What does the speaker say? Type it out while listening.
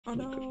Oh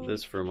Look no. at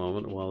this for a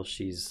moment while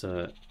she's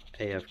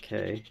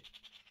AFK.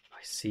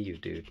 I see you,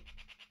 dude.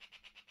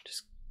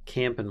 Just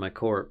camping my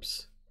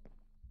corpse.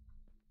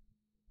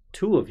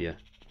 2 of you.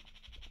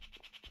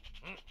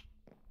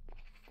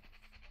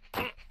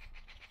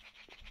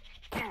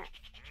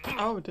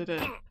 Oh, did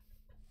it?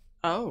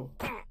 Oh.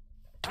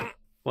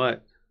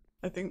 What?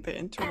 I think the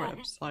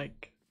interwebs,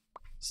 like,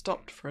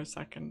 stopped for a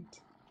second.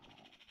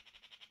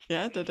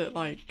 Yeah, did it,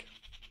 like...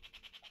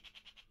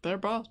 They're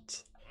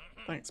bots.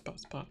 Thanks,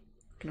 Botspot.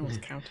 I can always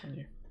count on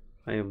you.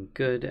 I am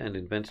good and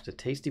invented a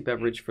tasty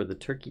beverage for the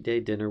Turkey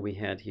Day dinner we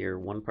had here.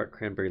 1 part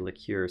cranberry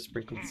liqueur,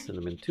 sprinkled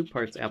cinnamon, 2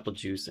 parts apple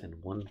juice,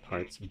 and 1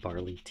 part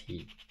barley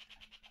tea.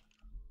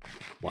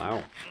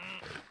 Wow.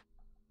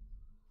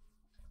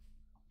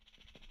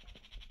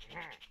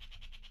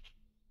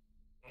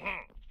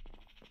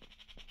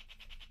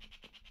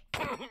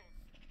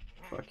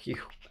 Fuck you.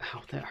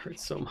 Ow, that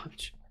hurts so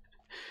much.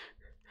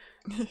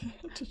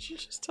 Did you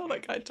just tell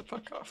that guy to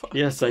fuck off?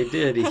 Yes, I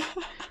did.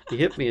 He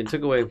hit me and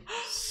took away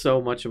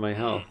so much of my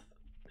health.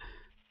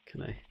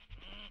 Can I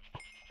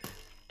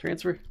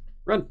transfer?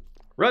 Run!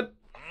 Run!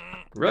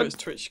 Run! Oh, is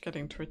Twitch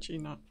getting twitchy,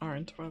 not our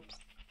interwebs?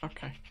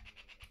 Okay.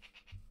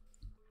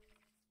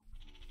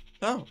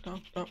 No, no,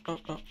 no, no,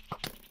 no.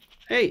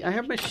 Hey, I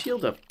have my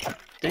shield up.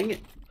 Dang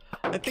it.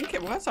 I think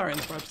it was our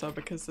interwebs though,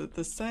 because at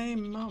the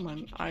same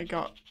moment I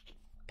got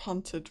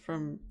punted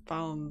from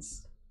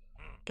Valen's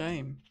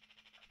game.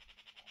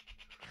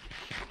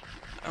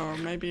 Or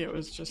maybe it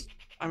was just,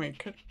 I mean, it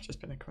could have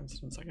just been a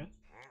coincidence, I guess.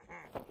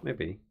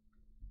 Maybe.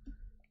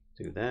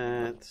 Do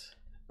that.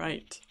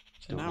 Right.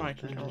 So Don't now I want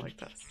can go that. like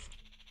this.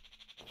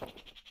 Put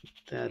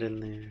that in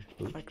there.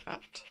 Oop. Like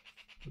that.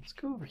 Let's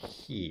go over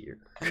here.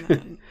 And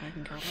then I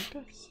can go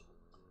like this.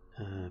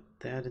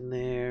 That in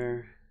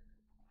there.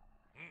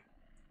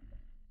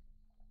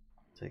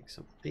 Take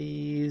some of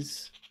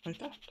these. Like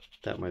that.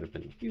 That might have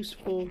been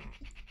useful.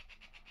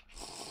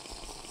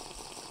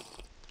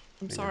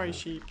 I'm sorry,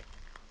 sheep.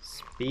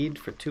 Speed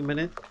for 2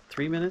 minutes,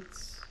 3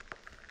 minutes.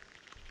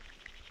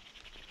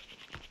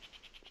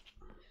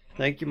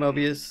 Thank you,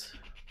 Mobius.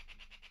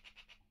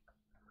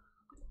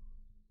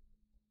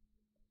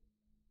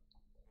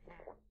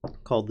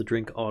 Called the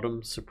drink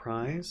Autumn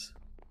Surprise.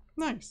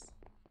 Nice.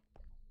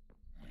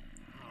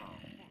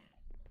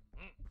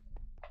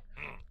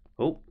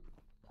 Oh.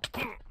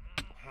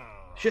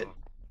 Shit.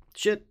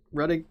 Shit.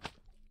 Running.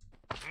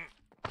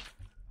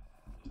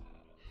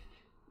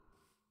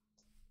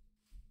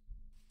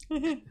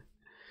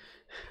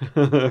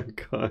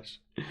 Gosh.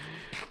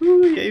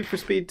 Ooh, yay for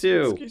speed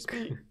too. Excuse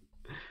me.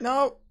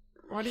 No.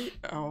 What do you...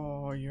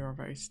 Oh, you're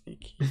very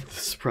sneaky.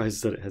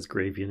 Surprised that it has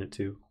gravy in it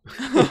too.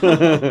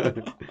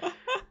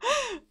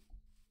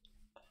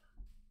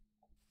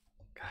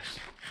 Gosh.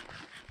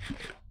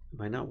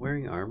 Am I not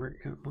wearing armor?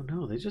 Oh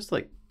no, they just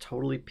like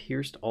totally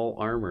pierced all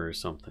armor or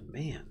something.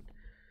 Man.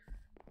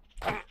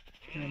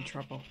 You're in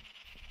trouble.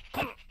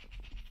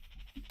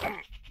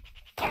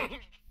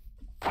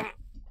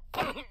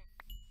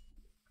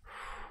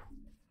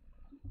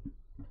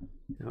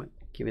 You know what?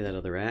 Give me that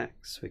other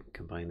axe so we can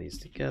combine these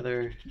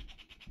together.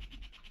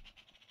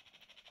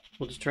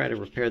 We'll just try to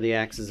repair the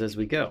axes as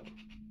we go.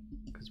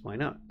 Because why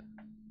not?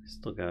 I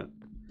still got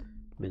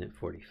minute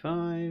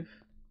 45.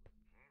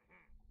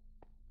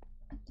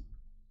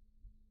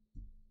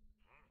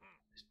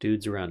 There's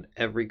dudes around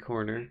every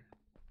corner.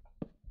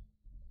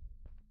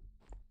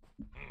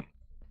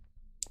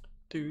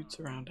 Dudes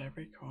around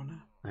every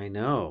corner. I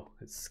know.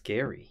 It's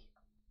scary.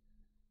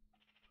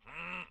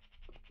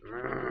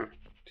 To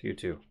you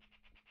too.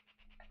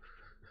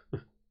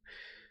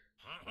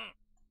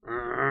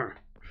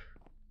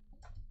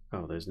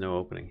 Oh, there's no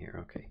opening here.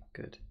 Okay,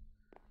 good.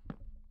 Put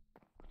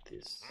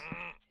this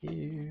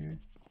here.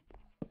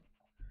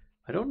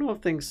 I don't know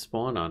if things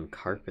spawn on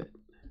carpet.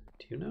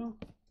 Do you know?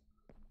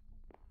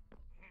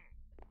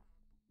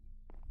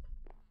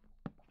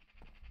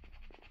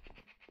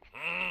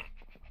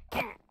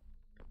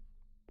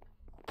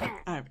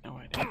 I have no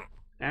idea.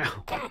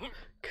 Ow.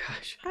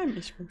 Gosh. Hi,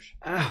 Mish Moosh.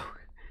 Ow.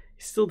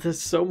 He still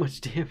does so much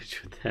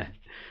damage with that.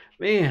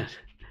 Man.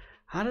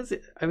 How does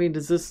it, I mean,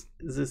 is this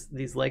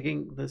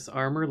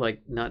armor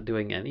like not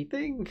doing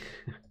anything?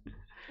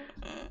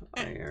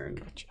 Iron.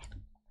 Gotcha.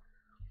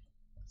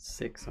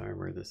 6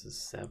 armor, this is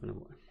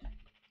 7.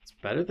 It's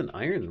better than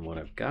iron than what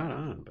I've got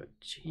on, but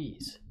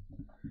jeez.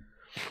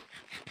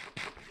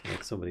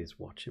 Like somebody's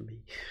watching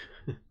me.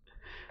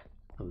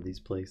 Of these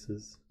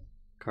places.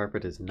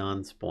 Carpet is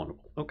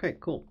non-spawnable. Okay,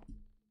 cool.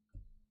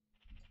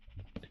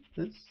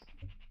 This.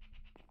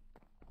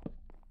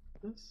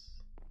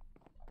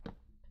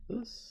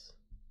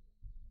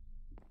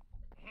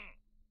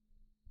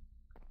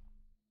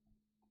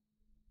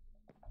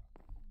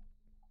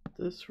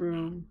 This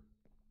room.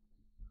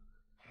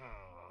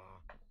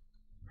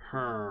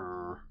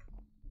 I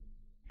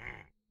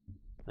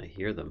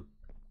hear them.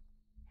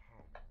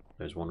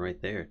 There's one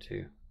right there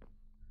too.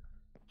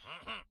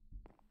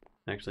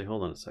 Actually,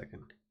 hold on a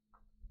second.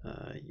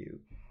 You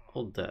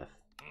hold death,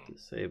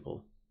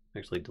 disable.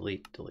 Actually,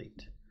 delete.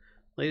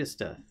 Latest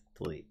death,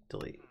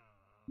 delete.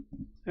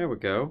 There we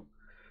go.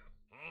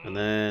 And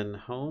then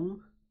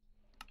home.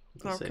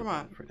 No, Save come that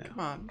on. for now. Come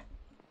on.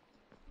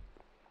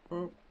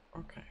 Oh,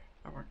 okay.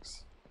 That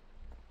works.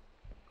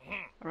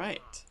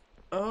 Alright.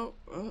 Oh.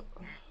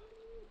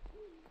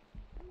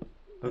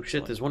 Oh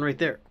shit, there's one right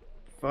there.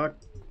 Fuck.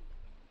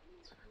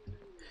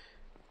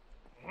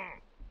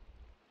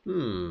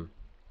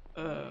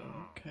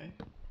 Okay.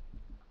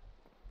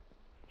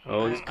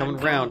 Oh, he's coming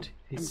I'm around. gone.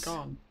 He's I'm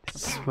gone.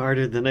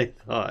 smarter than I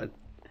thought.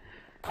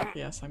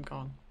 Yes, I'm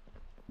gone.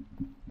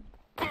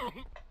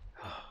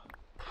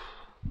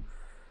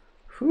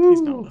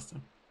 He's not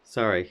listening.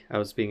 Sorry, I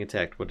was being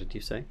attacked. What did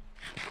you say?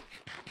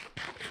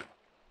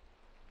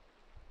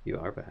 You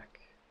are back.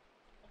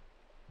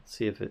 Let's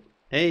see if it...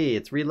 Hey,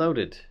 it's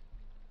reloaded.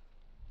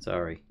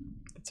 Sorry.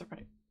 It's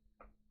alright.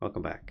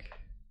 Welcome back.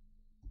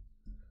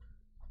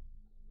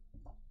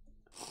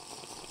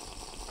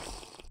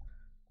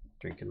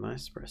 Drinking my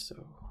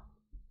espresso.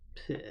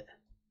 Peh.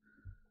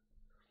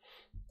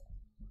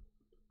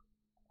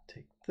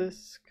 Take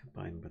this,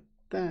 combine with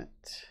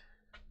that.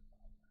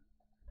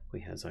 We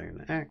has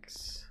iron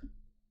axe.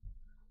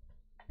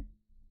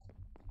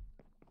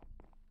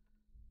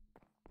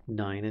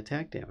 9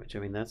 attack damage. I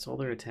mean, that's all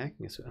they're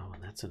attacking us with. Oh,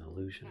 and that's an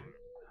illusion.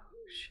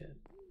 Oh, shit.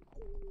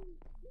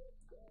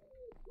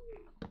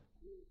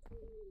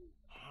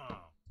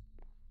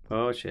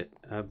 Oh, shit.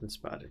 I've been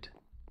spotted.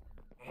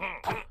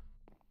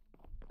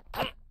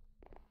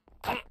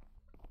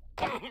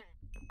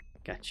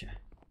 Gotcha.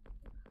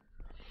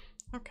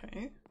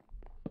 Okay.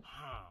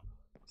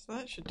 So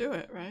that should do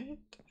it, right?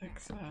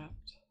 Except... I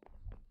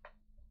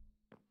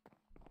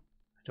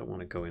don't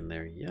want to go in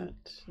there yet.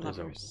 There's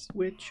Levers. a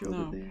witch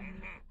over there.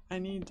 I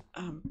need,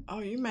 oh,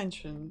 you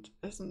mentioned,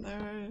 isn't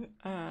there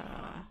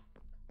a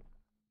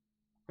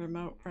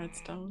remote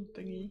redstone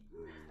thingy?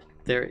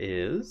 There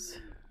is.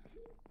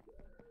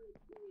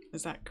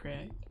 Is that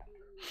create?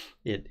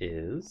 It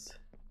is.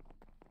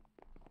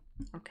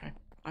 Okay,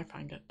 I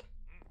find it.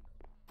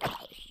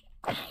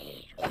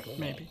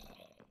 Maybe.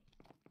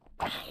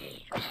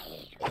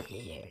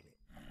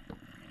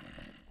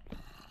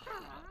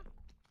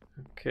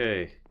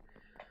 Okay.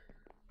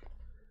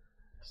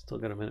 Still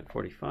got a minute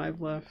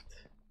 45 left.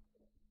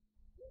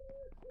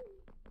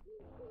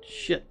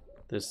 Shit,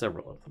 there's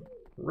several of them.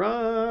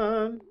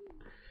 Run!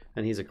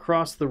 And he's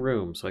across the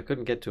room, so I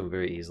couldn't get to him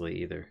very easily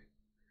either.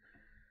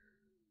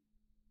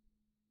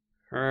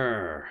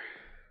 Arrgh.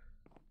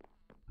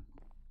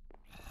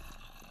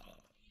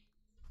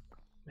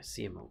 I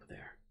see him over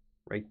there.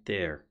 Right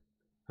there.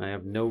 I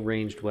have no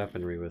ranged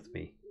weaponry with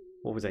me.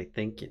 What was I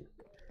thinking?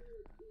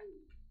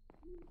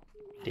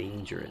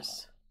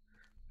 Dangerous.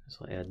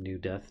 So I'll add new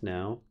death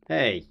now.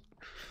 Hey!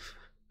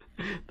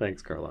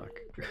 Thanks, Carlock.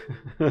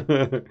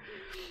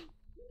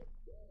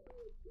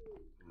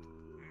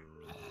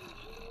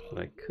 What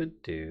I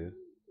could do...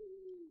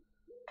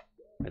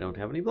 I don't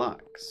have any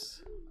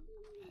blocks.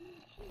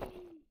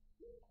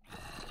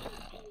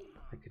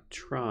 I could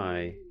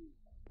try...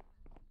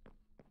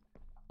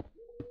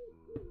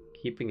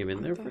 keeping him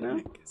in there for now.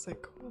 What the heck is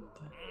it called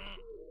then?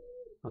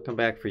 I'll come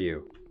back for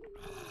you.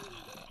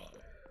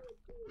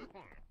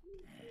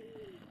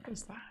 What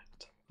is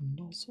that?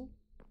 Nozzle?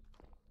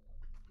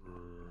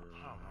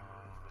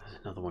 There's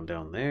another one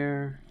down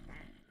there.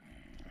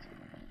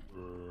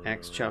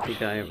 Axe choppy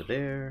guy over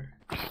there.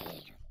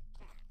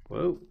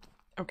 Whoa.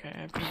 Okay, I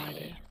have no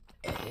idea.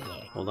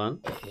 Hold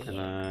on, and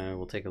I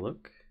will take a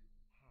look.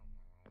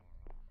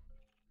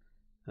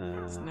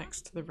 It's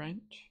next to the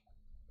wrench.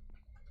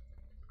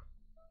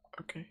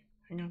 Okay,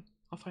 hang on.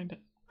 I'll find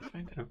it.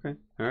 Okay.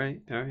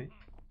 Alright, alright.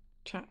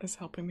 Chat is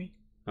helping me.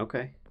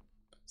 Okay.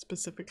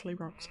 Specifically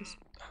Roxas.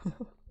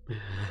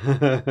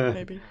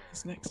 Maybe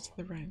it's next to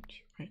the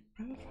wrench. Wait,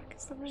 where the fuck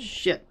is the wrench?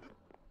 Shit!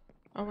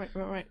 Oh,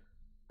 wait.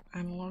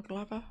 Analog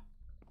lever?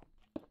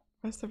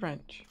 Where's the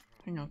wrench?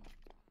 Hang on.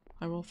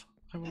 I will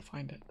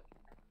find it.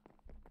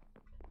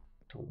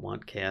 Don't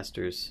want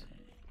casters.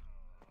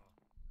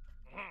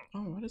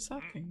 Oh, what is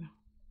that thing now?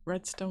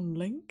 Redstone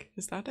link?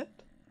 Is that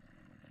it?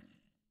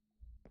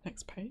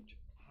 Next page.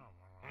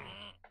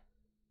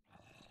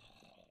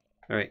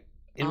 Alright,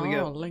 in we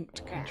go.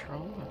 Linked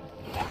controller.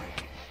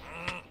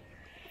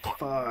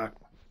 Fuck.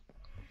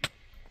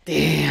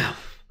 Damn!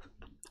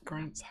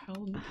 Grants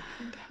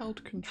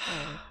handheld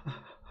control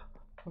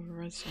of a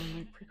redstone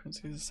link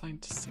frequency is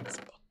assigned to 6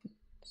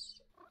 buttons.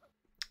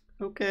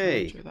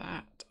 Okay. Do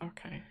that.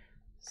 Okay.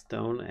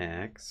 Stone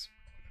axe.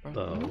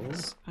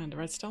 Buttons and a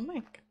redstone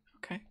link.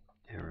 Okay.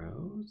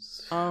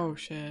 Arrows. Oh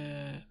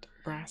shit.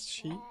 Brass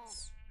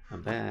sheets.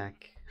 I'm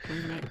back. Can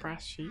we make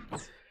brass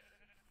sheets?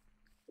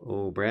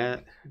 Oh,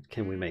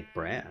 can we make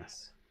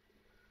brass?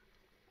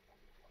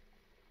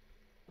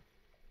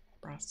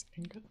 Brass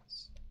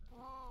ingots.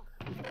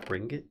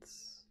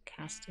 Bringets?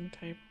 Casting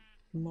table.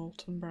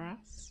 Molten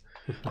brass.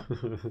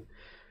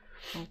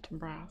 Molten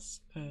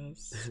brass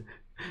is...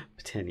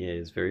 Tanya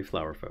is very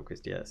flower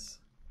focused, yes.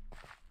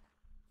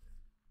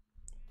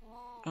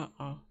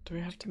 Uh-oh. Do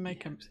we have to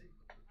make them?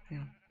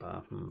 Hang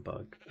on.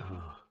 Bug.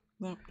 Oh.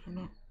 No.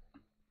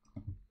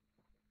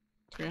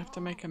 Do we have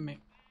to make a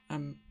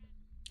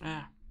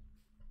Ah.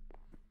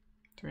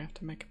 Do we have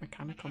to make a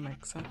mechanical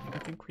mixer? I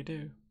think we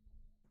do.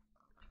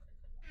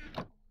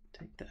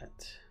 Take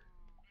that.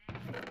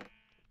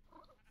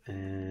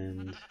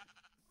 And...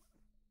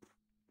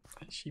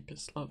 That sheep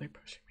is slowly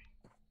pushing me.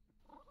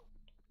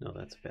 no,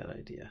 that's a bad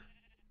idea.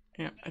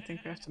 Yeah, I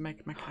think we have to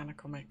make a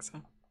mechanical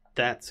mixer.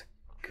 That's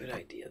a good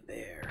idea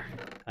there.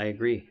 I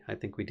agree. I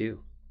think we do.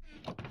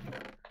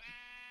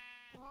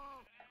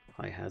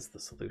 I has the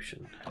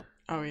solution.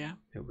 Oh, yeah?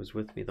 It was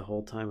with me the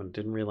whole time and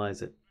didn't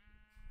realize it.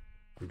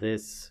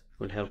 This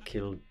will help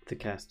kill the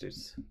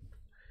casters.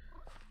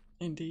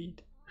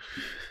 Indeed.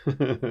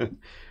 But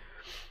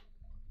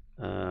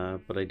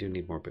I do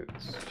need more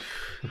boots.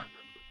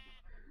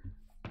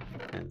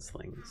 And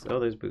slings. Oh,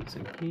 there's boots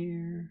in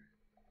here.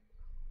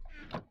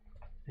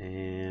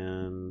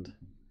 And...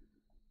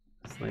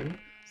 sling?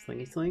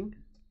 Slingy sling?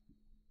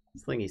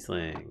 Slingy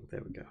sling.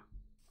 There we go.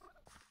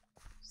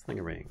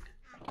 Sling-a-ring.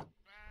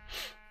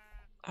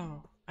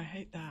 Oh, I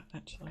hate that,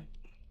 actually.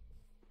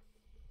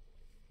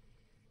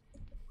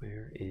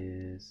 Where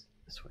is...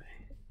 this way?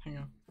 Hang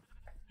on.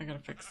 I gotta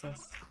fix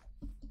this.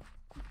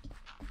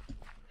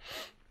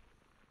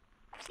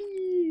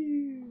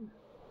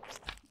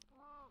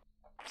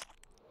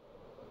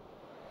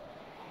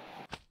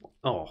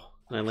 Oh,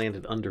 and I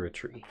landed under a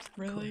tree.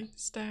 Really?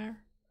 Stair?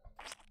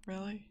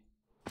 Really?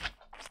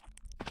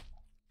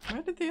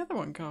 Where did the other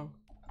one go?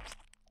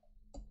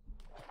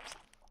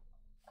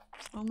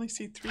 I only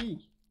see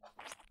 3.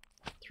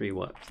 3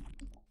 what?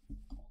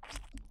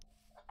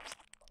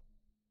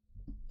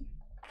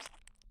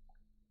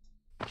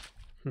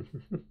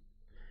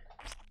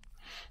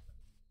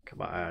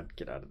 Come on,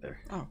 get out of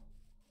there. Oh.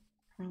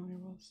 Apparently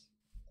it was.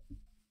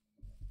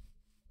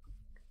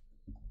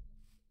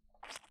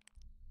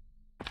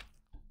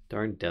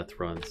 Darn death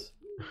runs.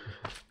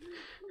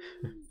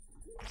 I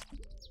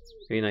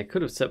mean, I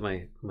could have set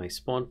my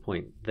spawn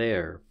point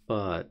there,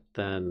 but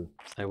then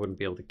I wouldn't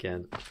be able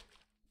to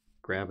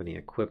grab any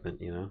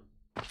equipment, you know?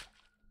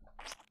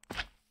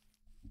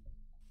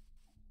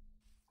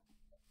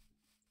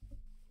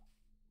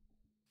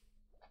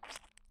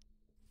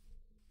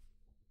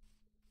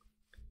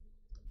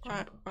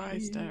 Why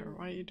stair?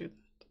 Why you do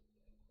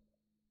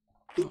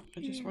that? Oh, I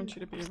just want you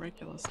to be a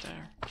regular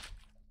stair.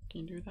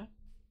 Can you do that?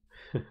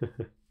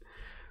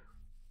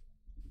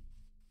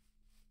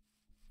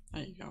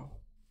 There you go.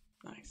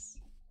 Nice.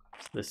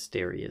 The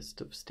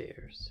stairiest of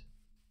stairs.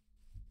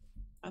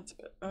 That's a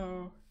bit...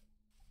 oh.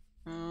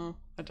 Oh,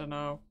 I don't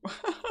know.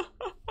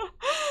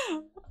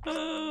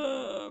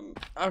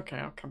 Okay,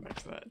 I'll come back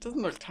to that. It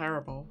doesn't look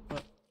terrible,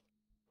 but...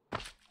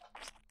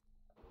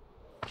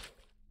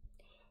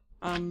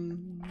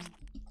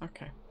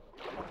 okay.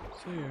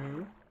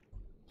 So...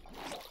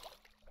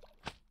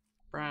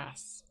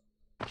 brass.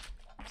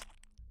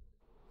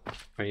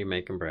 Are you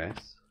making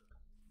brass?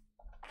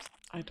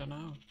 I don't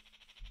know.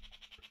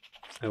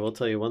 I will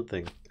tell you one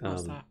thing.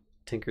 What's that?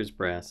 Tinker's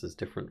brass is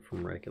different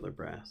from regular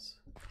brass.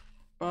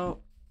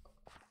 Well,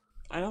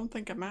 I don't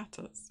think it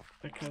matters,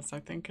 because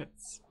I think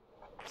it's...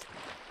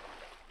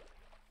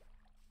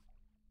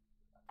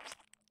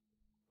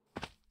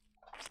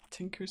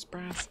 Tinker's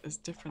brass is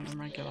different than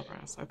regular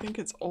brass. I think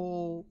it's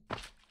all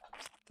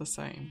the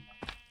same.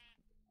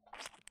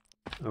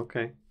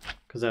 Okay.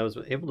 Because I was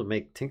able to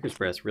make Tinker's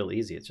brass real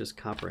easy. It's just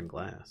copper and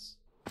glass.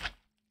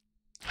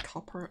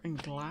 Copper and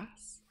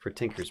glass? For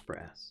Tinker's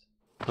brass.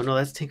 Oh no,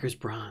 that's Tinker's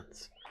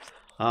bronze.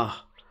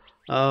 Ah.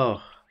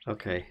 Oh.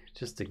 Okay.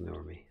 Just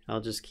ignore me. I'll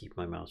just keep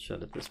my mouth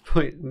shut at this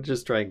point and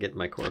just try and get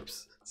my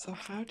corpse. So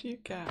how do you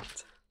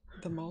get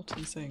the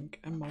molten zinc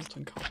and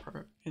molten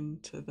copper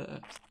into the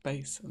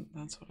basin?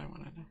 That's what I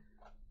want to know.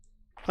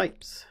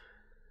 Pipes.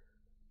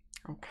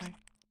 Okay.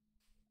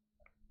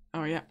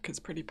 Oh yeah,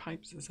 because Pretty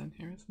Pipes is in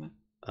here, isn't it?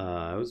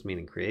 I was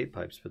meaning create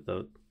pipes, but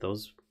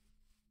those...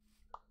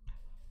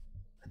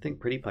 I think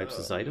Pretty Pipes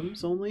is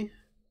items only?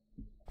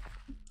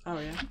 Oh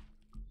yeah.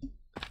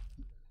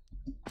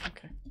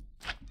 Okay.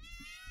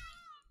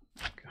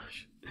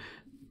 Gosh.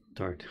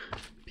 Darn.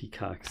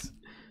 Peacocks.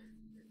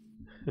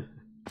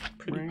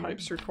 Pretty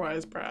Pipes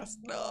requires brass.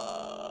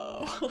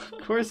 No! Of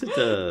course it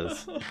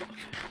does.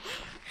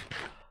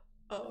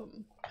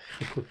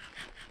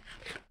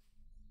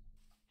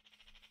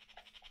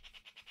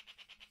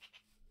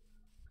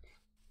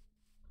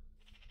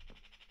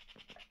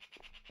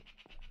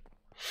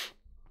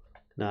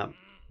 No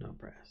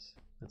brass.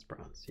 That's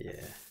bronze.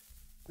 Yeah.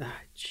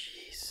 Ah,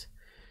 jeez.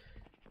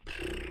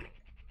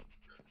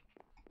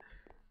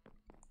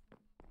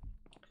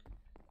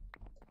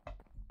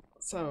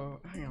 So,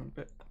 hang on,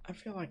 but I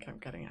feel like I'm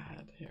getting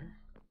ahead here.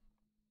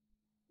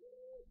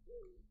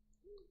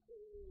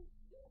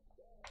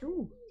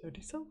 Ooh,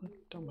 30 silver.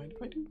 Don't mind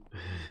if I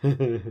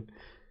do.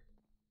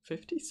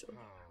 50 silver.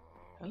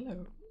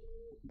 Hello.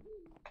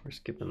 We're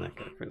skipping that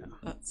guy for now.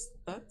 That's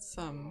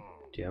Do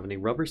you have any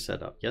rubber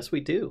set up? Yes,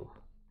 we do.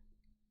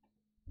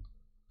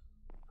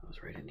 That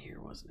was right in here,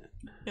 wasn't it?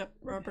 Yep,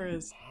 rubber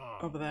is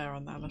over there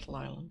on that little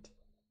island.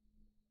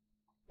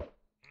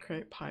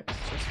 Create pipes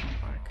just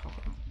require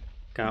copper.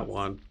 Got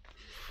one.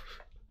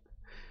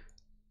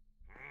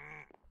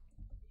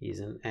 He's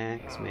an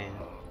axe man.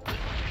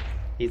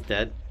 He's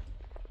dead.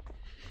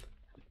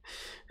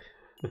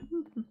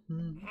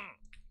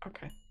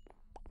 Okay.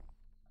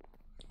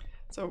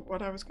 So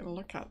what I was going to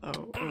look at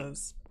though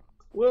was,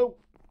 Whoa!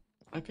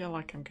 I feel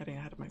like I'm getting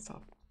ahead of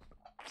myself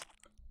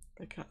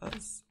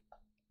because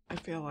I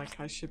feel like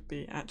I should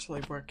be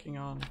actually working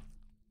on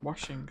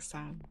washing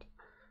sand.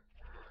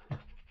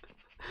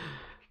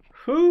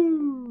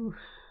 Whoo!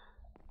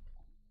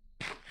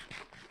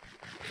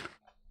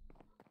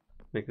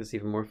 Make this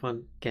even more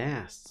fun.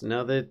 Ghasts.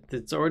 Now that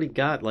it's already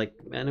got like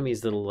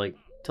enemies that'll like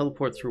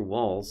teleport through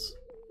walls.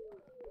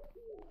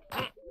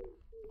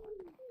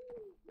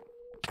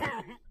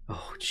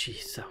 Oh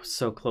jeez, that was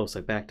so close.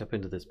 I backed up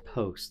into this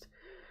post.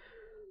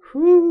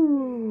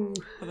 Whoo!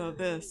 Although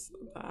the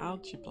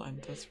algae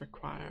blend does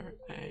require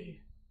a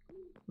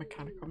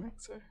mechanical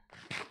mixer.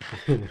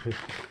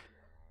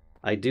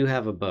 I do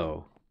have a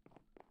bow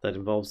that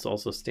involves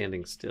also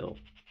standing still.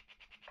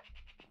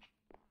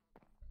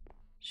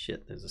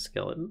 Shit, there's a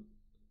skeleton.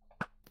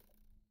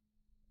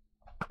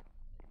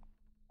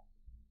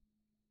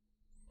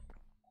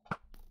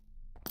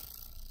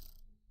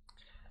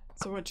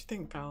 So what do you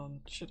think,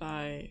 Valen? Should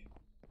I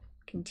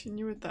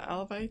continue with the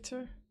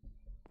elevator?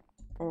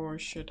 Or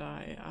should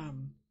I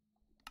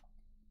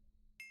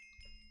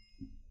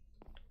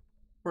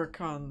work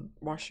on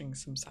washing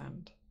some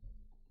sand?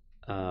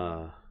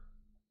 Clay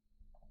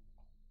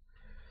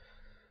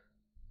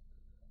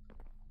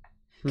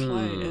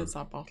is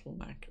our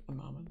bottleneck at the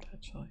moment,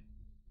 actually.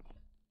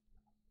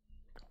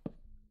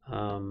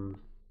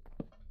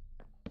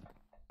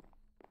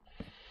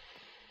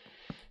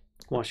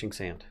 Washing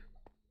sand.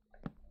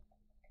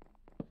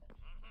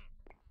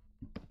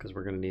 Because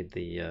we're gonna need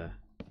the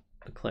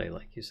clay,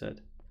 like you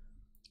said.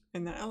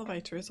 And the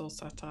elevator is all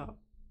set up.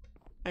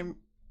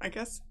 I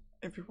guess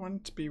if you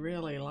want to be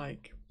really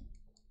like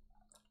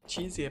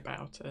cheesy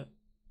about it,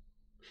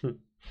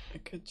 I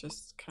could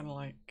just kind of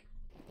like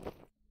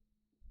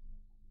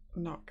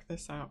knock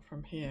this out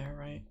from here,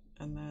 right?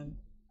 And then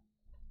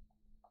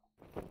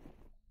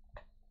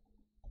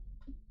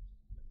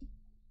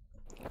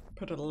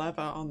put a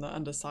lever on the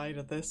underside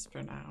of this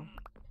for now.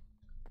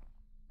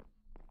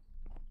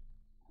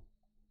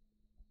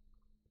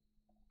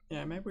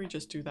 Yeah, maybe we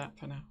just do that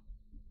for now.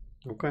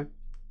 Okay.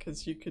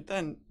 Because you could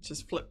then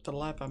just flip the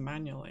lever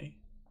manually,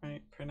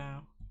 right, for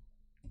now.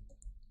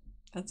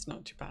 That's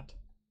not too bad.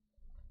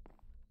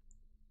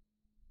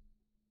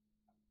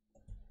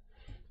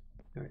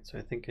 Alright, so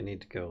I think I need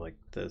to go like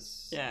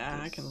this. Yeah,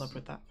 this, I can live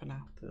with that for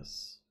now.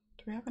 This.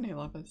 Do we have any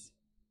levers?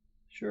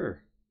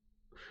 Sure.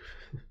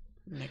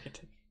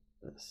 Negative.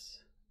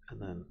 This.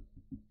 And then...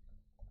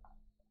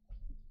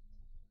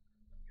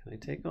 Can I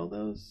take all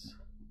those?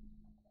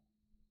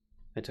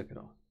 I took it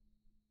all.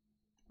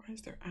 Why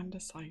is there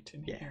andesite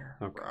in here?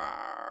 Okay.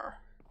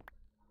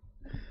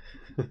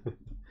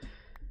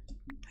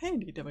 Hey,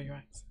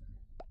 DWX.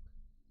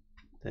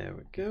 There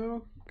we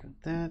go. Got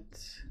that.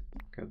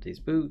 Grab these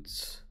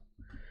boots.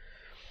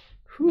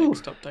 Whew.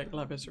 Next update,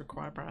 levers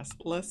require brass.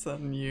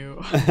 Listen, you.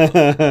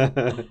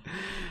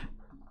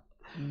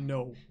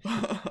 No.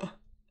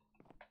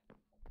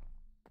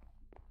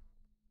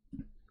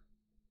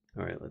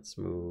 Alright, let's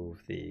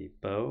move the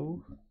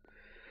bow.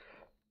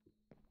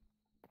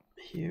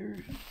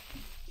 Here.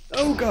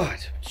 Oh god!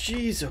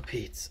 Jeez, oh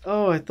Pete's.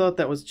 Oh, I thought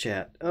that was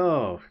chat.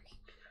 Oh.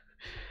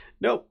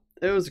 Nope.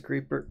 It was a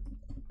creeper.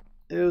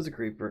 It was a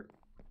creeper.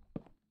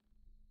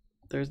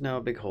 There's now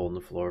a big hole in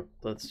the floor.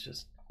 Let's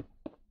just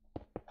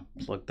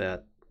plug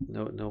that.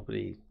 No,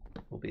 nobody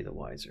will be the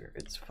wiser.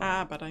 It's fine.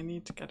 Ah, but I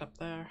need to get up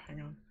there. Hang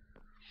on.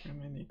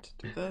 And I need to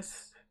do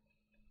this.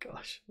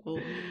 Gosh. Oh,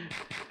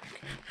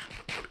 okay.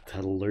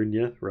 That'll learn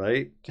you,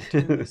 right? Just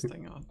turn this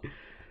thing on.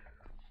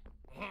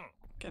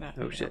 Get out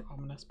of here, shit.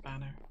 ominous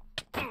banner.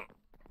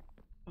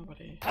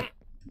 Nobody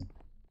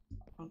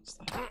wants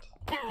that.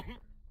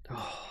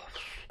 Oh,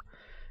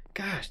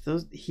 gosh,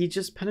 he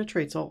just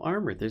penetrates all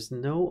armor. There's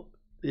no...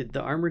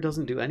 The armor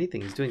doesn't do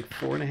anything. He's doing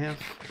 4.5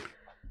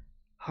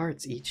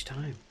 hearts each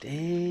time.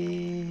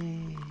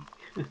 Dang.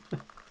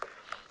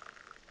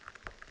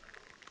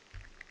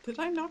 Did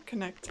I not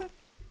connect it?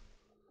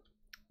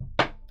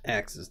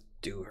 Axes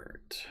do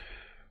hurt.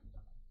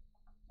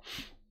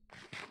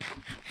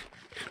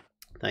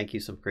 Thank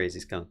you, some crazy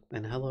skunk.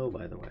 And hello,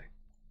 by the way.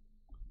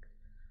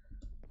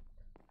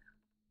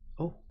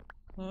 Oh.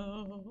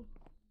 Oh.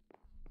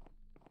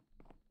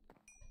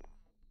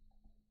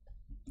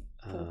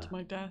 Fall to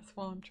my death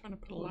while I'm trying to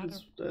put a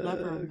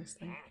lever on this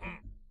thing.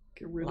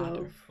 Get rid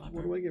of.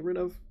 What do I get rid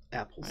of?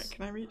 Apples. Right,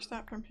 can I reach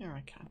that from here?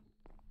 I can.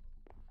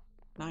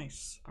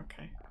 Nice.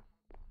 Okay.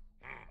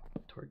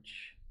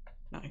 Torch.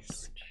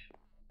 Nice.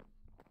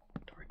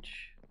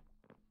 Torch.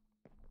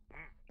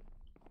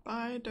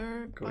 Bye,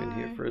 dirt. Go bye. in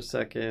here for a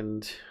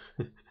second.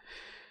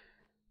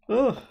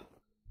 Oh.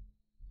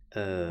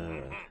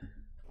 I'm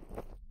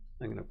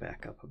gonna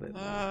back up a bit.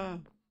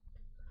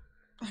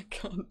 I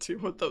can't deal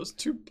with those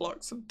 2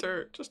 blocks of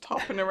dirt just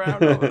hopping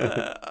around over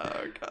there.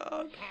 Oh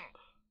god.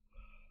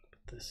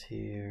 Put this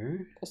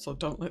here. Also,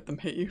 don't let them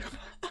hit you.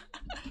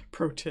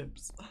 Pro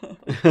tips.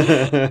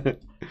 Get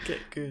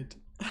good.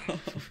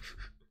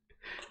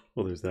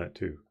 Well, there's that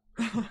too.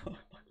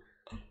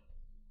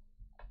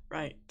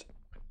 Right.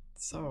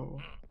 So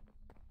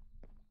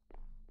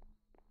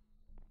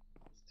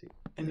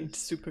I need to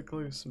super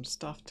glue some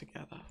stuff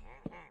together.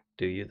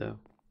 Do you though?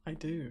 I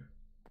do.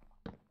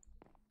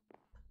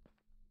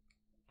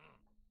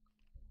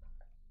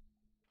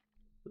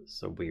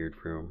 It's a weird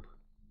room.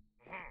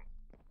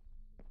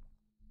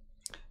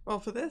 Well,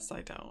 for this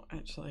I don't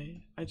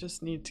actually. I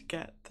just need to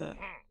get the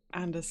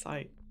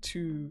andesite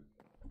to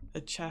a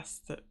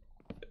chest that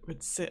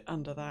would sit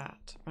under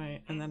that,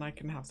 right? And then I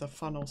can have the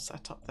funnel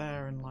set up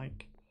there and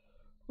like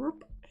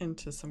whoop,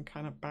 into some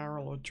kind of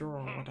barrel or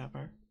drawer or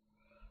whatever.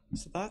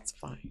 So that's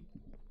fine.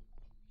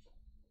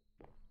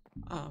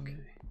 Okay.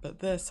 But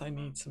this I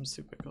need some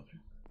super glue.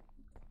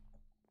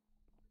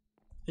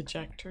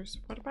 Ejectors?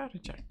 What about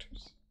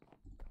ejectors?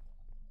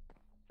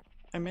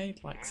 I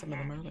made like some of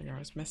them earlier. I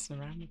was messing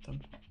around with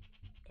them.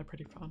 They're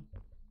pretty fun.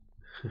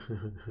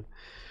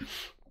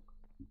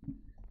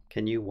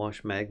 Can you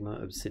wash magma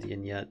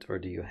obsidian yet, or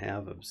do you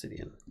have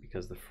obsidian?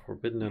 Because the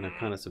Forbidden and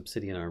Arcanus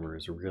obsidian armor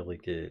is really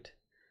good.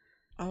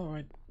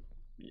 Oh,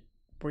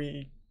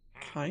 we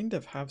kind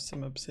of have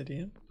some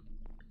obsidian.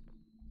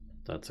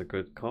 That's a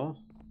good call.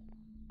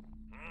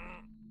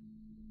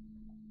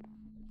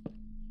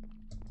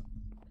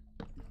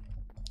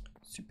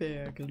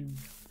 Super glue.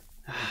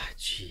 Ah,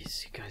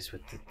 jeez, you guys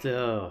with the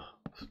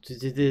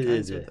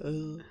Guys with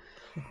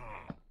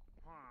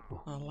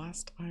our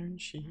last iron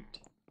sheet.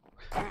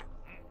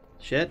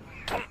 Shit.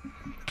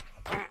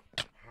 No,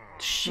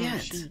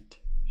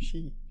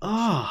 sheet.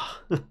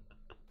 Ah.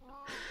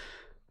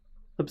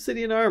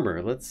 Obsidian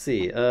armor. Let's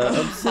see.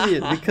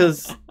 Obsidian,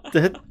 because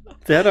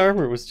that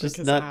armor was just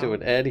Because not how?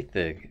 doing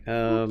anything.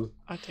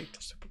 I take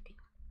the super glue.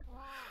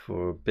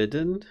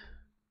 Forbidden.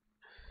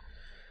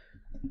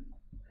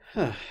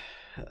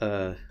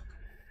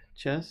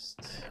 Chest.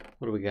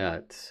 What do we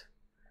got?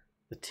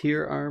 The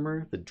Tier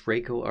armor, the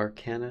Draco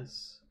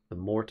Arcanus, the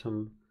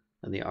Mortem,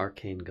 and the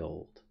Arcane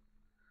Gold.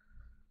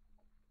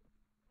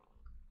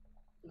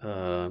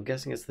 I'm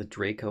guessing it's the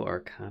Draco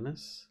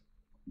Arcanus.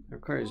 It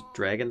requires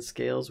dragon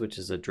scales, which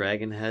is a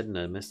dragon head and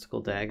a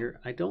mystical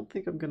dagger. I don't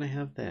think I'm going to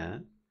have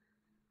that.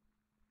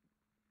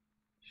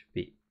 Should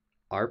be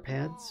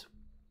R-pads?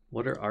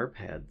 What are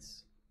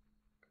R-pads?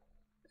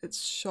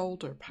 It's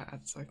shoulder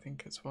pads, I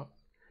think is what.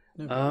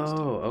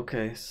 Oh,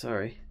 okay.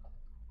 Sorry.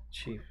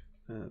 Chief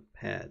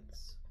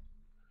pads.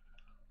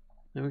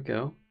 There we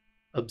go.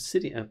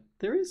 Obsidian.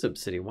 There is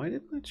obsidian. Why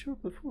didn't that show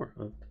up before?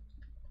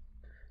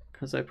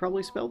 Because I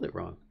probably spelled it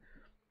wrong.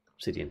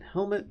 Obsidian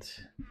helmet,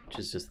 which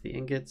is just the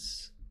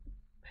ingots,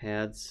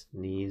 pads,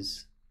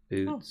 knees,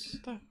 boots.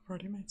 Oh, that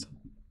already made some.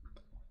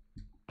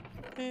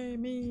 Hey,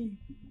 me.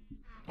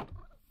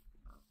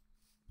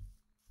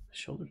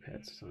 Shoulder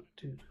pads don't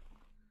do.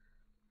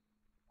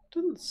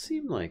 Doesn't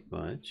seem like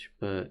much,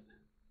 but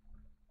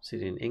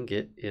obsidian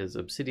ingot is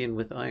obsidian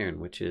with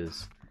iron, which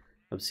is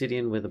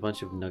obsidian with a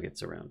bunch of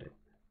nuggets around it.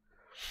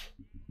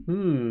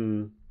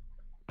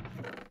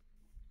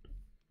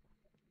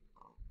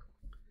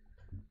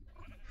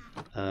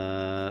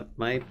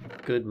 My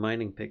good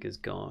mining pick is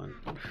gone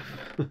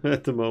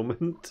at the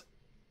moment.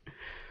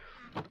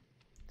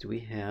 Do we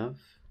have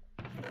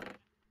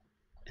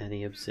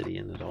any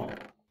obsidian at all?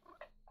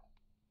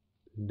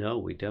 No,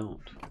 we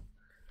don't.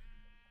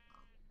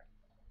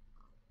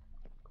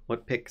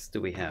 What picks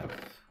do we have?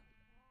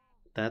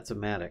 That's a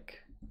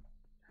matic.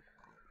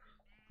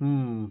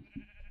 I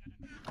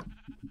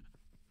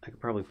could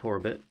probably pour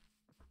a bit.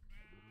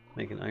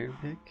 Make an iron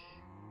pick.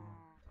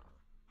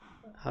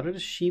 How did a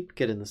sheep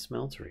get in the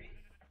smeltery?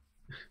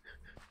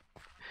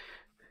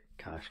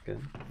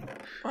 Kashka.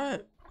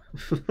 What?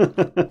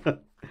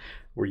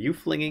 Were you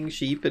flinging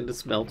sheep into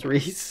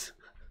smelteries?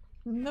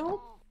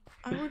 No,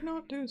 I would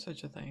not do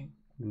such a thing.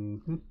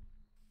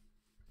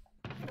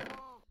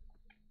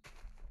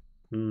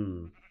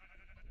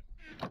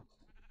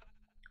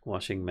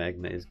 Washing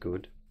magma is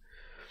good.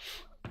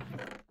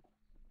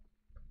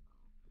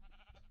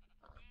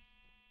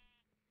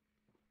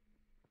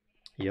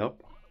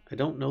 Yup. I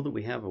don't know that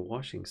we have a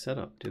washing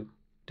setup,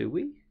 do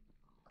we?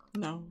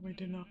 No, we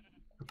do not.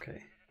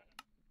 Okay.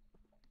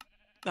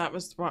 That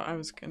was what I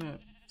was gonna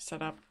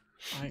set up.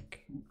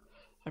 Like,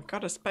 I've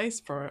got a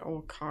space for it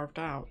all carved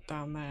out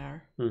down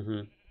there.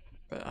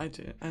 But I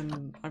do,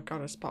 and I've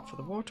got a spot for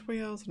the water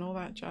wheels and all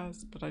that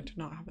jazz, but I do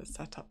not have it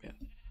set up yet.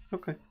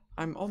 Okay.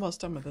 I'm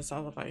almost done with this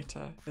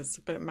elevator. It's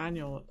a bit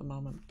manual at the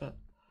moment, but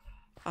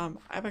I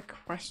have a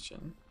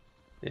question.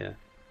 Yeah.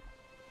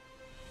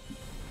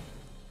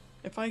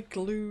 If I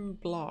glue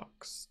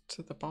blocks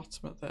to the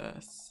bottom of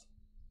this...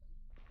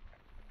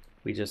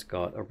 We just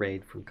got a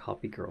raid from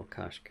Copy Girl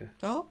Kashka.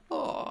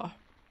 Oh!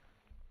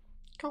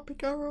 Copy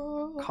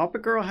Girl! Copy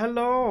Girl,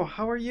 hello!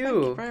 How are you?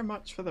 Thank you very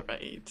much for the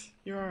raid.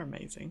 You are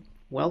amazing.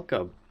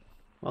 Welcome.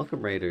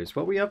 Welcome, Raiders.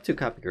 What were you up to,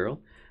 Copy Girl?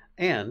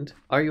 And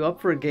are you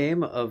up for a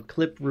game of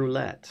Clip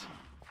Roulette?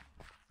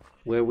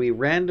 Where we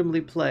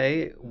randomly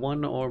play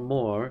one or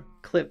more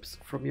clips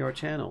from your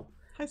channel.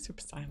 Hi,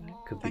 Super Cyanide.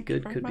 Could be Thank good,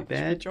 you very could be much bad,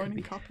 for could joining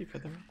be- Copy for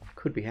the raid.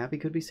 Could be happy,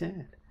 could be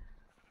sad.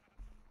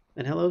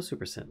 And hello,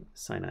 Super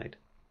Cyanide.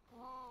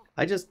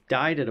 I just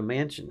died at a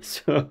mansion,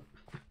 so...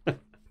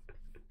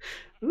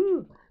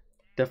 Ooh,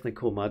 definitely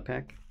cool mod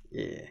pack.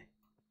 Yeah.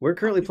 We're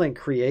currently playing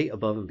Create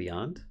Above and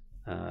Beyond.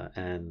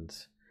 And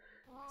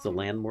it's a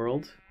land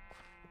world.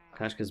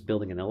 Kashka's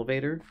building an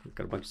elevator. We've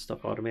got a bunch of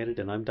stuff automated,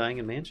 and I'm dying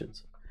in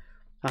mansions.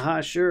 Haha,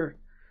 sure.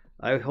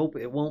 I hope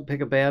it won't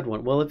pick a bad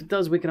one. Well, if it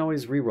does, we can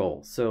always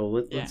re-roll. So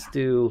let's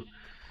do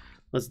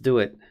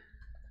it.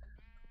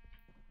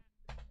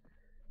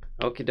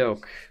 Okie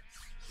doke.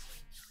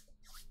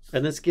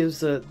 And this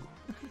gives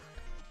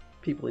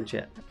people in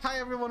chat. Hi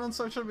everyone on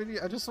social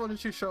media. I just wanted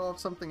to show off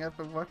something I've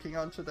been working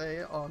on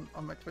today on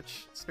my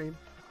Twitch stream.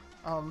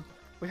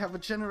 We have a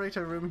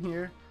generator room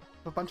here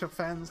with a bunch of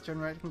fans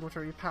generating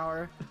rotary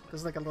power.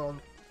 There's like a little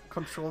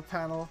control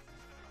panel.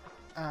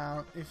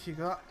 If you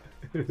got,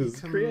 you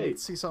can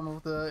see some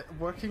of the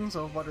workings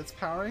of what it's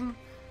powering.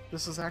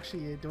 This is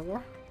actually a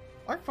door.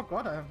 I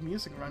forgot I have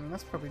music running.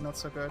 That's probably not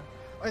so good.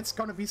 It's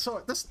gonna be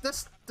so. This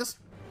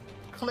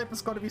clip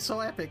is gonna be so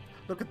epic.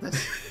 Look at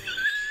this.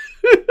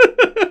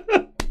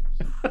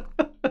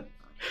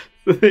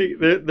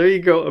 There you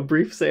go, a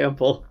brief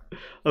sample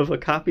of a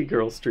Copy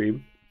Girl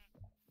stream.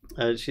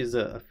 She's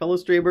a fellow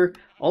streamer,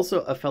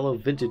 also a fellow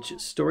vintage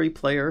story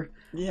player.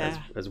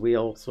 Yeah. As we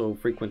also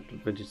frequent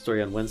Vintage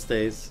Story on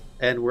Wednesdays,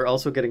 and we're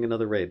also getting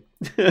another raid.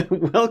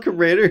 Welcome,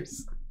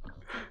 raiders!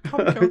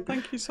 Copy Girl,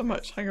 thank you so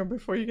much. Hang on,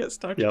 before you get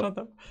started Yep. on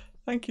that.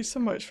 Thank you so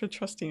much for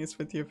trusting us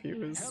with your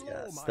viewers.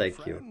 Yes,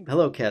 thank you.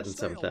 Hello, Cat in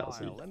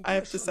 7000. I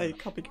have to say,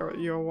 Copy Girl,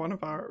 you're one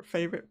of our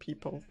favourite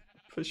people,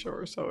 for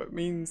sure. So it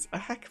means a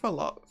heck of a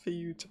lot for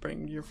you to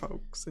bring your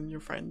folks and your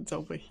friends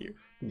over here.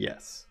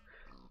 Yes.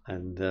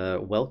 And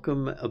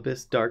welcome,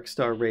 Abyss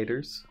Darkstar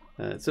Raiders.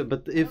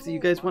 But if you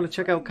guys want to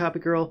check out Copy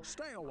Girl,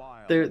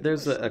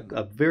 there's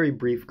a very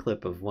brief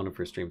clip of one of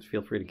her streams.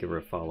 Feel free to give her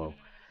a follow.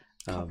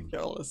 Copy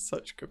Girl is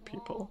such good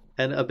people.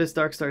 And Abyss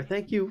Darkstar,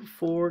 thank you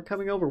for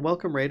coming over.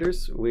 Welcome,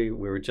 Raiders. We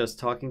were just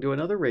talking to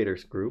another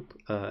Raiders group.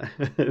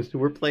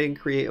 We're playing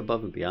Create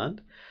Above and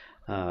Beyond.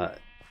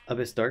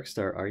 Abyss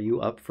Darkstar, are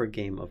you up for a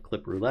game of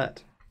Clip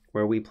Roulette,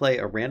 where we play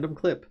a random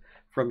clip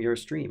from your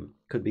stream?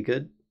 Could be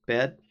good,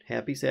 bad,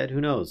 happy, sad, who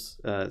knows?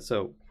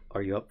 So,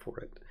 are you up for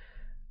it?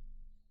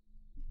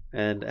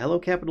 And hello,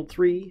 Capital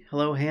 3.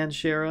 Hello,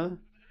 Hanshara.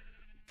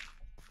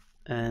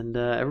 And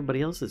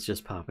everybody else that's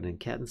just popping in.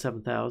 Cat in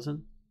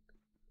 7000.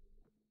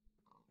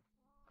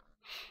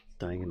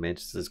 Dying in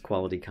Manchester's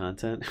quality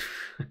content.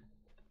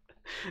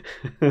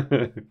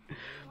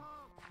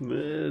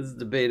 It's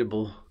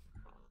debatable.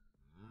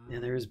 Yeah,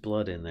 there is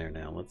blood in there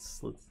now.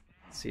 Let's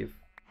see if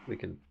we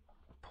can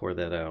pour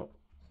that out.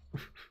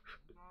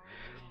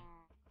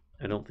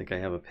 I don't think I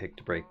have a pick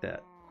to break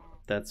that.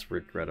 That's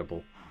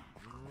regrettable.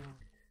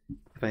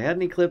 If I had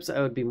any clips,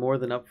 I would be more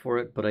than up for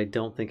it, but I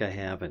don't think I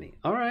have any.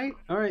 All right,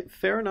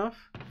 fair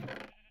enough.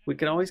 We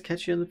can always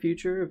catch you in the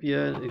future if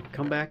you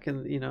come back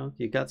and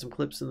you got some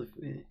clips in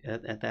the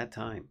at that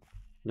time.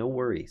 No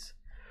worries.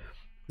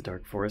 The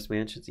Dark Forest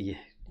Mansions, yeah,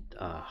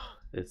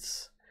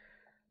 it's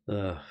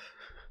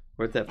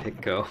where'd that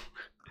pick go?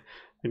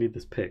 I need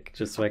this pick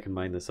just so I can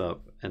mine this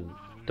up and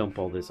dump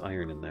all this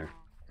iron in there.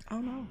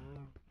 Oh no.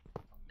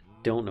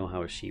 Don't know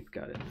how a sheep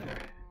got in there.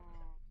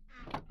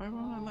 Why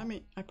won't it let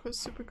me? I put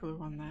super glue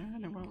on there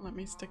and it won't let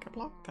me stick a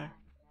block there.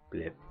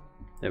 Blip.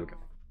 There we go.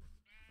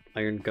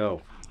 Iron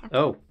go. Okay.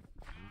 Oh.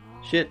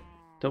 Shit.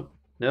 Don't.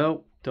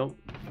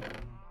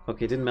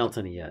 Okay, it didn't melt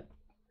any yet.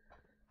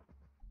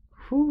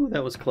 Whew,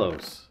 that was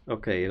close.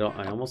 Okay,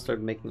 I almost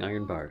started making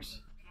iron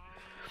bars.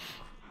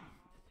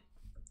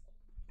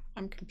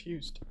 I'm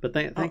confused. But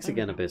thanks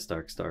again, Abyss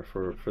Darkstar,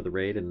 for the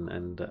raid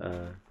and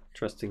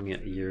trusting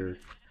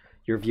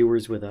your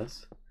viewers with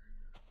us.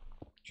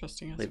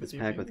 Trusting us Played with this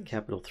your pack with a viewers.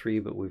 capital 3,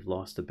 but we've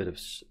lost a bit of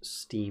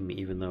steam,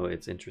 even though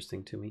it's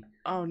interesting to me.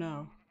 Oh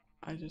no.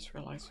 I just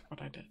realized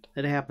what I did.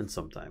 It happens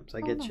sometimes.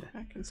 I get no, you.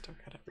 I can still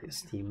get it. A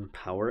Steam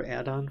Power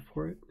add-on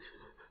for it.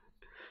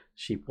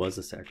 Sheep was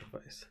a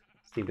sacrifice.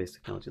 Steam-based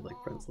technology like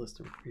Friends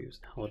List and reviews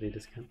and holiday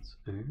discounts.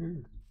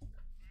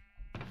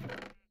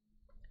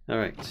 All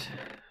right.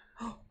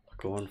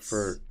 Going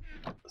for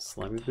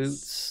Slimy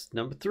Boots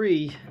number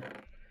 3.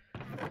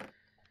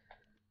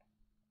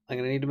 I'm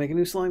gonna need to make a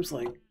new slime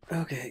sling.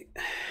 Okay.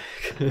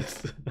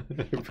 Because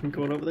I've been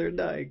going over there and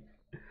dying.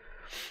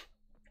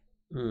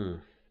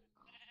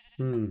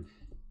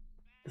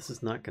 This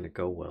is not gonna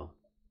go well.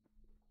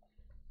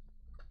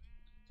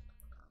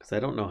 Because I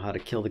don't know how to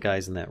kill the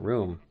guys in that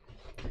room.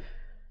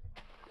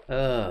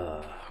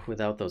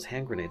 Without those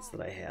hand grenades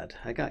that I had.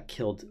 I got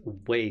killed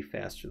way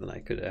faster than I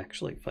could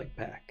actually fight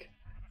back.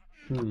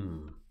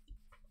 I'm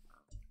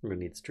gonna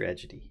need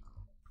strategy.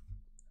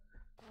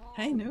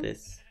 Hey, no.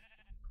 This.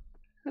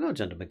 Hello,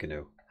 Gentleman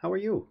Canoe. How are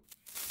you?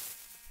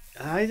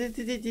 I've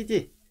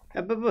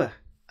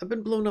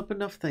been blown up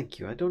enough, thank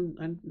you.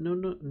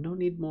 No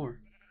need more.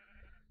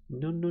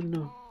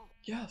 No.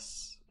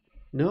 Yes.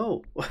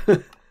 No.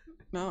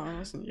 No, I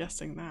wasn't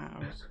yesing that. I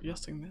was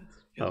yesing this.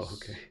 Yes. Oh,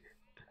 okay.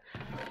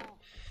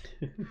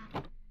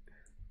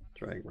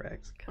 Drying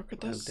rags. Look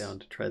at I'm this. down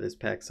to try this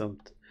pack some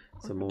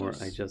Look at more.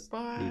 this. I just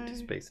need to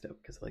space it out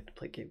because I like to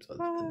play games other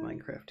than Bye.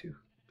 Minecraft too.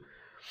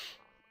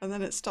 And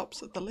then it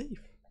stops at the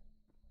leaf.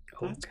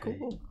 That's Okay.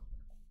 cool.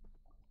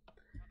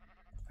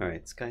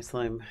 Alright, Sky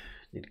Slime.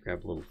 Need to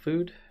grab a little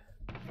food.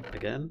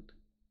 Again.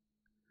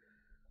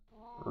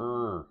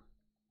 The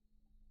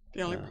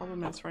only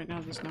problem is right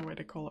now there's no way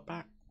to call it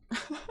back.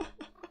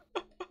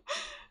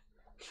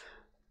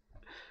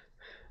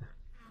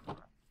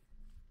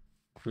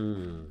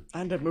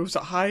 And it moves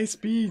at high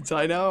speeds,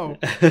 I know.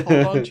 Hold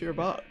on to your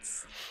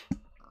butts.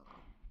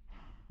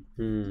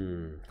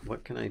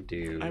 What can I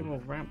do? I will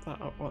ramp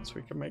that up once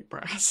we can make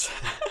brass.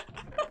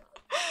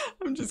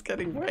 I'm just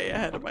getting way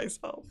ahead of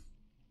myself.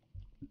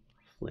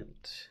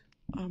 Flint.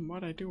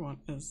 What I do want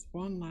is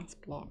one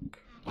last block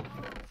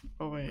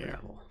over here.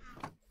 Gravel.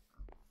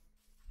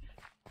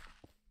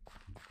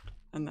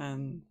 And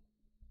then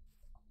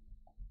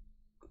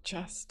the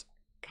chest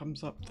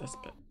comes up this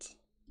bit.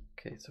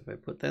 Okay, so if I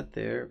put that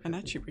there... And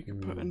actually we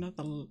could put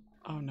another...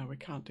 Oh no, we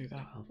can't do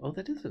that. Oh,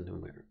 that is a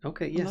number.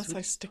 Okay, yes. Unless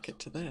I stick it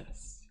to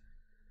this.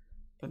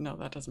 But no,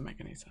 that doesn't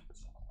make any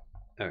sense.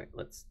 Alright,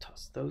 let's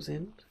toss those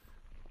in.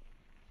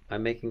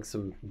 I'm making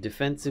some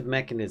defensive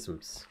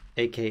mechanisms,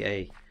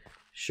 aka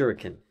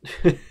shuriken.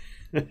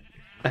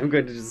 I'm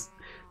going to just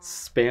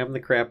spam the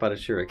crap out of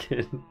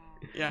shuriken.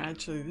 Yeah,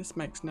 actually, this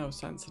makes no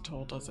sense at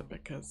all, does it?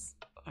 Because,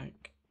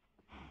 like...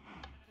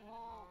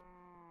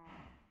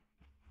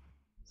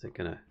 Is it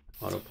gonna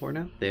auto pour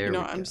now? There You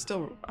know, we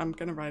go. I'm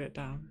gonna write it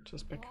down,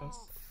 just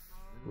because.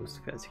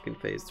 Most guys, you can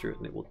phase through it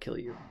and it will kill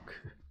you.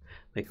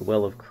 Make a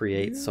well of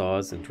create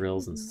saws and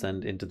drills and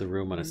send into the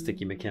room on a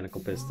sticky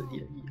mechanical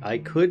piston. I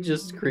could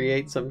just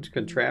create some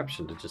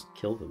contraption to just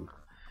kill them.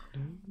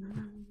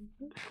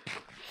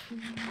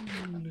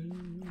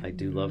 I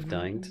do love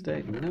dying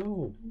today.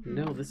 No,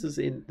 this is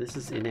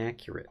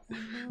inaccurate.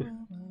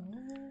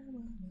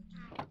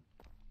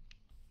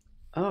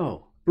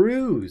 Oh,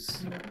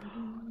 brews.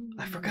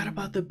 I forgot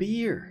about the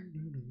beer.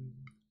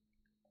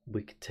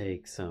 We could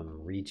take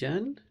some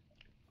regen.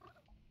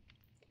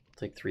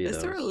 Take 3 of those.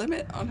 Is there a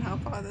limit on how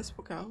far this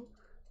will go?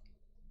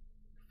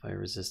 Fire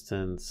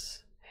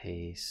resistance,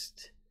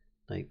 haste,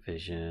 night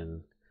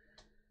vision,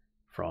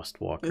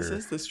 frost walker. This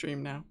is the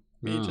stream now.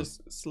 You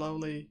just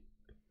slowly.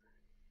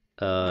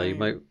 You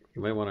might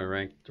want to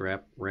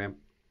ramp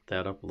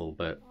that up a little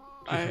bit.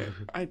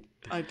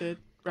 I did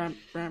ramp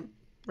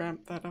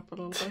that up a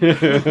little bit.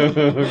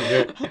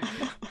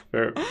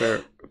 Okay.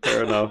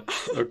 Fair enough.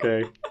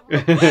 Okay.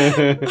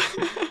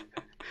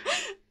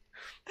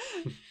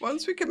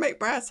 Once we can make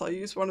brass, I'll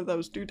use one of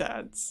those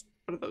doodads.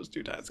 What are those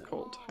doodads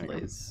called? Hang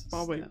on.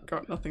 Well, we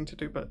got nothing to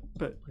do but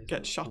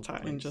get shot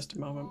at in just a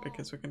moment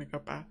because we're going to go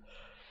back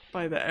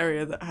by the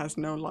area that has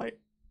no light.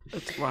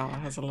 Well, it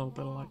has a little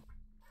bit of light.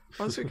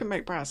 Once we can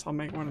make brass, I'll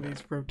make one of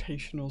these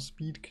rotational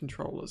speed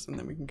controllers and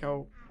then we can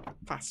go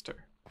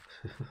faster.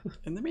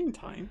 In the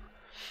meantime,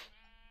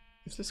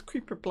 if this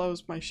creeper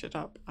blows my shit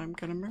up, I'm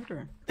going to murder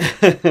him.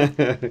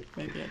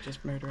 Maybe I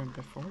just murder him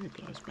before he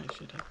blows my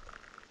shit up.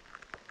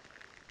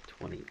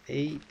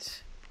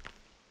 28.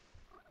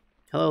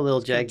 Hello,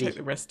 little Jaggy. Take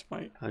the rest of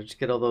my... I'll just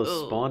get all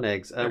those spawn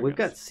eggs. We've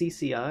got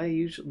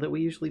CCI that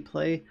we usually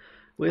play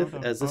with,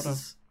 as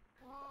this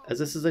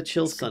is a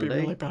chill Sunday. Could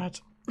be really bad.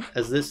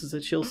 As this is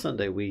a chill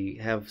Sunday, we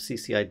have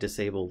CCI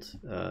disabled,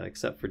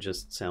 except for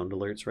just sound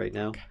alerts right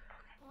now.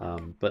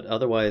 But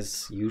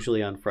otherwise,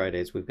 usually on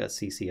Fridays, we've got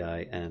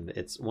CCI, and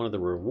it's one of the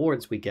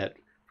rewards we get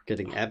for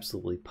getting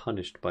absolutely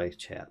punished by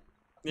chat.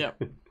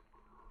 Yep.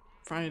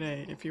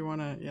 Friday, if you want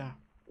to, yeah.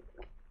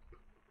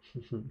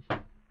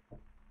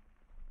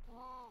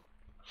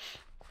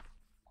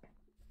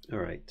 All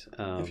right.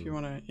 If you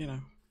want to,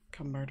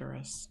 come murder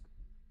us,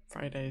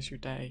 Friday is your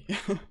day.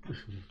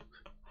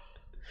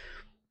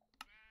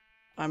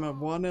 I'm a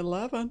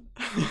 111.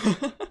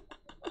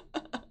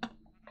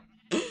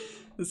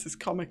 This is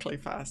comically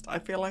fast. I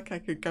feel like I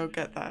could go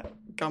get that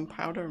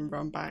gunpowder and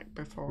run back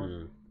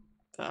before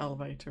the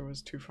elevator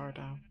was too far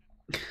down.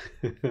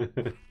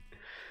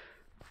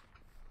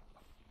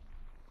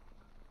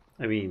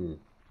 I mean,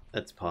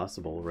 that's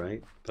possible,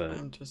 right? But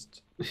I'm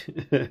just...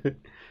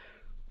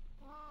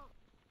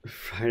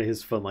 Friday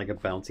is fun like a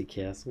bouncy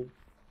castle.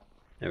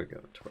 There we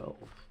go, 12.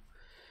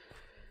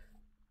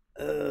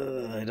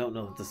 I don't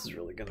know if this is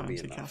really going to be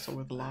enough. Bouncy castle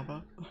with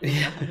lava?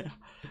 Yeah.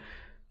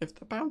 If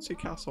the bouncy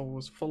castle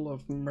was full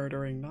of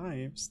murdering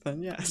knives,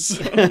 then yes.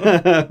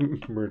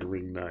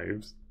 Murdering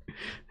knives.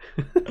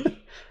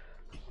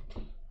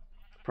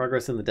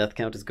 Progress in the death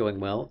count is going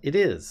well. It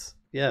is,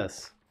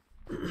 yes.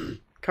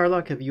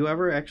 Carlock, have you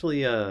ever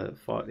actually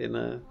fought in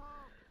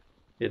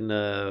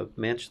a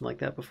mansion like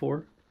that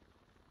before?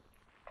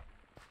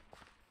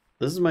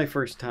 This is my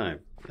first time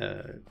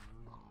that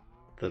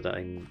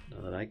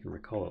I can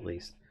recall, at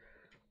least.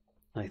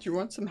 Do you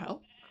want some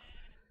help?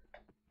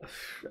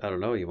 I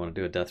don't know. You want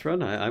to do a death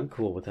run? I'm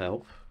cool with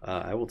help.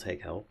 I will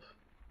take help.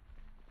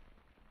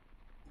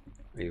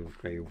 Are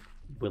you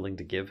willing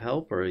to give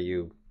help, or are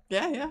you?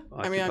 Yeah.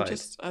 Occupied? I mean, I'm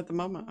just at the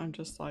moment. I'm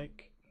just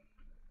like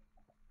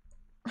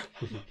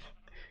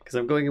Because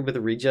I'm going in with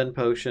a regen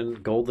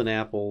potion, golden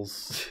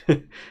apples,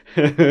 and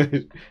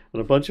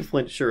a bunch of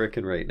flint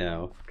shuriken right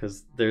now.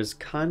 Because there's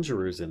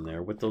conjurers in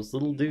there with those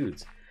little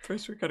dudes.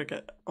 First we gotta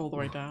get all the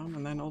way down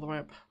and then all the way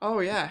up. Oh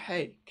yeah,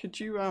 hey, could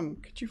you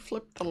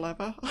flip the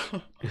lever?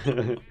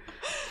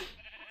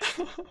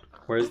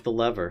 Where's the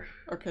lever?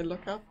 Okay,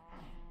 look up.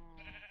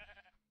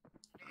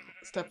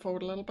 Step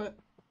forward a little bit.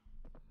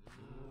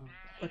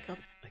 Look up.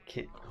 I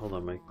can't. Hold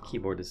on, my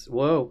keyboard is.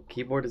 Whoa!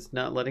 Keyboard is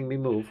not letting me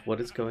move. What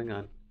is going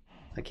on?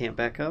 I can't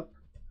back up.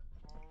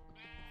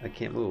 I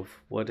can't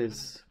move. What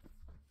is.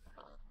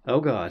 Oh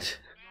god.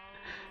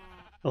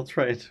 I'll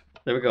try it.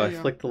 There we go. I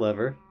flicked the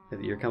lever.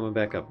 You're coming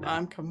back up now.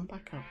 I'm coming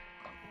back up.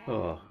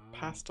 Oh.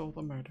 Past all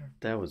the murder.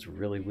 That was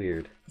really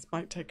weird. This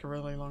might take a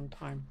really long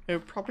time. It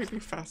would probably be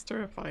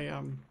faster if I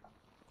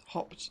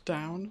hopped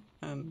down,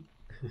 and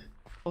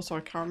also I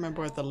can't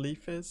remember where the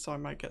leaf is, so I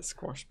might get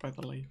squashed by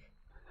the leaf.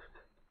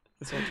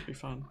 This ought to be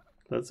fun.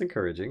 That's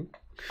encouraging.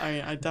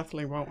 I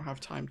definitely won't have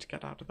time to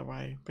get out of the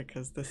way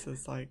because this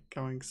is like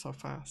going so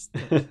fast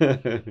that,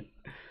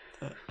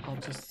 that I'll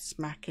just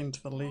smack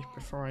into the leaf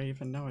before I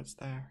even know it's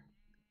there.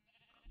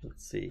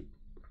 Let's see.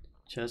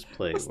 Chest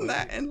plate. Wasn't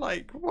that in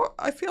like what?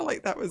 I feel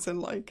like that was in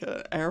like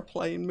an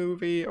airplane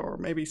movie or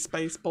maybe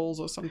Spaceballs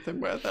or something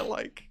where they're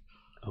like,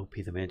 OP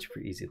the Mansion for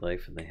Easy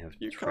Life, and they have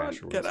you trash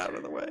can't get out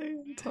of the way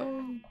in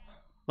time.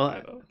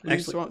 Well,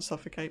 Leaves actually, won't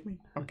suffocate me.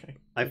 Okay.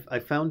 I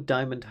found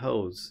diamond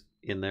hose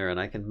in there, and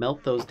I can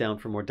melt those down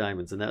for more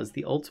diamonds, and that was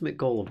the ultimate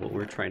goal of what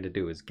we're trying to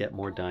do, is get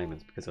more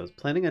diamonds, because I was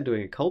planning on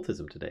doing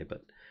occultism today,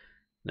 but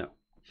no.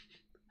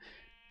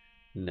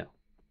 No.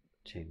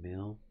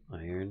 Chainmail,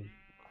 iron,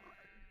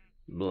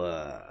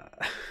 blah.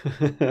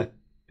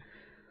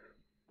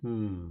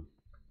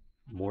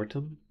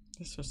 Mortem?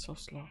 This is so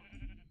slow.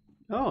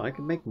 Oh, I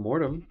can make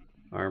mortem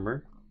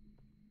armor.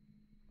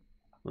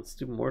 Let's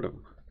do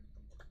mortem.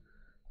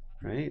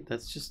 Right?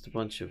 That's just a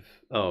bunch of...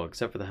 Oh,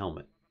 except for the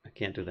helmet. I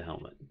can't do the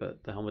helmet,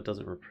 but the helmet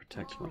doesn't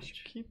protect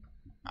much.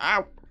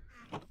 Ow!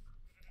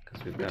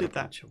 Because we've got a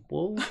bunch of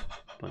wool,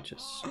 a bunch of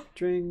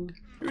string.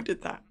 Who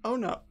did that? Oh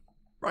no.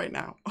 Right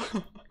now.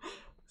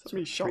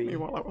 Somebody shot me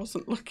while I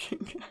wasn't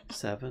looking.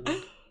 7,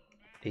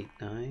 8,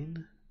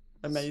 9.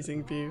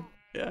 Amazing view.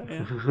 Yeah,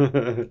 yeah.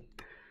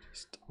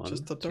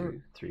 just the dirt.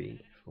 2,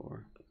 3,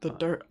 4. The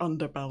dirt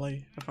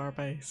underbelly of our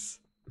base.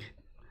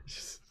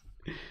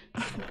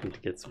 Need to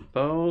get some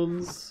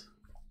bones.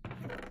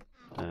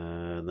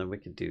 And then we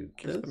can do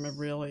this. Give them a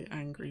really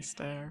angry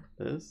stare.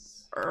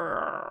 This.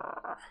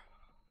 Urgh.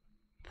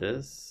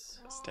 This.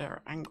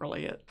 Stare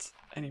angrily at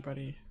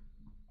anybody.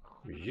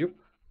 Yep.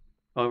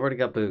 Oh, I've already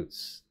got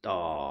boots.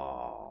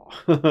 Oh.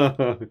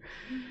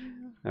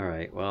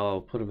 Alright, well,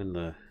 I'll put them in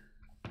the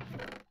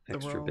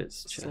extra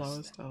bits chest.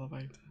 Slowest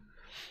elevator.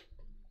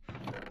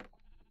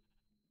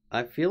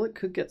 I feel it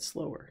could get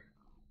slower.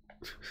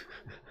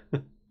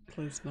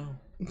 Please no.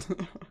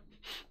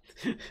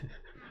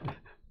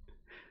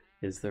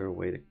 Is there a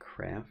way to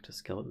craft a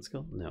skeleton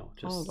skull? No,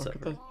 just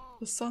look at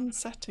the sun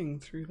setting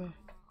through the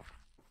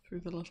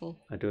little.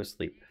 I do a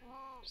sleep.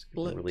 Just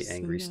give a really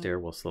angry stare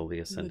while slowly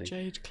ascending. The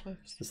jade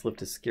cliffs. This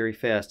lift is scary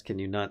fast. Can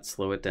you not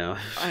slow it down?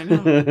 I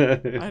know.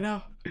 I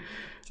know.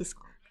 Just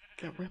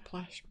get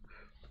whiplash.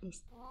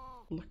 Just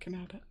looking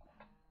at it.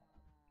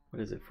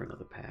 What is it for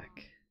another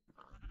pack?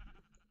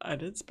 I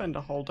did spend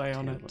a whole day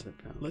on it.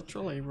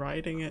 Literally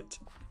riding it,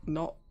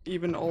 not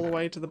even all the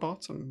way to the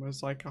bottom,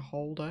 was like a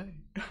whole day.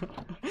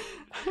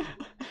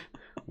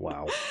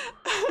 Wow.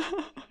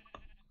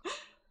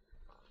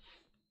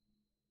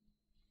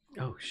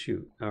 Oh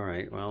shoot.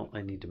 Alright, well,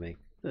 I need to make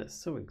this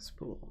sewing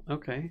spool.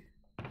 Okay.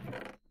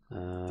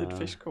 Did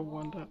Fish Called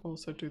Wanda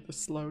also do the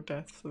slow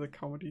death for the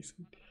comedy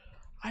scene?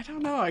 I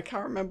don't know, I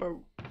can't remember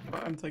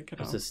what I'm thinking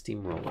of. It was a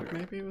steamroller.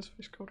 Maybe it was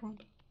Fish Called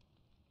Wanda.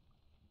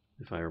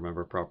 If I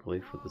remember properly,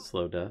 for the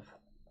slow death.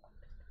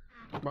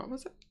 What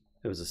was it?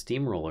 It was a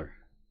steamroller.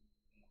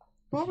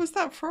 What was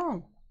that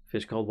from?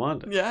 Fish Called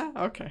Wanda. Yeah?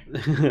 Okay.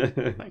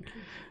 Thank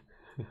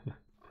you.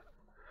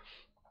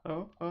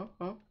 Oh.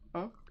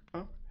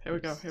 Here we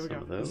go.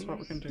 This is what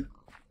we can do.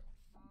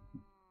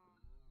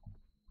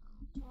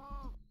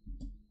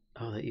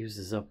 Oh, that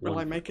uses up Will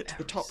one. I make it to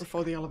the top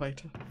before the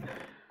elevator?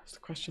 That's the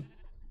question.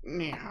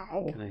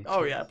 Meow. Can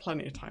Oh yeah,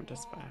 plenty of time to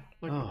spare.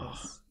 Look at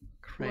this.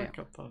 Crap. Look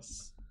at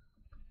this.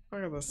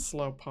 Look at this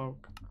slow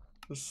poke.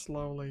 Just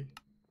slowly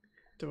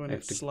doing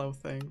its slow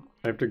thing.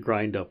 I have to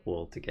grind up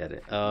wool to get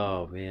it.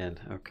 Oh man,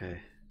 okay.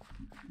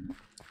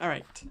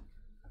 Alright.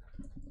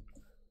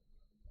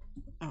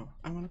 Oh,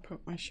 I want to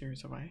put my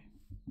shoes away.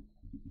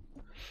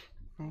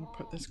 I want to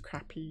put this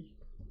crappy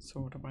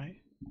sword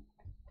away.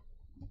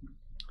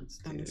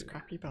 And this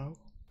crappy bow.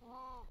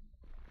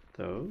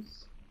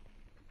 Those.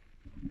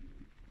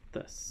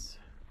 This.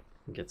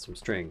 And get some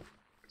string.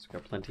 Because we've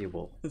got plenty of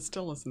wool. It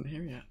still isn't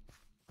here yet.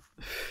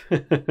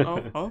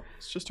 Oh,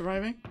 it's just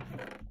arriving.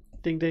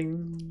 Ding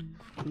ding.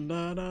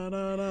 Da, da,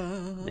 da, da.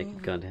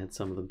 Naked Gun had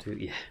some of them too.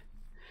 Yeah.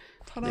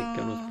 Ta-da. Naked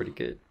Gun was pretty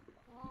good.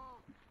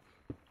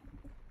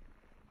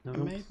 No, I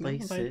don't made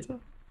place it.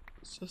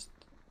 It's just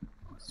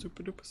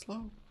super duper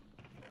slow.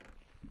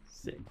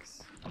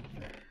 6.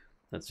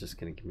 That's just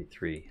gonna give me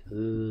 3.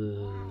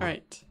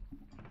 Alright.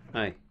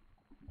 Hi.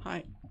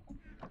 Hi.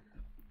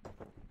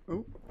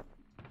 Oh.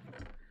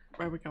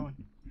 Where are we going?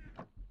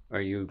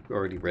 Are you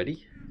already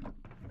ready?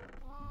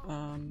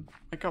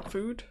 I got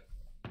food.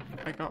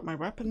 I got my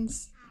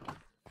weapons.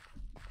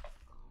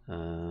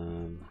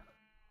 Hold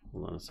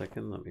on a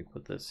second. Let me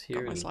put this here.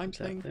 Got my and slime put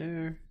that sling.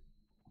 there.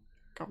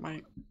 Got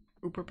my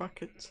Uber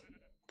bucket.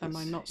 And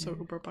my This not so here.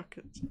 Uber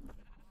bucket.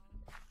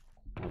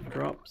 All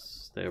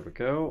drops. There we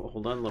go.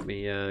 Hold on. Let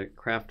me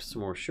craft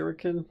some more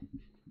shuriken.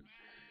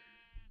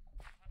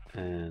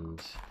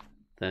 And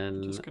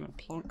then Just gonna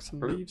plonk some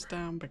leaves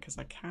down because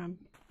I can.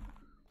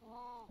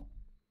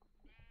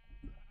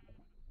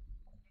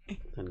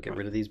 and get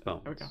rid of these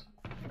bones. There we go.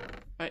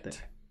 Right. There.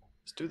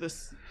 Let's do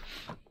this.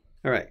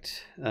 All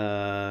right.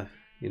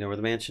 You know where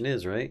the mansion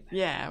is, right?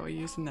 Yeah, we're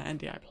using the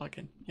NDI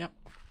plugin. Yep.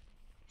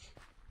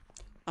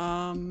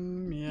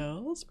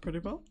 Yes, pretty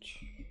much.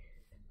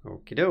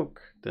 Okie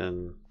doke.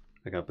 Then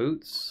I got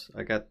boots.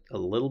 I got a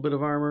little bit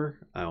of armor.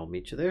 I'll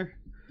meet you there.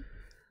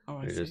 Oh,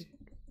 I You're see. just...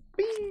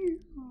 Whee!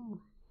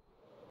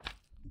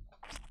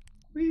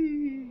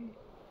 Whee!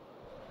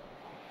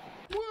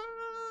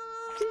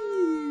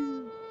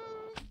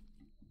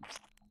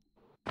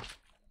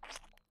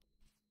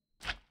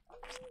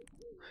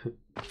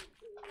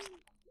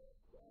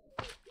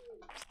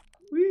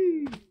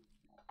 Whee!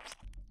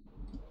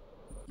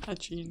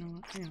 Actually, you know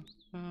what? Hang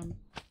on.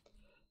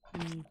 I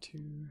need to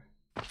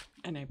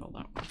enable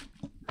that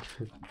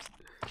one.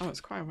 Oh,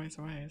 it's quite a ways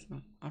away, isn't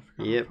it? I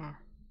forgot Yep. how far.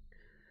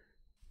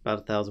 About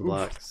 1,000 Oof.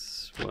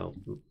 blocks. Well,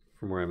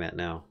 from where I'm at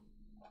now.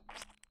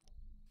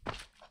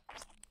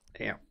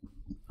 Yeah.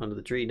 Under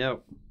the tree.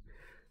 No.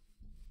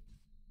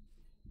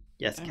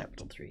 Yes, Damn it.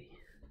 capital 3.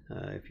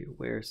 If you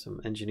wear some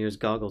engineer's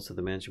goggles to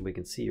the mansion, we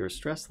can see your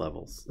stress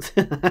levels.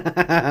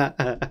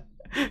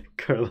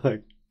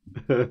 Carlock.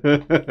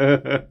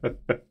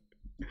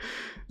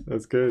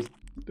 That's good.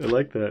 I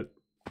like that.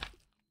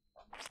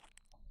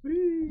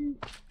 Whee!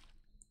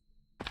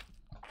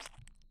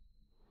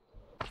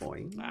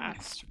 Boing. Ah,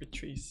 stupid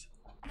trees.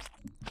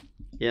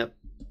 Yep.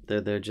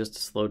 They're there just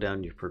to slow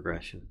down your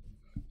progression.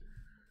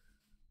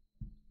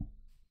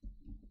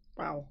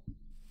 Wow.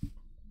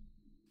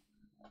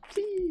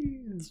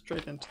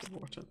 Straight into the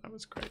water. That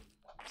was great.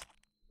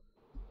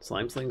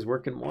 Slime slings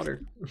work in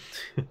water.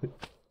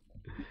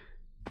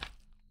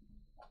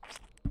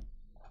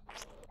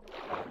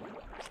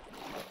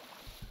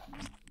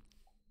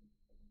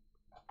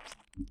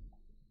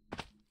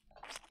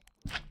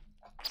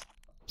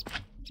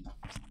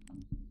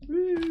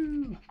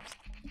 Woo!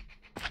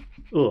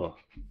 Oh,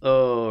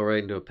 oh,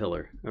 right into a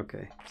pillar.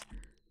 Okay.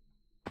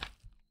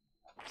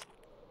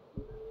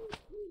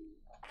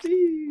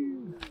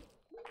 Woo!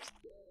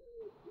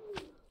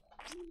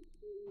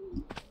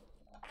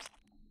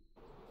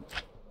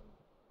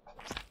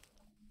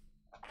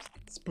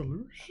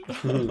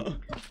 Sploosh.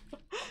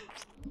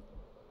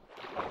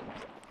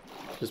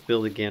 Just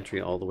build a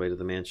gantry all the way to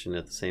the mansion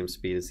at the same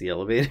speed as the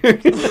elevator.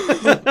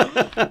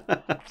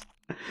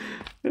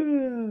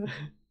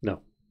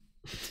 No.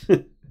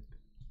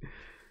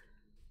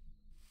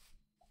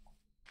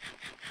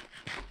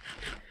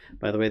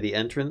 By the way, the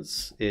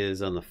entrance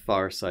is on the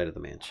far side of the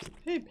mansion.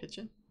 Hey,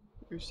 pigeon.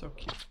 You're so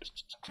cute.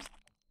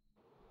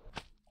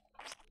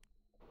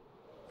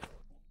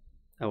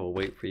 I will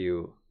wait for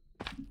you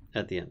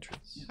at the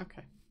entrance.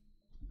 Okay.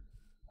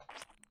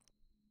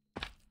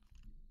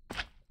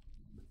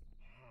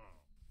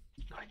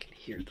 I can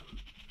hear them.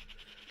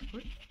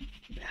 What?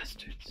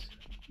 Bastards.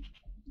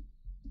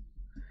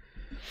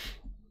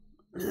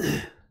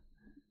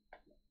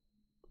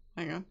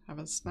 Hang on. Have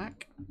a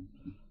snack.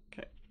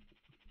 Okay.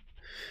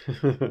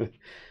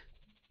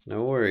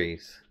 No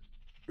worries.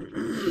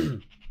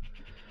 Man,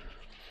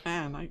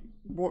 I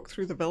walked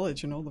through the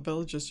village and all the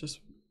villagers just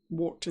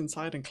walked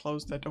inside and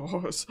closed their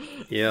doors.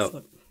 Yep. It's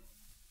like,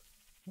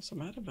 what's the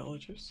matter,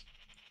 villagers?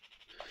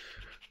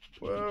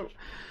 Whoa.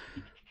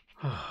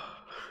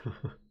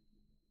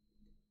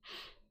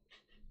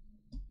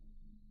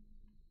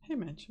 Hey,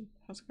 Mansion.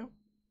 How's it going?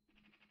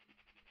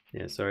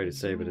 Yeah, sorry to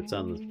say, but it's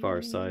on the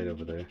far side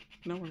over there.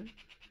 No worries.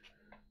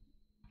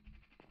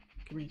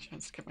 Give me a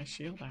chance to get my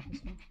shield out as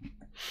well.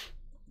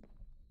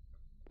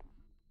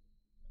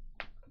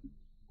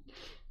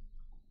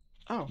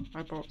 Oh,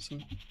 I brought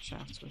some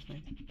shafts with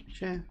me.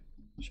 Sure.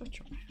 Shut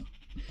your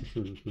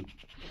mouth.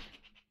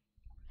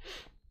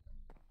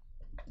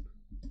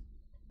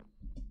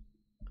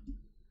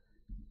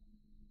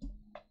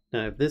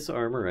 Now, if this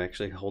armor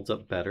actually holds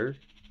up better,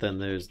 then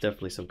there's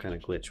definitely some kind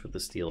of glitch with the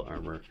steel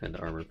armor and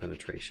armor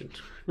penetration.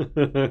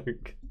 Because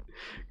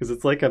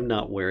it's like I'm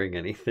not wearing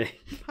anything.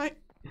 Hi.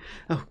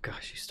 Oh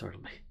gosh, you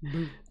startled me.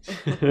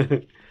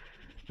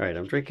 Alright,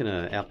 I'm drinking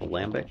an apple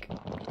lambic.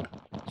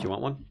 Do you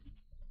want one?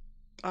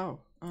 Oh.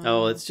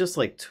 Oh, it's just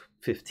like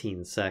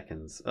 15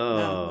 seconds. Oh.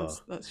 No,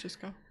 let's just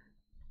go.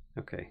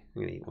 Okay,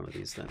 I'm gonna eat one of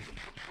these then.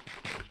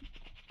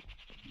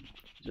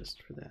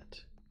 Just for that.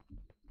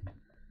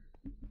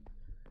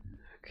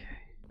 Okay.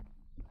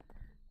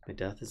 My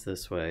death is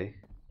this way.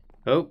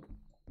 Oh!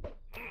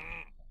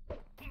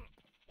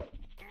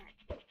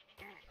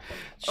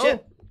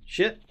 Shit! Oh.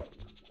 Shit!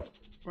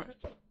 What?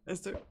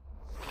 Is there...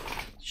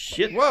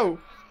 Shit! Whoa!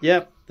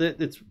 Yep,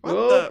 it's... What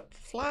whoa. the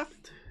flaff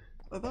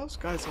are those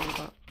guys all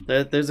about?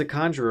 There's a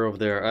conjurer over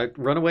there.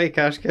 Run away,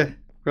 Kashka!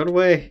 Run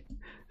away!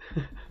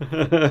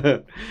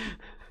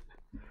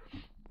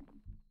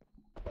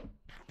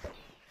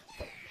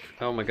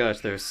 Oh my gosh,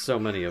 there's so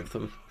many of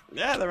them.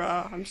 Yeah, there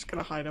are. I'm just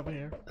gonna hide over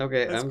here.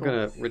 Okay, That's I'm cool.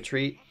 gonna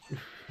retreat.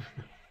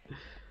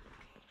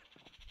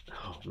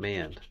 Oh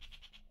man.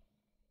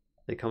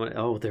 They coming?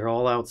 Oh, they're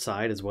all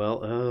outside as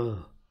well.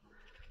 Oh,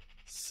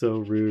 so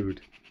rude.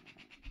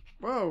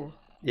 Whoa.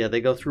 Yeah, they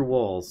go through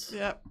walls.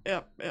 Yep.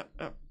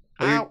 Oh,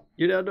 Ow.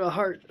 you're down to a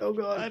heart. Oh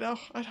god. I know.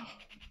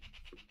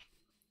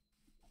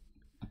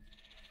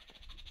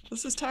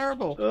 This is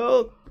terrible.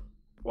 Oh.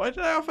 Why did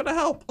I offer to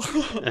help?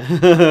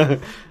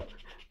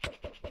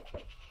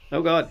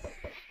 Oh god.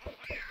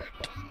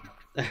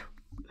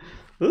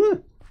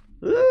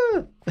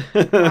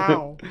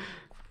 Wow.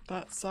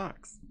 That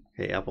sucks.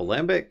 Hey, Apple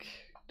Lambic,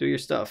 do your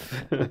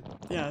stuff.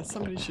 Yeah,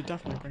 somebody should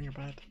definitely bring a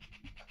bed.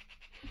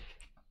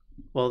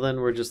 Well, then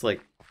we're just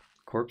like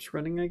corpse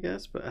running, I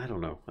guess. But I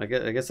don't know. I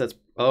guess that's.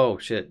 Oh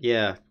shit!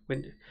 Yeah.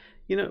 When,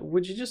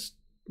 would you just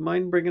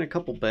mind bringing a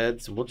couple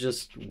beds, and we'll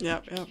just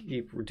Yep.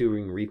 keep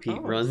doing repeat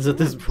Oh, runs at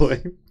this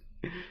point.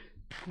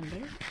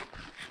 Indeed.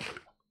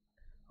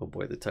 Oh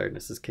boy, the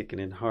tiredness is kicking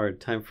in hard.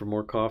 Time for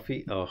more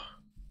coffee. Oh.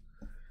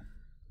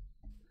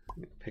 I'm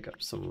gonna pick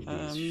up some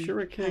of these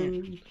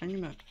shuriken. I'm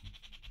gonna...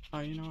 Oh,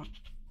 you know what?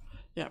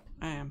 Yep,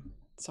 I am.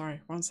 Sorry,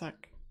 one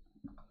sec.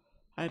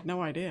 I had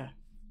no idea.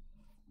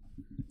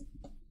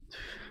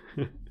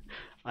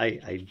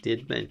 I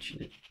did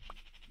mention it.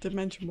 Did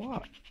mention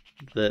what?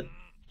 That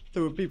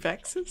There would be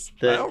vexes?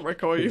 I That don't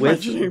recall you with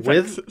mentioning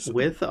vexes.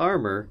 with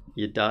armor,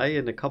 you die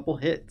in a couple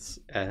hits,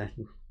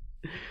 and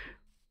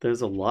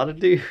there's a lot of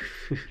dudes.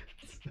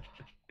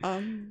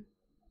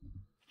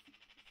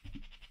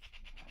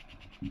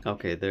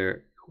 Okay,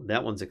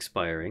 that one's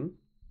expiring.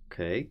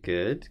 Okay,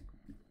 good.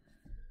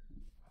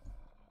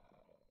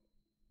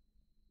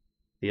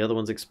 The other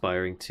one's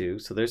expiring too,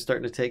 so they're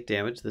starting to take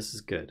damage. This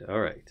is good. All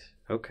right.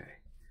 Okay.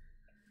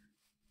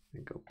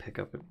 I'm gonna go pick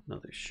up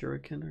another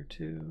shuriken or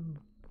two.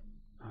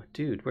 Oh,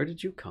 dude, where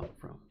did you come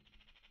from?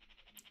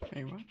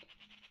 Wait, what?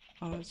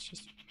 Oh, that's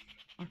just...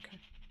 Okay.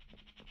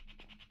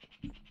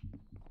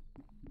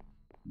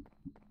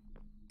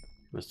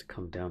 Must have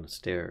come down a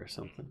stair or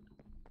something.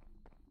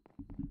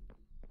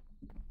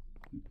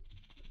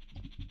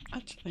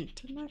 Actually,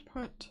 didn't I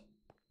put...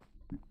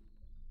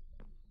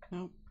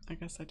 No, I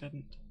guess I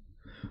didn't.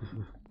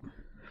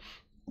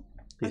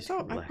 I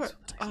thought I put...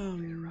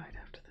 right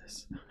after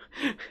this.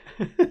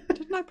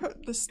 Didn't I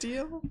put the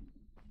steel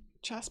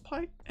chest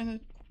plate in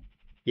it?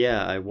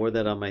 Yeah, I wore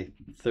that on my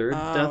third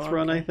death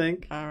run, I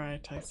think.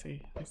 Alright, I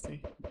see.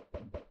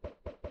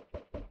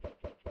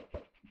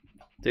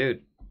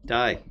 Dude,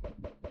 die.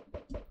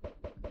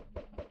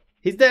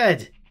 He's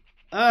dead!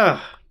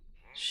 Ah!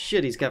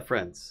 Shit, he's got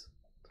friends.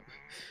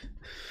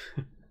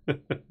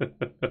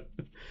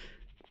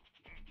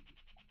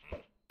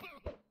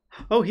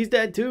 Oh, he's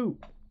dead too!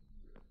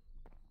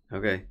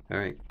 Okay,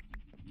 alright.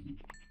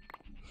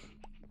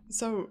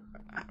 So,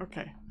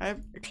 okay.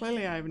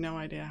 Clearly I have no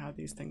idea how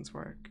these things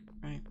work,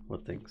 right?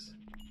 What things?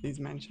 These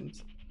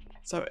mentions.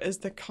 So is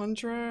the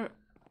conjurer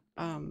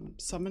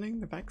summoning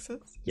the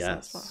vexes? Is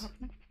Yes. that what's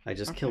happening? I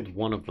just killed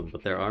one of them,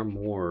 but there are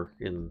more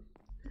in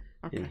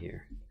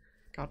here.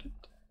 Got it.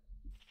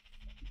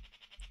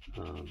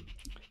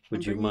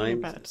 Would you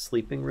mind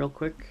sleeping real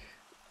quick?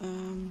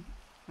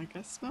 I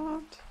guess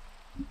not.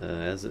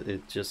 As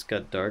it just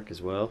got dark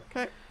as well.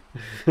 Okay.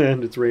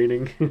 And it's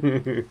raining.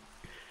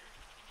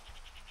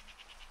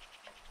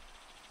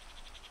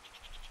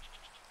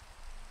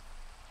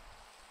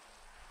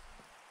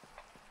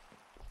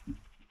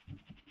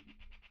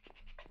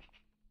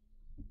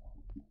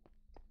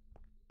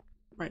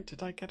 Right,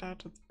 did I get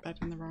out of the bed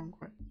in the wrong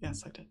way?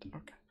 Yes, I did.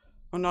 Okay.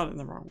 Well, not in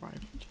the wrong way,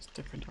 just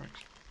different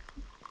direction.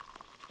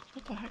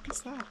 What the heck is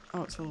that?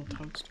 Oh, it's a little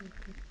toadstool.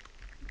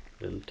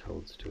 Little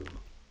toadstool.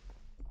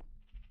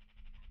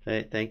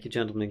 Hey, thank you,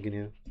 gentleman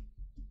Gnu.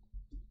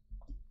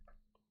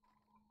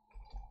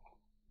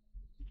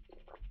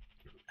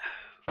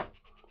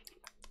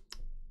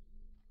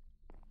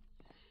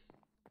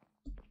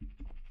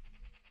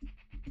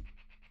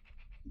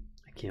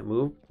 I can't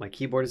move. My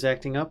keyboard is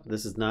acting up.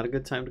 This is not a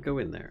good time to go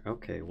in there.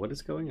 Okay, what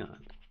is going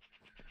on?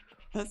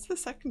 That's the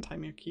second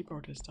time your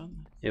keyboard has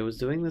done this. It was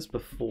doing this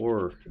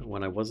before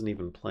when I wasn't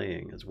even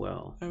playing as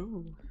well.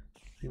 Oh. I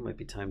think it might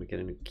be time to get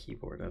a new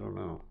keyboard. I don't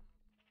know.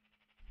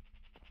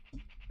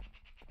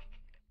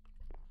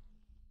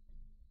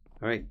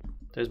 Alright,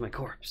 there's my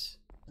corpse.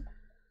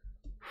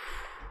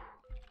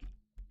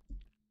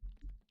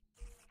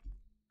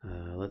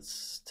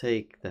 Let's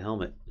take the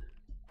helmet.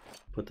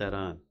 Put that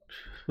on.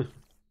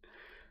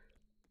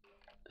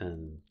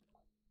 And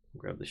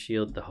grab the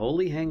shield. The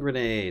holy hand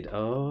grenade.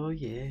 Oh,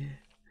 yeah.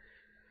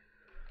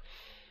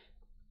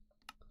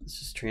 Let's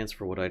just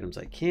transfer what items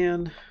I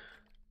can.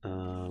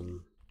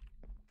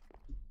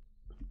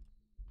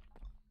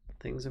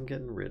 Things I'm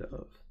getting rid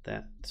of.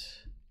 That.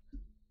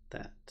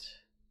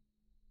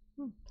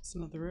 There's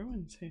another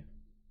ruins here.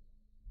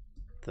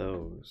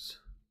 Those.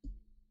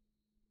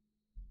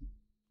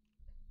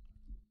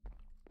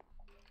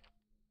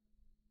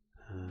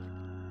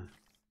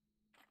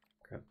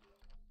 Grab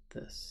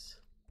this.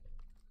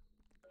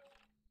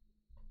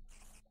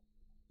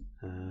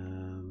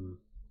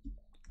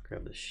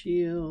 Grab the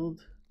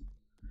shield.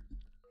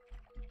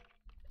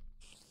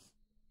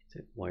 Is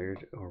it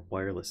wired or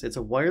wireless? It's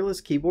a wireless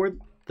keyboard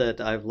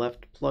that I've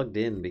left plugged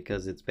in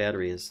because its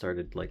battery has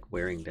started like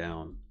wearing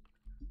down.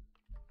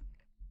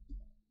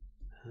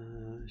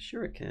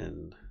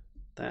 Shuriken.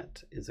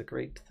 That is a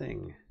great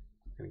thing.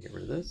 I'm gonna get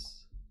rid of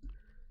this.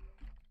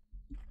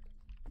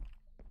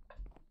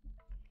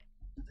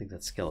 I think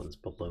that skeleton's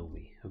below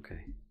me.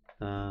 Okay.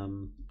 I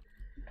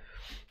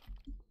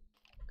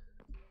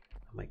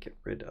might get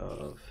rid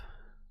of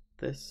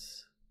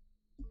this.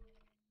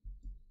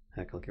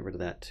 Heck, I'll get rid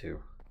of that too.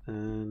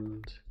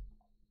 And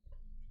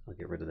I'll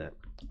get rid of that.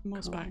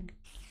 Modpack.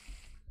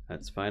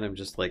 That's fine. I'm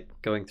just like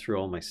going through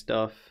all my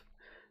stuff,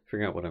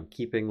 figuring out what I'm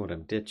keeping, what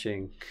I'm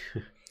ditching.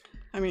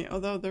 I mean,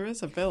 although there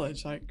is a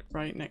village like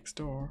right next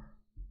door,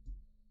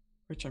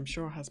 which I'm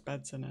sure has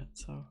beds in it,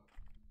 so.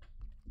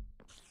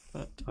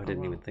 But I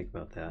didn't even think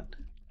about that.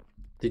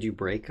 Did you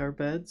break our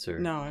beds or?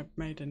 No, I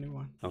made a new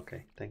one.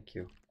 Okay, thank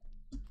you.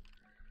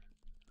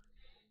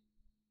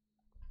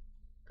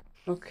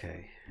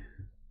 Okay.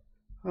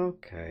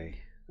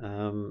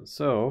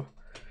 So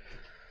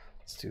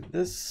let's do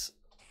this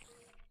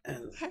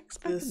and Heck's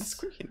making a this.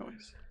 squeaky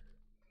noise.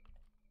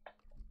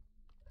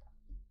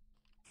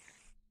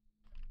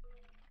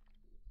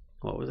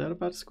 What was that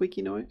about? A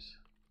squeaky noise?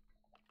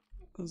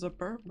 There's a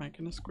bird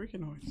making a squeaky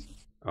noise.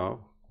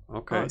 Oh,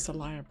 okay. Oh, it's a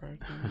lyrebird.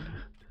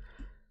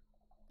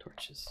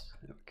 Torches.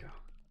 There we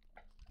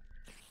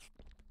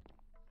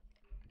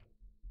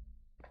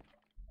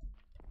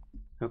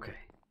go. Okay.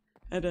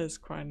 It is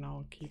quite an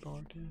old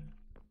keyboard, yeah.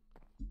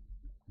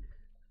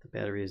 The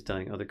battery is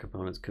dying. Other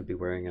components could be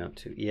wearing out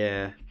too.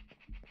 Yeah.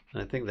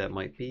 I think that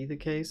might be the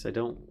case. I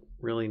don't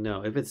really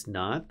know. If it's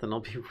not, then I'll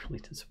be really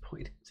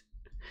disappointed.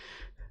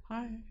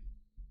 Hi.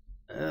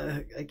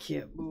 I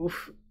can't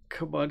move.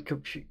 Come on,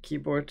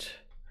 keyboard.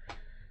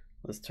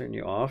 Let's turn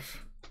you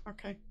off.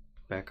 Okay.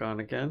 Back on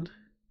again.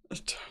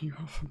 Let's turn you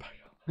off and back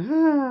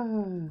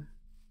on.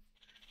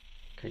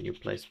 Can you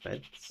place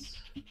beds?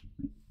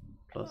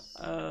 Plus.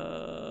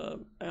 I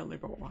only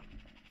bought one.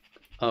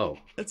 Oh.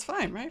 It's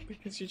fine, right?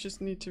 Because you just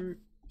need to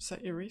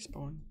set your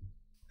respawn.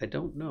 I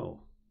don't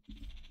know.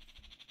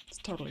 It's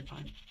totally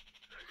fine.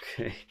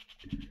 Okay.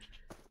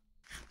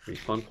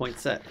 Respawn point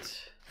set.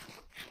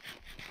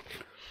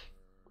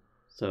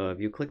 So have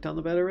you clicked on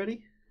the bed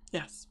already?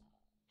 Yes.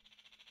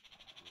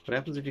 What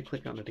happens if you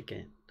click on it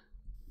again?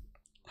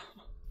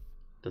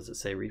 Does it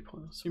say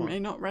respawn? You may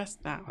not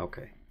rest now.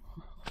 Okay.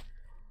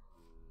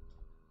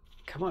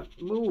 Come on,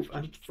 move.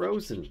 I'm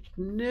frozen.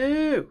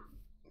 No.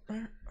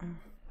 Where?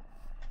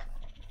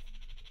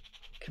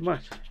 Come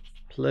on.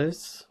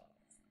 Please.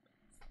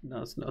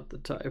 No, it's not the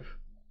time.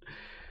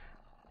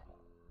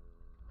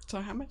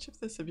 So how much of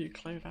this have you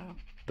cleared out?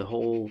 The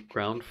whole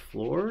ground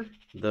floor,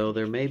 though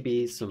there may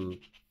be some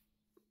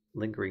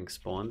lingering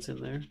spawns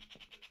in there.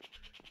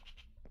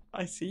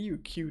 I see you,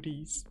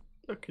 cuties.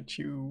 Look at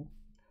you.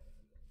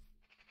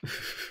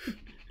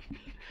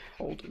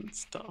 Holding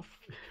stuff.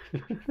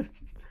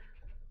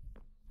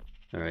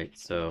 Alright,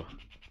 so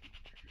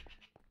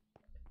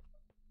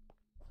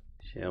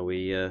shall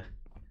we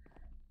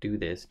do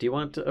this? Do you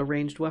want a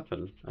ranged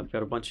weapon? I've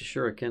got a bunch of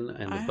shuriken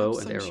and a bow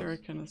and arrows. I have some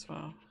shuriken as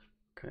well.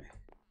 Okay.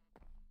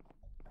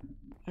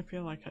 I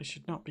feel like I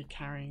should not be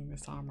carrying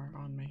this armor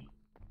on me.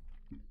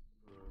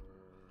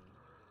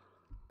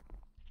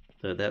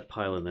 That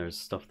pile in there is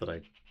stuff that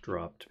I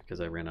dropped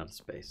because I ran out of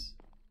space.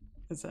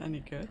 Is it any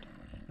good?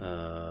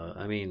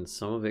 I mean,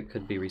 some of it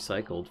could be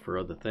recycled for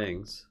other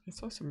things. I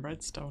saw some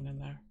redstone in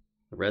there.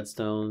 The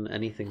redstone,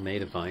 anything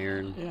made of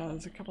iron. Yeah,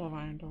 there's a couple of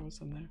iron doors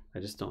in there. I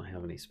just don't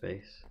have any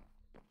space.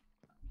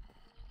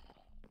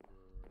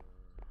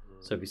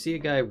 So if you see a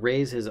guy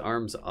raise his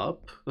arms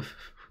up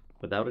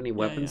without any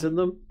weapons in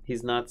them,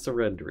 he's not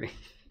surrendering.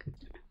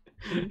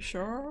 Are you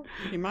sure?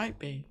 He might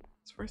be.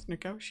 It's worth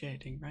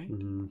negotiating, right?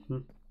 Mm-hmm.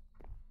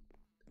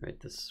 Right,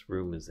 this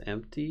room is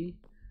empty.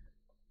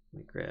 Let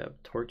me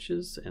grab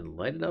torches and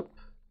light it up.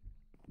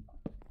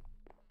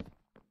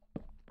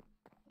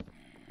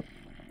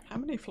 How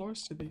many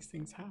floors do these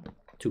things have?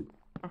 2.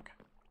 Okay.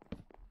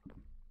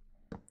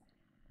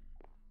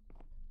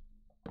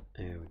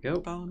 There we go.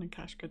 Balin and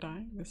Kashka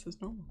dying. This is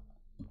normal.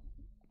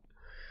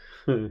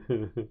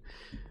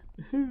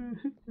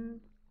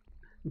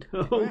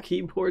 No,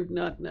 keyboard,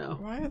 not now.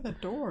 Why are the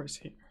doors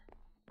here?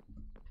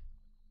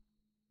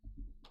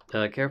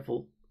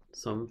 Careful.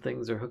 Some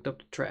things are hooked up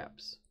to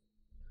traps.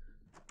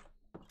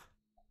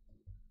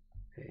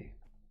 Okay,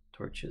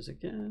 torches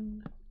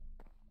again.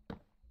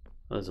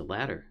 Oh, there's a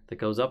ladder that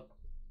goes up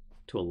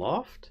to a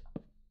loft?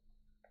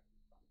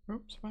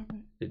 Oops, wait a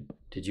minute.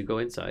 Did you go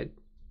inside?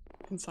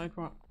 Inside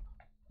what?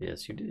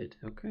 Yes, you did.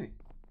 Okay.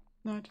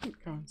 No, I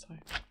didn't go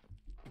inside.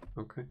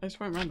 Okay. I just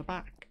went around the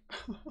back.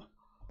 See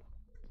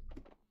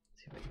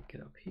if I can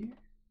get up here.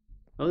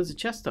 Oh, there's a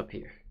chest up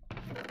here.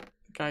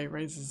 The guy who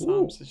raises his Ooh.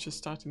 arms is just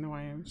starting the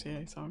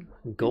YMCA song.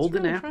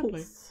 Golden really apples.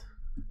 friendly.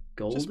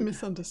 Golden. Just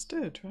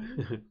misunderstood,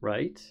 right?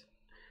 Right?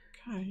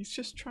 God, he's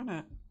just trying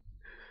to.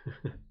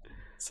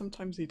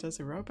 Sometimes he does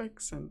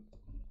aerobics and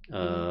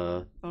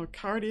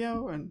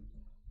cardio and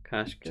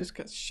Kashka. just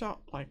gets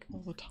shot like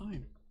all the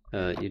time.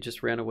 You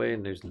just ran away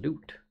and there's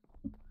loot.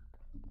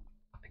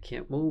 I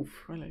can't move.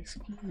 Well,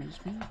 excuse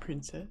me,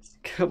 princess.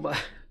 Come on,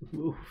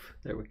 move.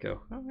 There we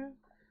go. Oh yeah.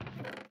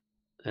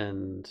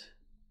 And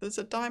There's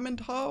a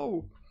diamond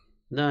hole.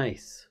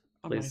 nice.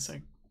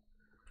 Amazing.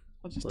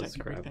 I'll just let's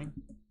take grab. everything,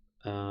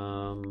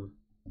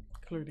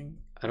 including.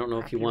 I don't know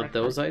if you crappy want red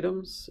those brick.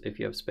 items, if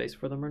you have space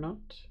for them or not.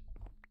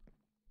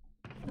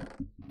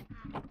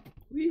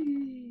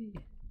 Whee!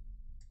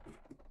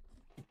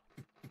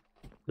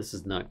 This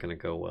is not gonna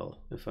go well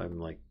if I'm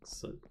like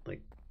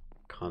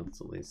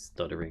constantly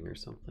stuttering or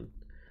something.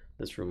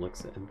 This room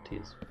looks empty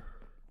as.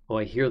 Oh,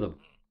 I hear them.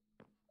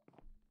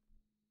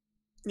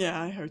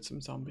 Yeah, I heard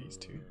some zombies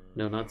too.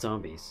 No, not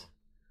zombies.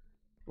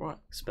 What?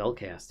 Spell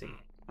casting.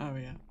 Oh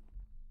yeah.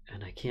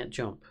 And I can't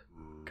jump.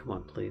 Come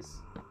on, please.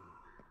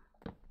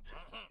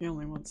 He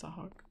only wants a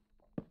hug.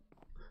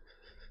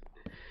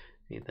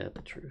 Ain't that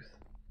the truth?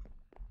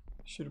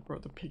 Should have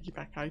brought the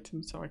piggyback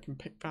item so I can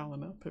pick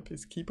Valen up if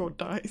his keyboard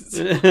dies.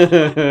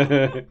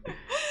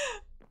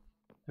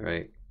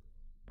 Alright.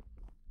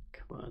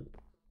 Come on.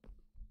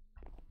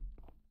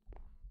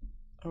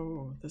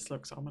 Oh, this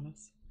looks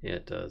ominous. Yeah,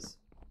 it does.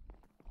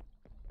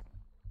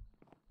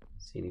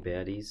 See any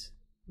baddies?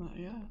 Not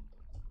yet.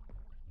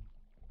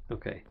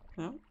 Okay.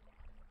 No?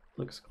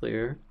 Looks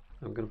clear.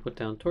 I'm gonna put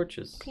down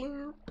torches.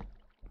 Clear.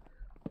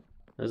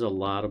 There's a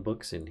lot of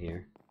books in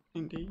here.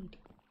 Indeed.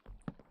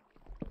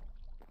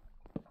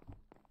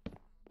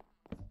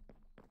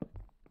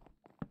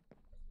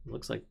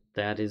 Looks like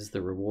that is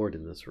the reward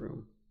in this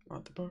room.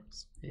 What, the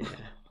books? Yeah.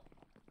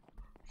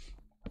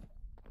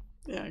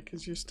 Yeah,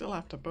 because you're still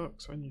after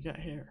books when you get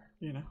here,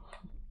 you know.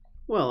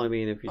 Well, I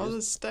mean, if you Oh, just...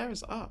 there's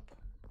stairs up.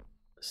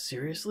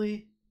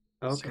 Seriously?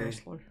 Okay.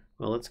 Seriously.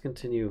 Well, let's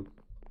continue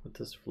with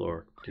this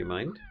floor. Do you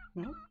mind?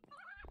 No?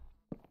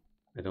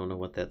 I don't know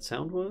what that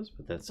sound was,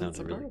 but that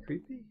sounded a really bird.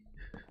 creepy.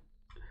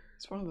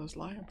 It's one of those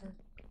liar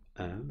birds.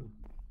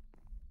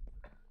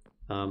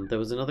 Oh. There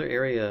was another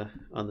area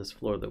on this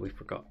floor that we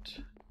forgot.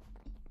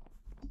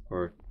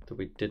 Or that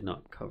we did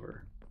not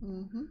cover.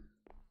 Mm-hmm.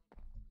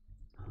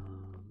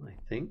 I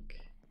think.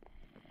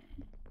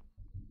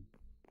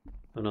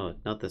 Oh no,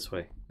 not this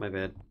way. My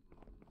bad.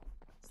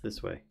 It's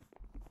this way.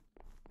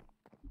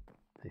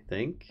 I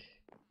think.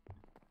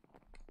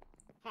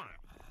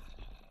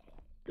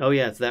 Oh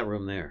yeah, it's that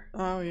room there.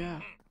 Oh, yeah.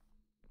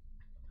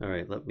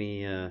 Alright, let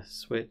me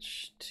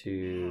switch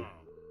to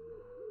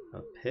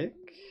a pick.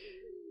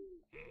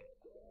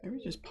 Maybe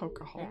just poke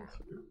a hole.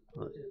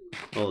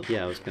 Well,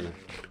 yeah, I was gonna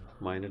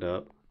mine it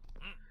up.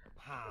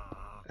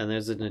 And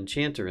there's an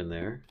enchanter in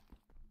there.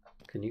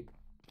 Can you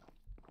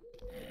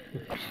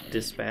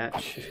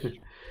dispatch?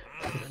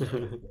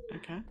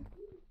 Okay.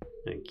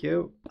 Thank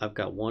you. I've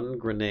got one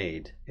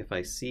grenade. If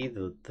I see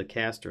the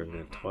caster, I'm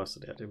gonna toss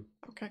it at him.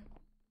 Okay.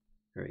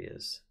 There he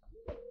is.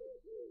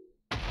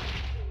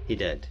 He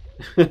dead.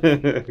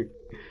 And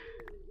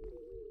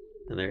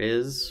there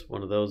is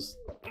one of those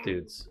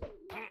dudes.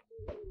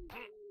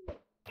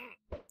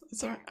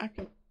 It's alright, I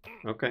can.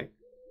 Okay.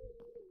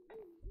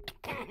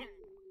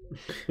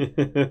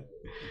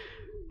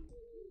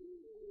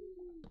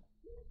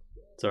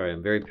 Sorry,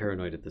 I'm very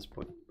paranoid at this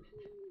point.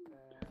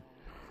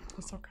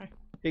 It's okay.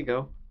 Here you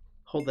go.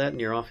 Hold that in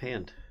your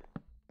offhand.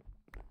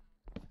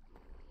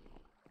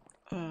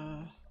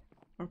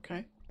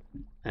 Okay.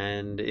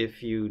 And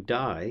if you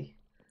die,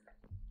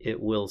 it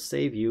will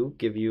save you,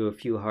 give you a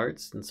few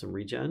hearts and some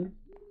regen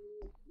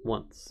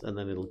once, and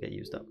then it'll get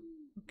used up.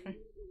 Okay.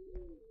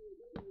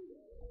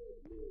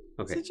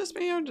 Okay. Is it just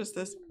me or does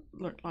this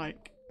look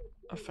like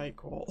a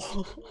fake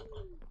wall?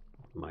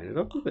 Mine it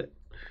up a bit.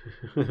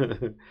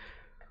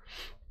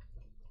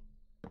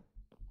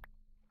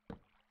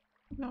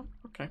 No?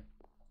 Okay.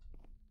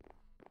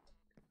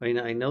 I mean,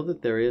 I know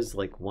that there is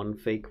like one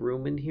fake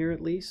room in here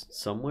at least,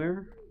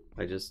 somewhere.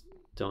 I just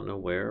don't know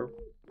where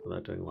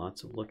without doing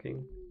lots of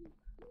looking.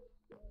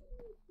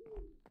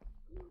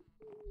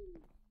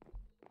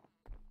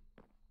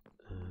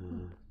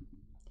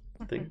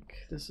 I Okay.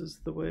 think this is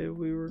the way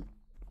we were.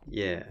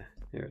 Yeah,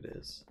 there it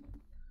is.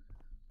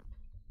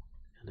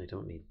 And I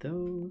don't need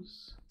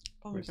those.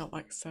 Only Where's- got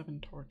like 7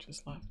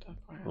 torches left,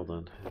 FYI. Hold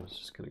on, I was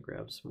just gonna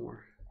grab some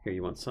more. Here,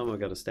 you want some? I've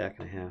got a stack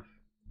and a half.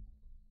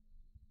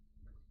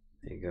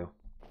 There you go.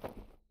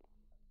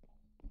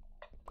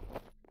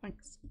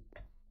 Thanks.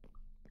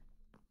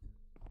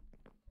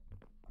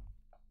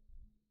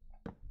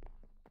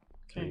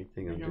 Okay.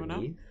 Anything we going up?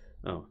 underneath?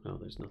 Oh, no,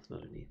 there's nothing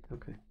underneath.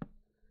 Okay.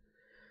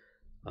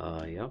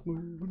 Yep.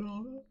 Moving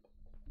on up.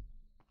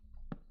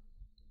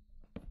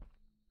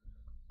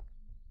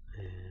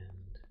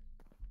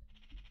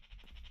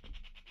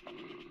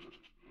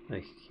 I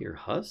hear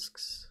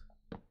husks.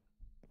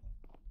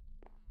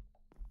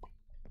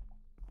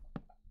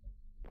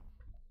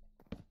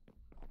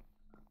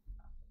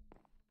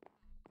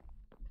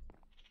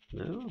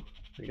 No,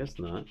 I guess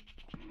not.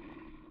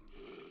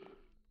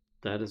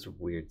 That is a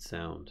weird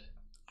sound.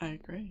 I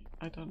agree.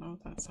 I don't know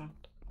that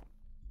sound.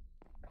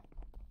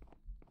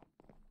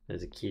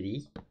 There's a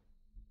kitty.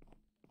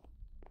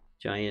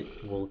 Giant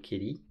wool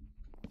kitty.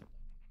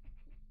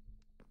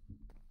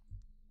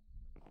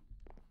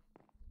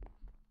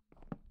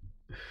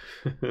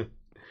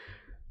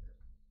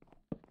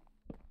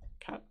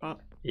 Cat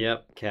butt.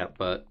 Yep, cat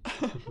butt.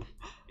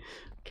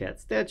 Cat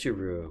statue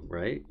room,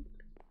 right?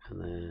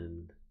 And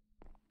then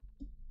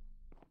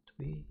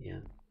yeah,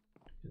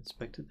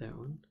 inspected that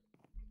one.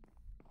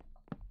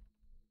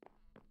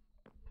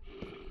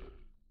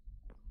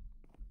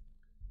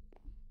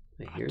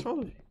 I hear.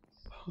 Totally.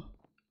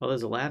 Oh,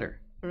 there's a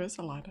ladder There is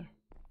a ladder.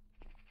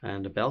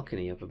 and a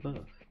balcony up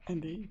above.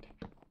 Indeed.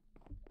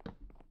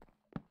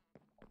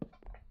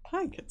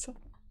 Hi, Kitsa.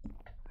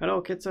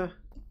 Hello, Kitsa.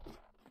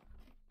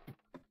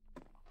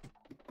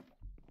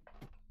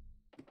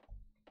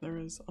 There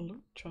is a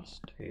loot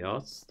chest.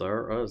 Yes,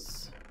 there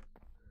is.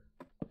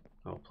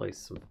 I'll place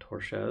some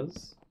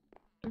torches.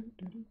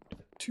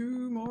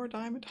 2 more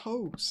diamond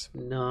hose.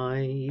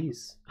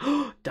 Nice.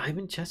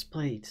 Diamond chest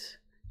plate.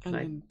 And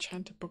an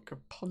enchanted book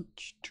of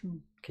punch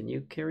too. Can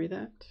you carry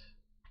that?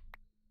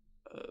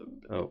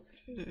 Oh,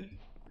 Uh,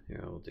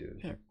 here I'll do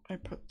Here, I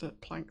put the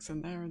planks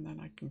in there and then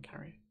I can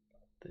carry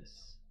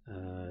this.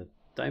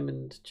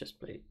 Diamond chest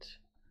plate.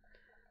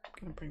 I'm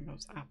gonna bring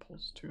those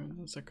apples too, and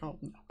there's a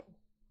golden apple.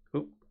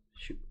 Oh,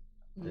 shoot.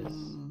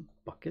 There's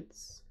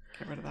buckets.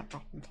 Get rid of that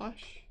rotten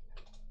flesh.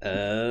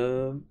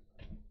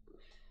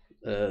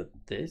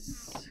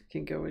 This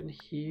can go in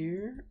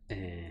here,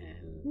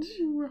 and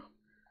Ooh.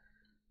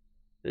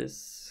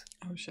 this.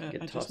 Oh shit,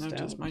 Get I just tossed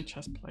noticed out. my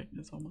chest plate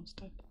is almost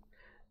dead.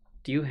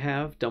 Do you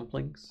have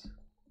dumplings?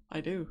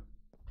 I do.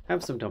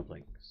 Have some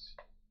dumplings.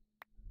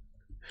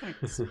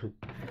 Thanks.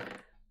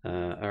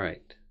 All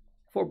right.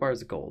 4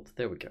 bars of gold.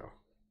 There we go.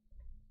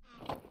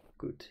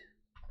 Good.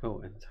 Oh,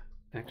 and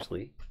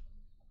actually,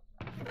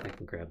 I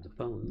can grab the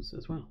bones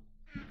as well.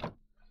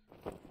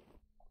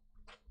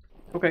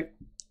 Okay.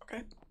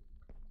 Okay.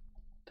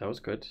 That was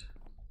good.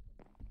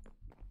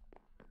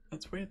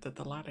 It's weird that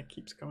the ladder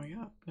keeps going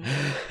up.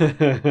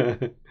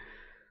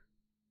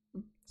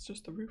 It's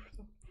just the roof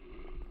though.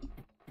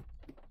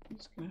 I'm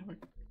just gonna have a...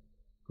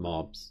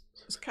 Mobs.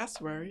 There's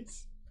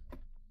cassowaries.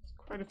 There's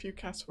quite a few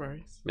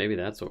cassowaries. Maybe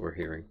that's what we're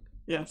hearing.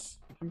 Yes,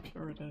 I'm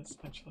sure it is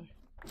actually.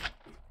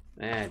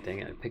 Ah, dang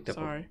it. I picked up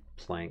Sorry.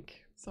 a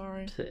plank.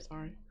 Sorry. Pit.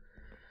 Sorry.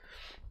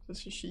 Is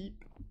this a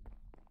sheep?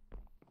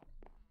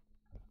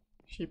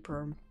 Sheep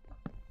room.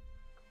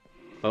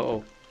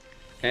 Uh-oh.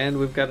 And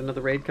we've got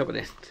another raid coming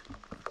in.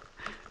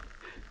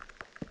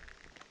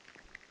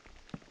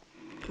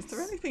 Is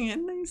there anything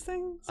in these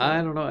things? I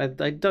don't know. I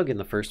dug in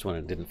the first one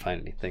and didn't find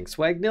anything.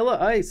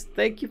 Swagnilla Ice,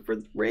 thank you for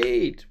the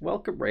raid.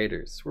 Welcome,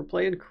 raiders. We're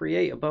playing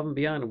Create Above and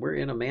Beyond, and we're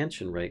in a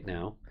mansion right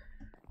now.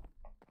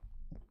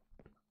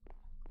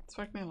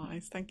 Swagnilla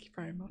Ice, thank you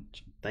very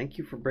much. Thank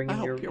you for bringing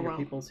I your hope you're well.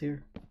 peoples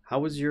here. How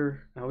was your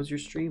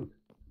stream?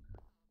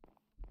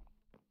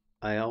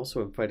 I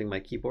also am fighting my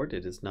keyboard.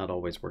 It is not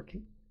always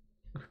working.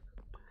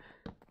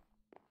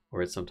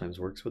 Or it sometimes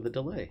works with a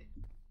delay.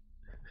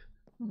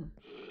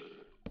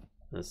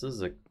 This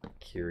is a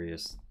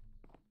curious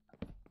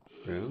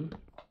room.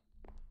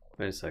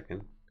 Wait a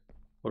second.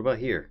 What about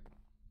here?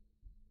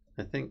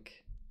 I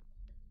think...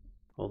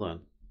 Hold on.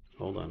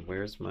 Hold on.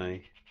 Where's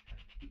my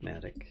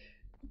Matic?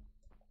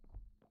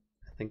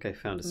 I think I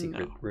found a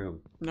secret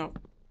room. No.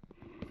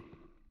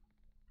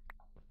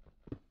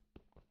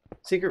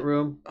 Secret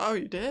room! Oh,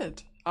 you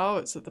did? Oh,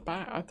 it's at the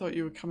back. I thought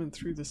you were coming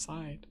through the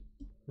side.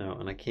 No,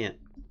 and I can't.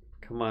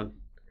 Come on.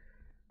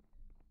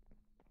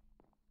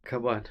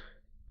 Come on.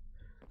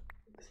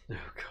 Oh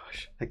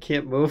gosh, I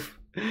can't move.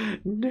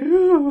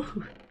 No!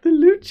 The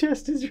loot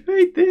chest is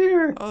right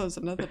there! Oh, there's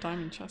another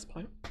diamond chest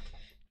plate.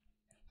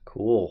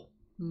 Cool.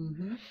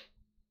 Mm-hmm.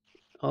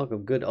 All go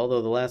good,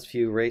 although the last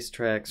few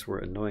racetracks were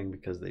annoying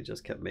because they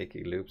just kept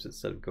making loops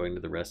instead of going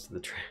to the rest of the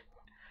track.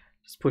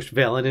 Just push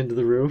Valen into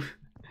the room.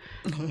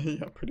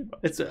 Yeah, pretty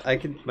much.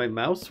 My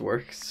mouse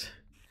works.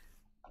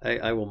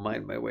 I will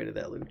mine my way to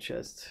that loot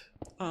chest.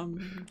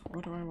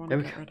 What do I want to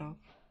get rid of?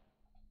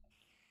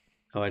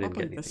 Oh, I didn't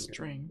Probably get anything. the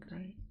string,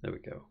 right? There we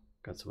go.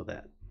 Got some of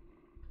that.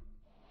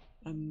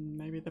 And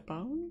maybe the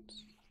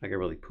bones? I got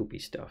really poopy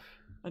stuff.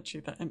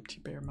 Actually, the empty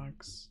beer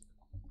mugs.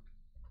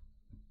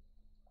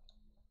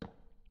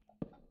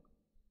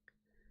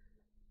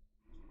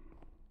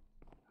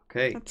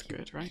 Okay. That's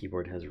good, right?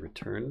 Keyboard has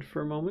returned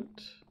for a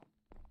moment.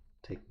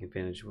 Taking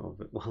advantage of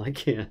it while I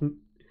can.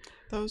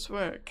 Those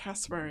were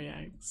cassowary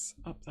eggs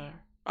up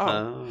there. Oh,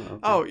 Okay.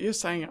 oh, you're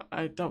saying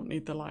I don't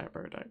need the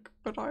lyrebird egg,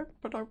 but I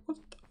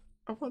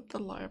want the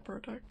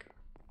lyrebird egg.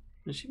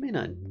 Well, she may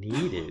not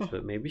need it,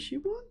 but maybe she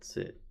wants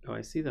it. Oh,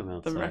 I see them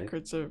outside. The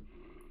records are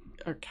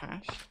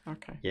cash.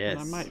 Okay. Yes.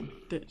 And I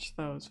might ditch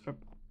those for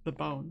the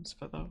bones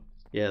for those.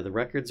 Yeah, the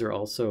records are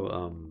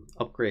also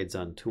upgrades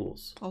on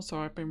tools. Also,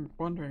 I've been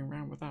wandering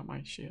around without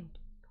my shield.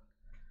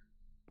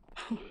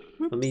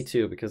 Well, me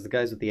too, because the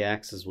guys with the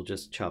axes will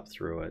just chop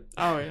through it.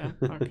 Oh, yeah.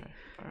 Okay,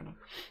 fair enough.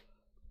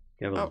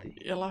 Yeah, well, Oh,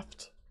 you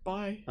left.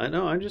 Bye. I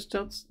know, I'm just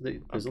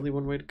there's only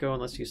one way to go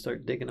unless you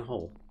start digging a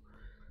hole.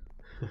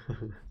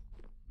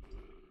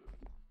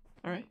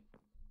 Alright.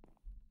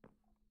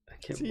 I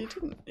can't. So you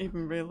didn't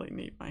even really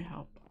need my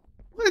help.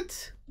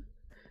 What?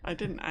 I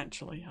didn't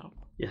actually help.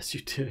 Yes,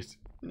 you did.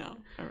 No,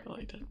 I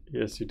really didn't.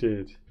 Yes, you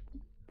did.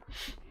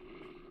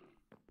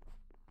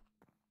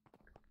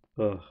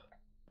 Ugh.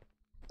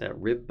 That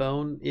rib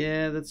bone?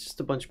 Yeah, that's just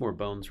a bunch more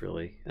bones,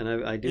 really. And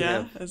I do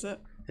Yeah, have... is it?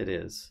 It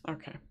is.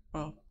 Okay,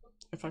 well,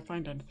 if I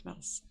find anything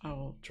else, I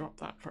will drop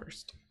that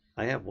first.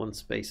 I have one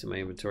space in my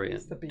inventory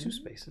It's the and bean. 2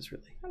 spaces,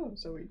 really. Hello,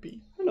 Zoe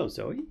B. Hello,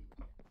 Zoe.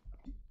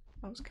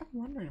 I was kind of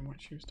wondering what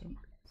she was doing.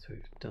 So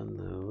we've done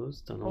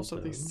those, done all Also,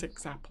 those. these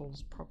 6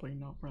 apples probably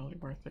not really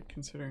worth it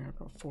considering I've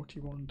got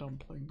 41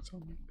 dumplings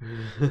on me.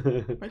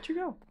 Where'd you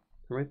go?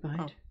 I'm right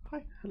behind Oh, you.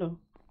 hi. Hello.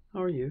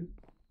 How are you?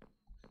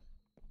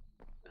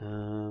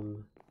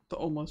 Um, The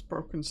almost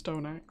broken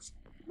stone axe.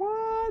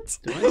 What?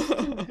 Do I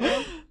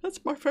have-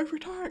 That's my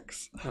favorite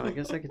axe. oh, I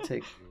guess I could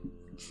take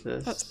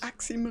this. That's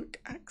Aximook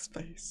axe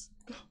face.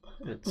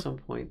 At some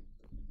point,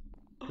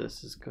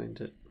 this is going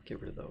to get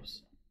rid of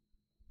those.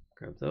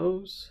 Grab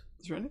those.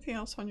 Is there anything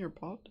else on your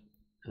pod?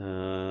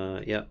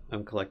 Yeah,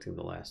 I'm collecting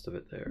the last of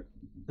it there.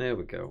 There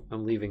we go.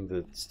 I'm leaving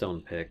the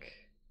stone pick.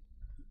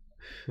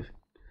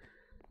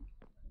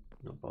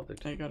 Not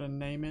bothered. Now you gotta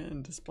name it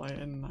and display it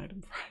in an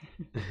item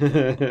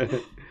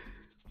frame.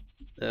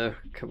 Oh,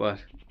 come on.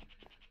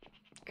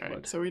 Okay,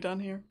 so we done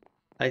here?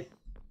 I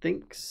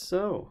think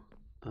so.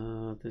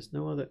 There's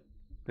no other...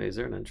 Wait, is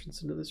there an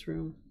entrance into this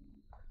room?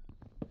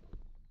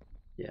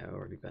 Yeah, I've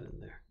already been in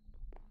there.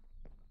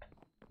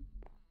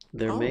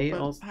 There may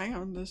but also... hang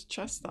on, there's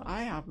chests that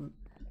I haven't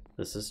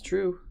This is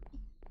true.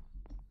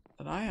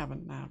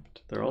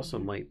 nabbed. There also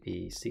might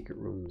be secret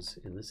rooms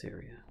in this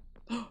area.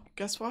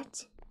 Guess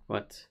what?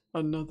 What?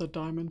 Another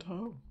diamond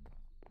hoe.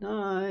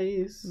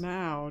 Nice.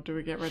 Now, do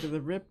we get rid of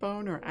the rib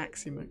bone or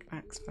Aximook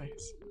axe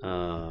face?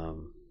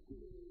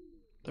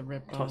 The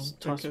rib bone.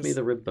 toss me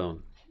the rib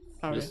bone.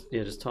 Oh,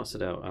 Yeah, just toss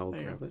it out. I will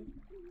There you grab go. it.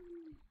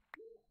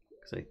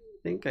 Because I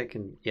think I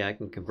can... Yeah, I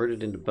can convert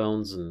it into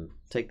bones and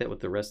take that with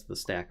the rest of the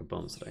stack of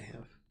bones that I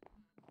have.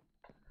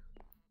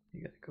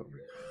 You gotta go over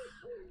it.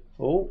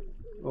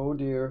 Oh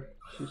dear.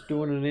 She's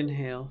doing an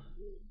inhale.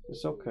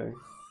 It's okay.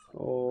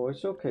 Oh,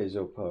 it's okay,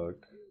 Zopug.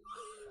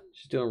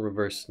 She's doing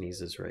reverse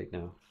sneezes right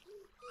now.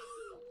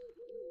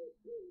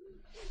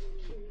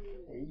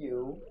 Hey,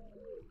 you.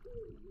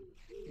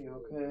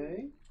 You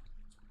okay?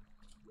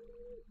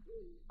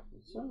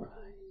 It's alright.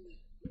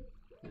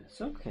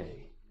 It's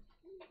okay.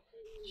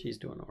 She's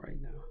doing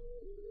alright now.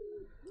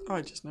 Oh,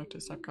 I just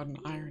noticed I've got an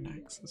iron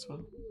axe as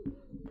well.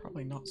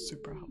 Probably not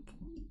super helpful.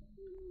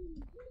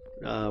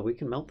 We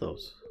can melt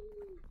those.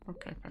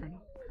 Okay, fair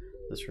enough.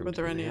 This room Were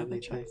there doesn't any have other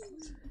anything.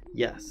 chests?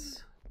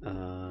 Yes.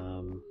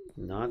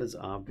 Not as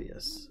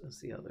obvious as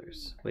the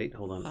others. Wait,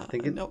 hold on. I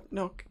think it... No,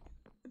 Not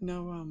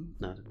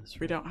in this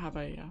we room. don't have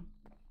a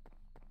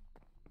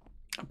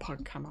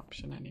pug cam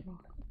option anymore.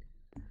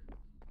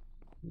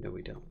 No,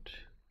 we don't.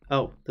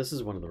 Oh, this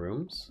is one of the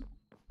rooms.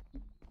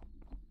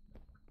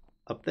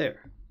 Up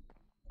there.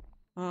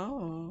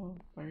 Oh,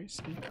 very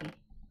sneaky.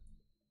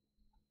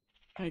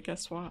 Hey,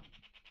 guess what?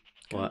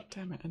 God What?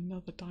 damn it,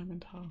 another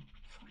diamond hoe.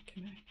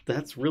 Fucking A.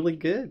 That's really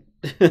good.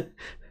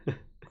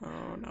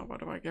 Oh no,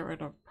 what do I get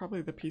rid of? Probably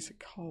the piece of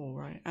coal,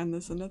 right? And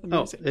there's another Oh,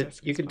 music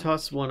disc. you as can well.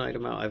 toss one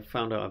item out. I've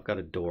found out I've got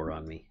a door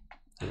on me.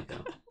 There you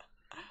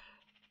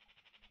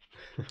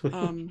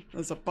go.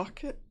 There's a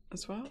bucket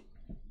as well.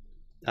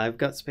 I've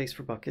got space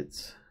for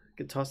buckets. I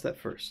can toss that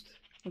first.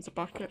 There's a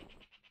bucket.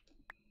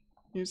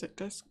 Music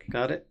disc.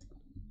 Got it.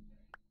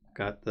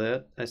 Got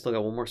that. I still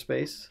got one more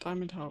space.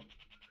 Diamond hoe.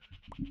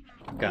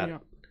 Got it.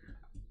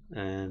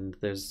 And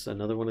there's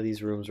another one of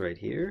these rooms right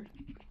here.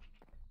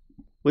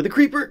 With a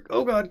creeper!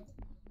 Oh god!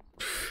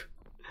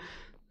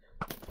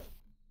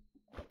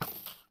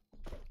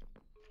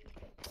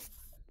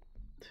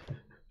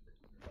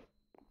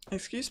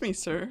 Excuse me,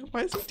 sir.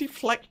 Why is it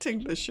deflecting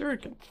the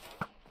shuriken?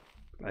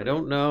 I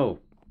don't know.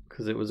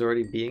 Because it was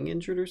already being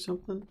injured or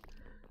something?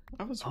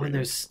 That was Oh, weird. and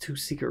there's 2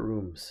 secret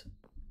rooms.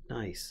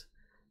 Nice.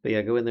 But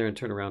yeah, go in there and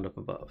turn around up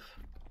above.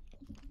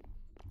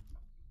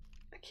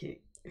 I can't.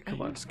 Come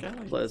hear on.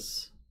 skellies.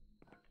 Bless.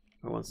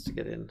 Who wants to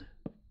get in?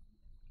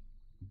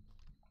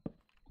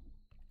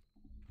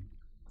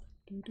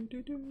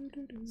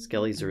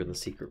 Skellies are in the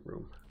secret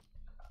room.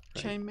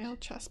 Right. Chainmail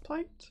chest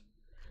plate?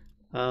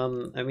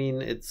 I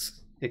mean, it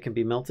can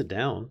be melted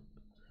down.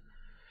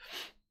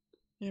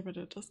 Yeah, but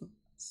it doesn't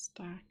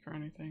stack or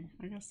anything.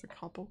 I guess the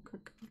cobble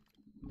could go.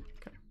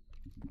 Okay.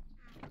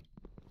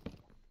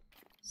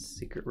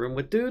 Secret room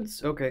with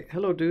dudes. Okay,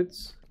 hello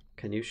dudes.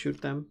 Can you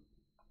shoot them?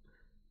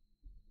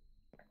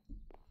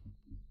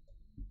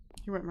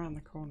 He went around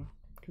the corner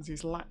because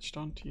he's latched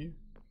onto you.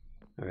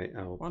 All right,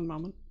 I'll One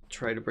moment.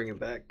 try to bring him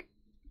back.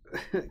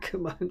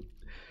 Come on.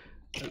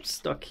 I'm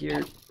stuck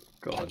here.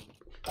 God.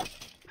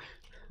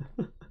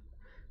 Oh,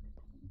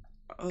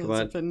 Come there's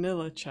a on.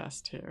 vanilla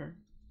chest here.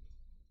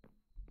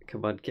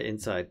 Come on, get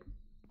inside.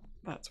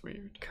 That's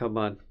weird. Come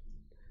on.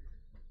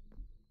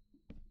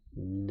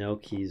 No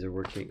keys are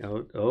working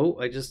out. Oh,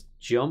 I just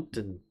jumped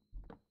and...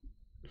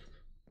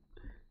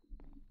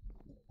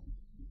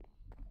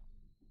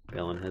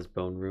 Bellin has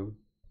bone room.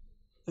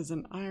 There's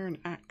an iron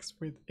axe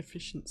with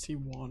efficiency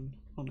 1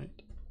 on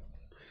it.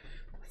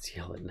 Let's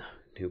yell at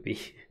newbie.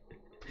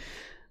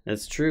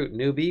 That's true.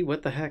 Newbie,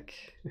 what the heck?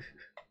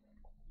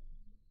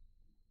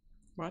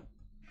 What?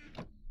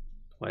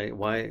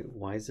 Why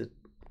is it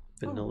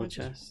vanilla I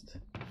just- chest?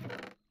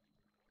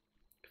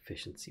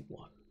 Efficiency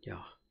 1.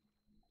 Yeah.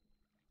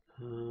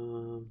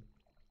 I'm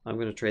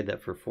gonna trade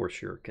that for 4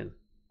 shuriken.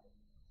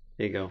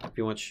 There you go. If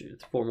you want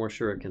 4 more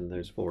shuriken,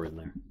 there's 4 in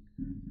there.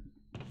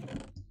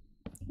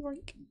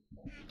 Yoink.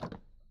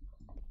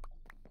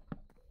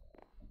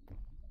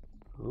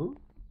 Oh,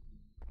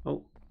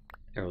 oh,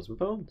 arrows and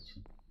bones.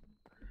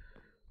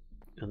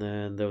 And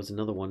then there was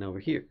another one over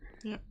here.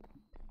 Yeah.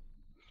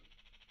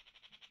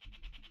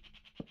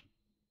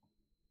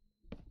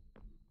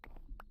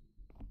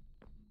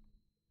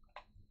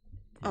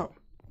 Oh.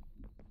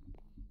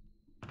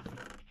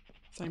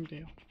 Same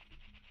deal.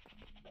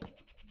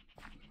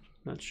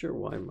 Not sure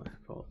why my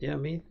fault. Yeah,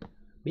 me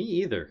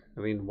either.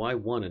 I mean, why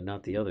one and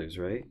not the others,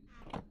 right?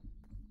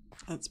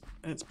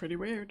 It's pretty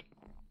weird.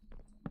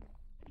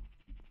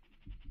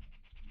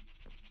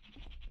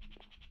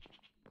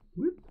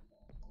 Whoop.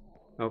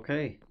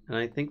 Okay, and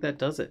I think that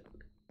does it.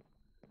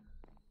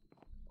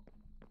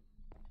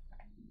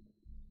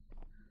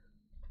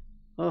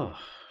 Oh.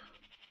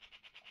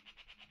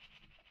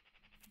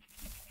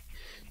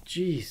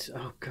 Jeez,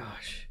 oh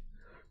gosh.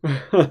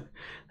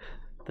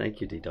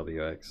 Thank you,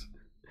 DWX.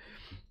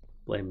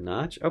 Blame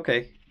Notch?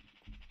 Okay.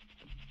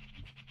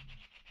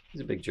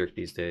 He's a big jerk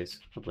these days.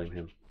 I'll blame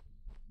him.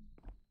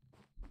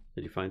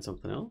 Did you find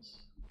something else?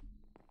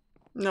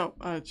 No,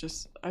 I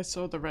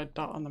saw the red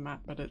dot on the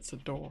map, but it's a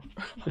door.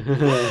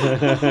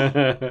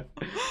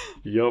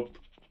 Yup,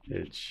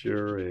 it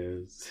sure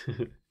is.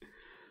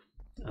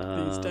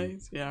 These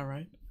days? Yeah,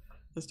 right.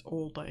 Just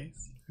all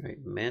days. Right,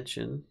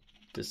 mansion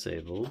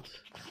disabled.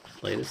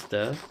 Latest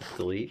death,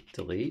 delete,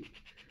 delete.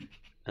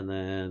 And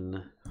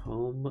then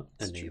home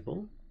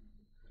enable.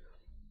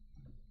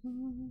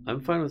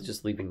 I'm fine with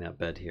just leaving that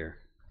bed here.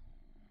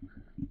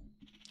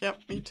 Yep,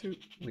 me too.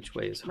 Which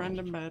way is home?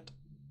 Random bed.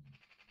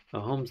 Oh,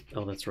 home's...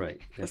 Oh, that's right.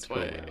 We have This to go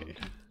way. around.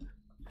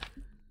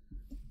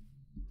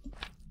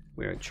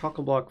 We're a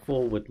chocolate block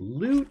full with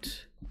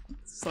loot.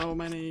 So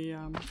many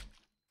And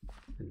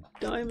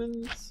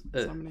diamonds.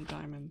 so many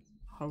diamonds.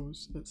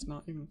 Hose, it's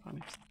not even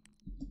funny.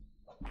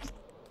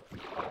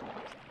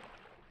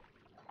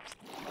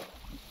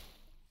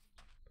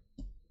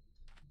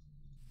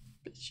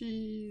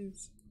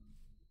 Bitches.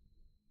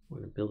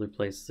 When a builder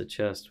places a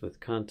chest with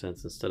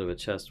contents instead of a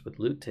chest with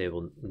loot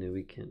table,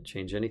 we can't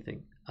change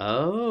anything.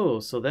 Oh,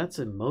 so that's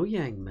a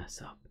Mojang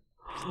mess up.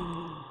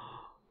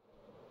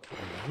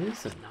 It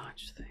is a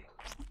notch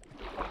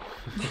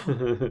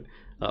thing.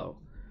 Oh,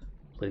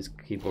 please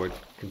keyboard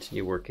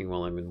continue working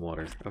while I'm in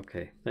water.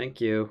 Okay, thank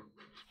you.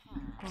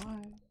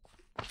 Bye.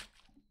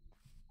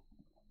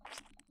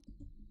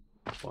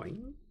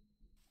 Boing.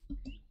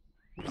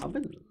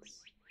 Robins.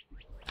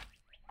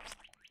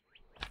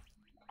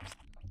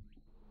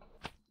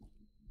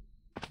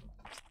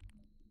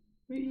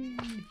 Whee.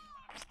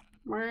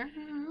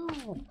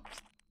 Meow.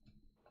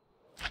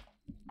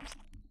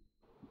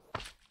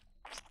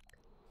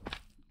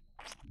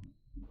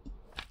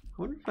 I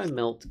wonder if I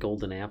melt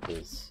golden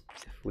apples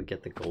if we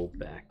get the gold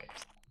back.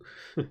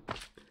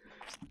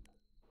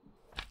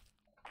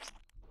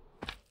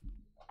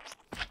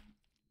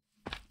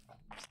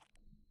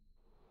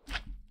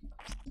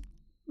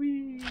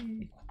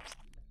 Whee!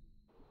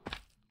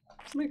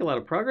 Make a lot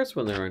of progress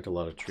when there aren't a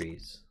lot of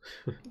trees.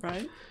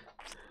 Right?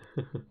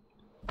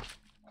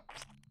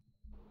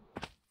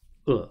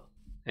 Ugh.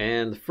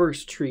 And the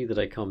first tree that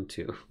I come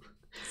to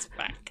It's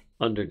back.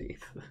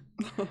 underneath.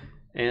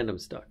 And I'm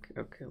stuck.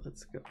 Okay,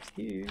 let's go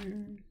here.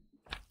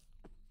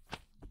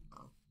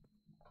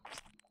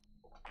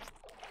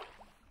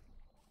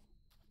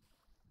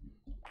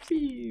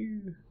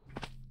 Pew.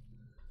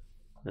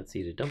 Let's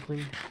eat a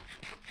dumpling.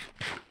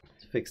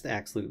 Fixed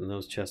axe loot in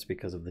those chests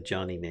because of the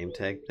Johnny name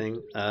tag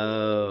thing.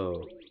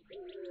 Oh.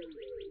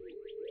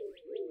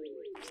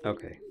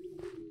 Okay.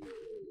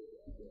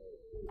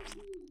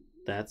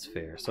 That's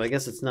fair. So I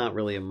guess it's not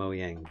really a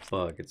Mojang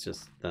bug. It's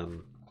just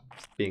them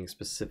being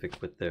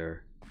specific with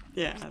their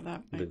Yeah,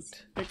 that makes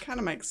loot. it kind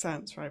of makes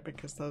sense, right?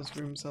 Because those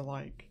rooms are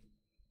like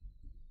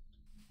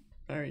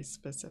very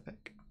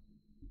specific.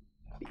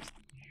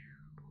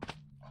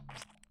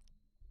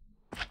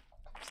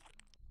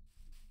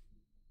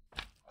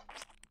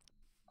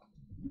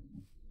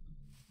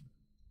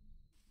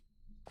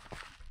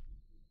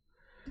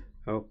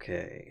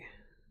 Okay.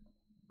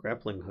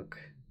 Grappling hook.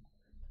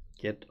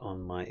 Get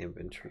on my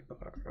inventory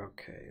bar.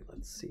 Okay,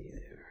 let's see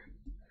there.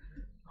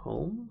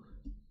 Home.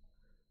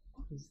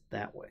 is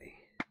that way.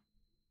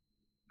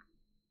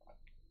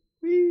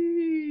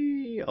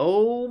 Whee!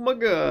 Oh my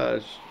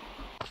gosh.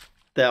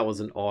 That was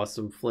an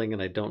awesome fling,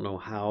 and I don't know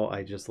how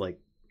I just like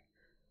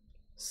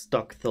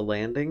stuck the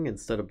landing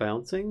instead of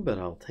bouncing, but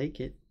I'll take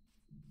it.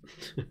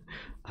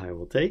 I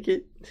will take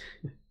it.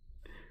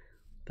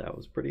 That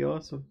was pretty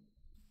awesome.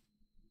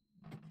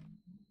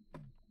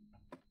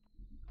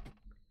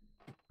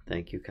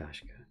 Thank you,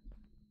 Kashka.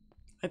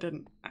 I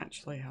didn't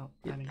actually help.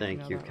 Yeah, anything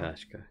thank you, other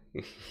than-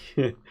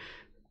 Kashka.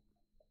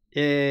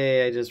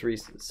 Yay, I just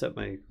set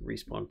my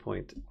respawn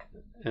point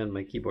and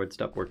my keyboard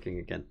stopped working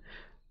again.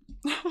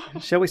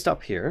 Shall we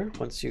stop here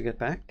once you get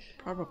back?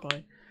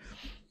 Probably.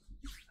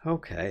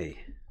 Okay.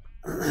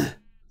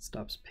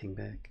 Stops ping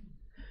back.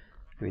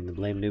 I mean, the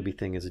blame newbie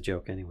thing is a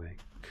joke anyway.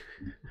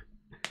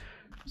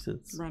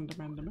 Since Random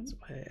enderman. that's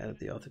why I added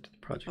the author to the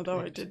project. Although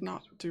I did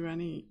not do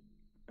any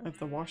of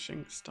the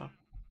washing stuff.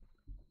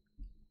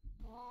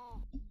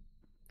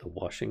 The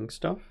washing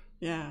stuff?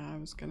 Yeah, I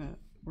was gonna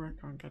work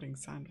on getting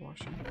sand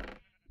washing.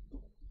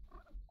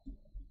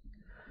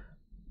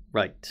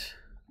 Right.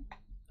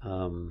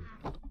 Well,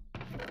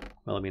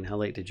 I mean, how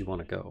late did you want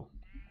to go?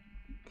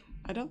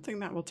 I don't think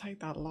that will take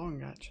that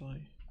long,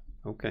 actually.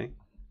 Okay.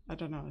 I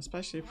don't know,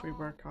 especially if we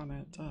work on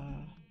it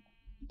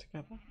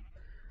together.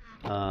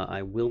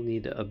 I will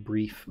need a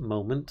brief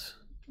moment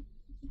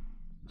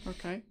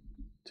Okay,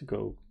 to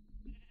go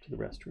to the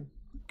restroom.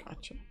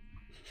 gotcha.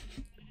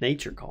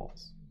 Nature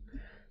calls.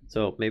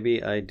 So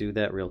maybe I do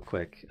that real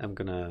quick. I'm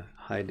gonna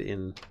hide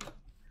in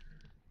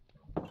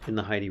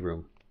the Heidi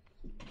room.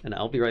 And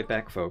I'll be right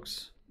back,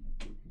 folks.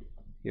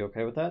 You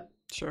okay with that?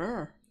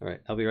 Sure.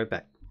 Alright, I'll be right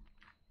back.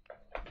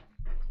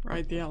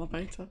 Ride the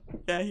elevator.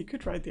 Yeah, he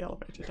could ride the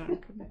elevator down,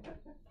 couldn't he?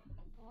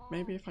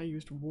 Maybe if I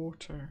used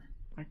water,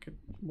 I could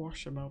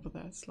wash him over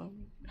there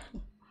slowly.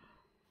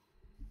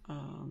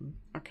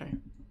 Okay.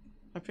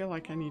 I feel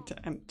like I need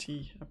to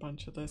empty a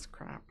bunch of this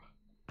crap.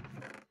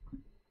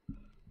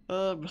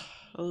 Ugh.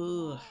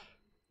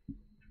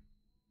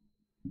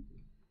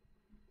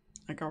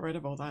 I got rid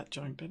of all that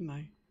junk, didn't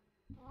I?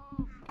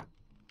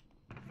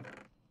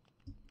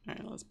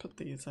 Alright, let's put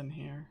these in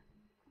here.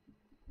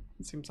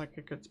 It seems like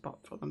a good spot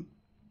for them.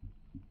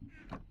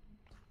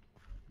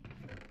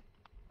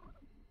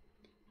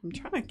 I'm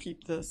trying to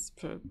keep this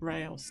for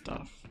rail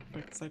stuff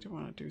because I do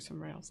want to do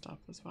some rail stuff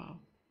as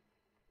well.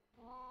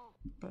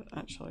 But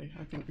actually,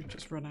 I think we've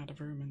just run out of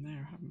room in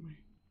there, haven't we?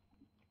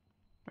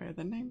 Where are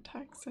the name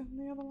tags in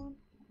the other one?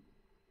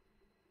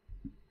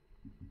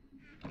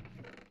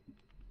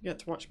 You get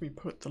to watch me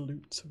put the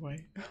loots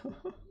away.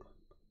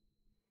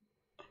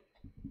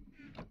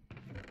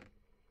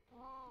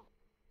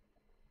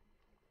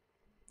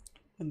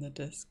 And the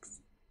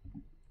discs.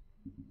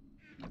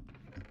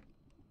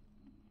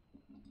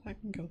 I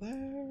can go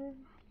there.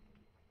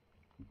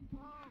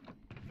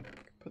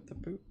 Put the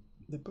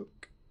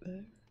book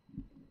there.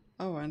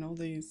 Oh, and all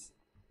these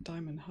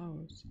diamond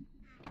hoes.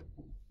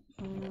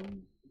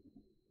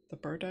 The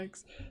bird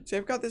eggs. See,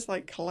 I've got this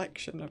like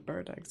collection of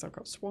bird eggs. I've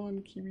got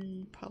swan,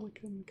 kiwi,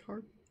 pelican,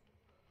 carp,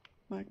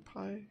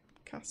 magpie,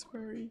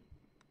 cassowary,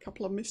 a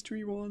couple of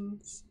mystery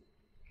ones.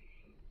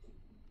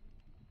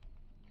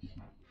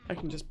 I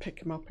can just pick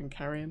them up and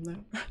carry them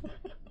there.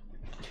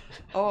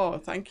 Oh,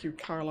 thank you,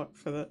 Carlock,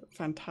 for the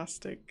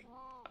fantastic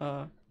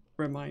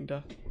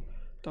reminder.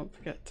 Don't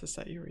forget to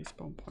set your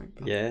respawn point.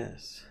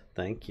 Yes,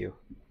 thank you.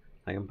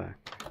 I am back.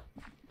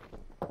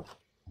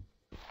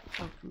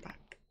 Welcome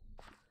back.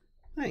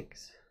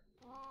 Thanks.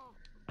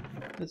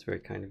 That's very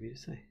kind of you to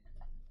say.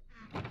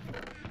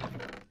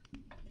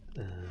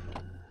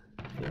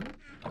 Here?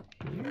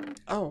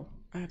 Oh,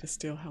 I had a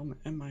steel helmet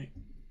in my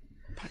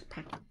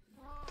backpack.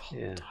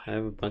 Yeah, I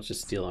have a bunch of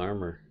steel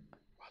armor.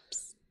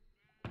 Whoops.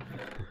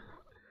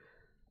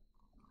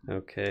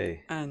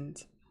 Okay. And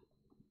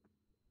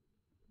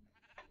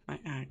my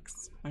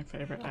axe. My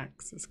favorite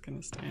axe is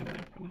gonna stay in there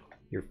for now.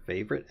 Your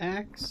favorite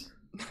axe?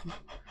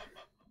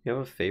 You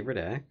have a favorite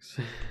axe?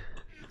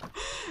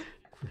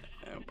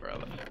 Oh,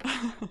 brother.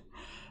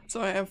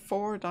 So I have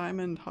 4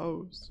 diamond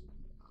hoes.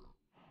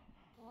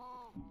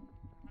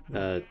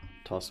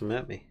 Toss them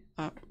at me.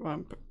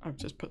 Well, I've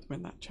just put them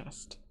in that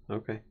chest.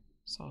 Okay.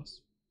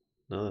 Sauce.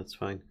 No, that's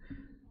fine.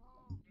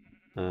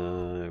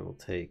 I will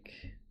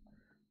take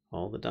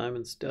all the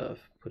diamond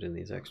stuff, put in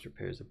these extra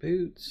pairs of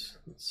boots,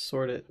 let's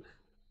sort it.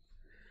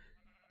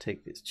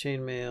 Take this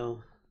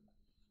chainmail.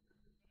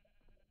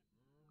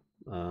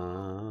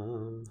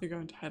 You're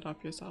going to head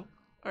off yourself.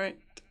 Alright,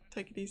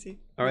 take it easy.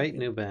 All right,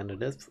 new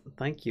bandits.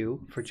 Thank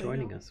you for See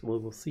joining ya. us.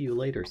 We'll see you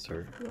later,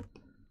 sir. Yep.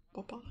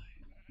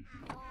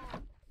 Bye-bye.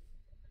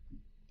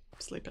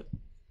 Sleep it.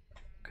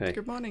 Okay.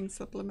 Good morning,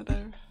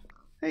 Sublimator.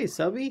 Hey,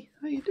 Subby.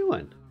 How you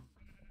doing?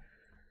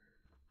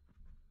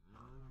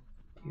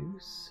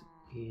 Use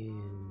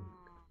in...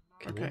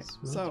 Can I Okay, so-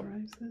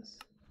 smelterize this?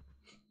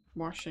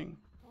 Washing.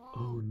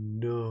 Oh,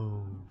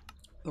 no.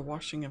 The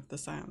washing of the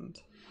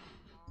sand.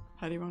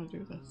 How do you want to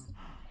do this?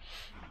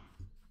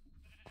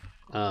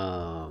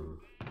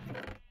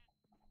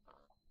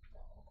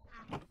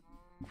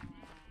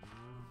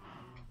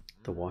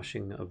 The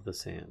washing of the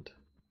sand.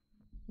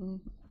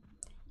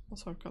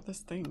 Also, I've got this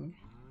thing.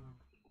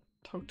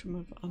 Totem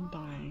of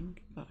Undying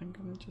that I'm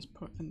gonna just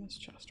put in this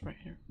chest right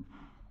here.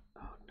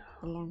 Oh no.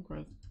 Along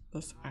with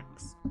this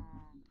axe.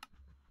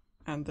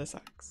 And this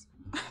axe.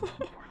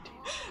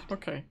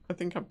 Okay, I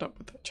think I'm done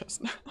with that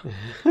chest now.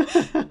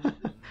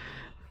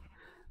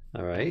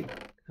 Alright.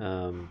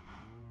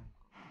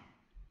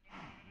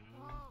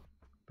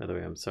 By the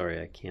way, I'm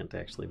sorry I can't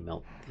actually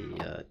melt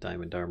the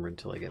diamond armor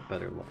until I get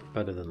better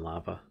than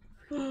lava.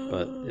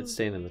 But it's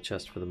staying in the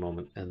chest for the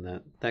moment,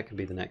 and that could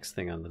be the next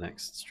thing on the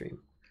next stream.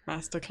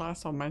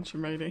 Masterclass on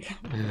mansion raiding.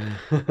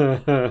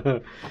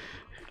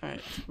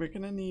 Alright, we're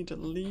gonna need at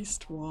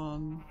least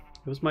one.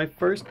 It was my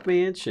first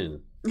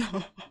mansion.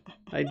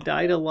 I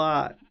died a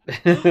lot.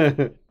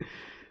 But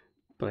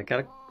I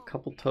got a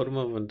couple Totem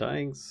of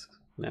Undyings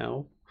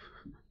now.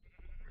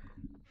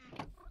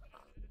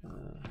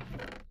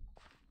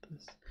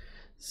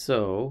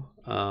 So,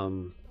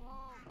 I'll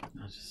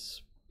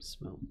just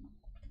smelt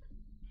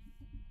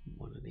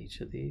one in each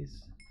of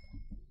these.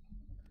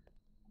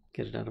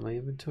 Get it out of my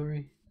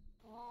inventory.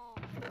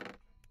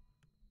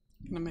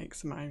 Gonna make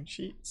some iron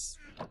sheets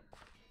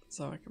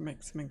so I can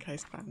make some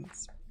encased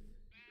pans.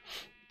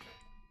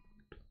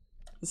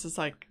 This is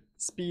like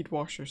speed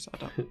washer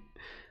setup.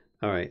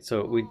 Alright,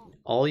 so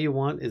all you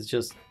want is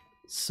just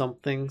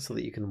something so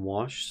that you can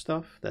wash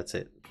stuff. That's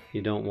it.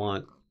 You don't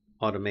want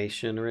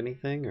automation or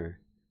anything, or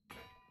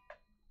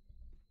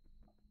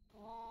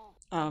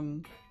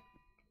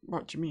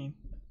what do you mean?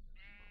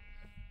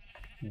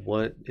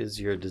 what is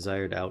your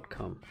desired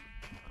outcome?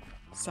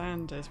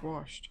 Sand is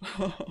washed.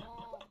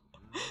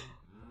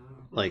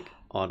 Like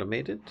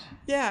automated?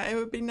 Yeah, it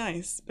would be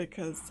nice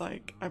because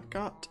like I've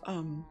got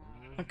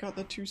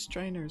the 2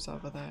 strainers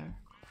over there.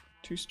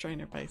 2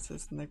 strainer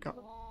bases, and they've got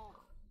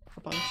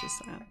a bunch of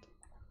sand.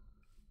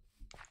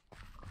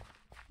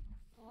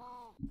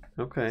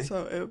 Okay.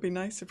 So it would be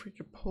nice if we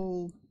could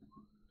pull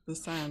the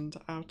sand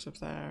out of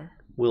there.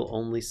 Will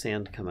only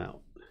sand come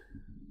out?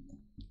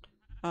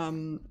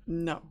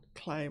 No,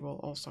 clay will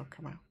also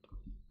come out.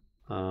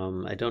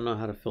 I don't know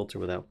how to filter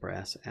without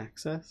brass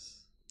access.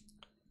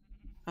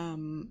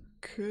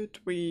 Could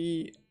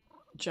we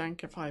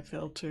jankify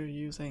filter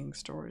using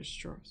storage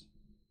drawers?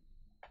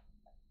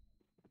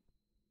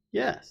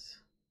 Yes.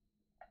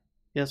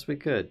 Yes, we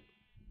could.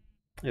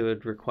 It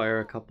would require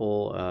a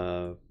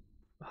couple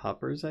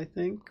hoppers, I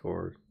think,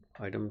 or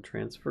item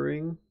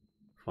transferring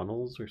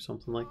funnels or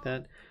something like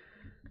that.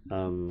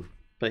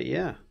 But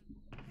yeah.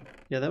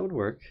 Yeah, that would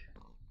work.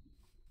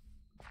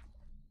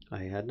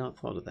 I had not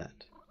thought of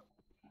that.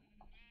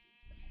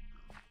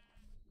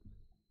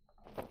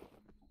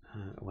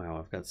 Wow,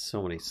 I've got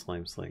so many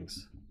slime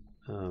slings.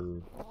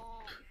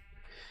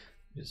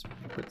 Just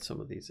put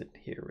some of these in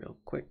here real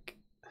quick.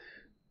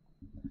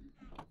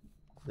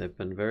 They've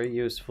been very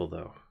useful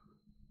though.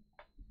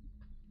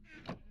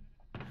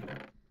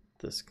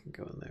 This can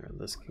go in there, and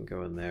this can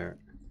go in there.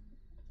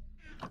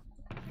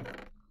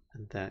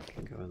 And that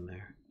can go in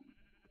there.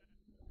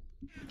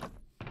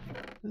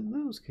 And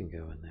those can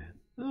go in there.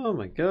 Oh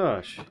my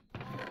gosh.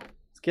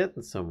 It's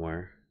getting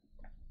somewhere.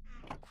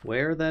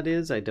 Where that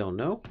is, I don't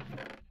know.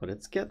 But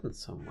it's getting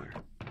somewhere.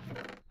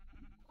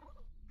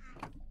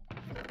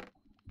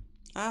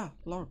 Ah,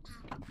 logs.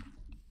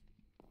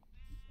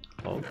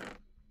 Oh.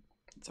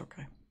 It's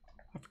okay.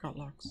 I forgot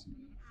logs.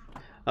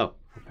 Oh,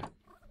 okay.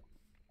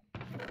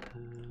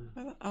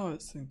 Oh,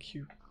 it's in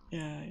Q.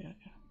 Yeah.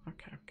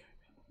 Okay.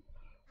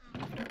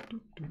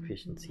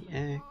 Efficiency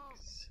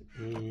X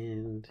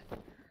and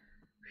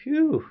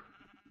phew.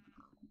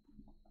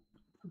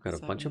 I've got a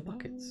bunch of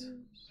buckets.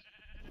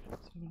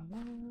 7 of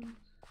those.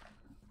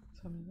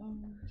 7 of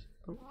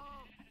those.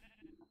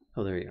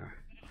 Oh, there you are.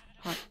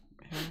 Hi,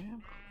 here I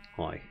am.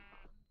 Hi.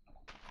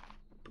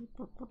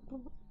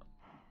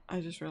 I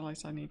just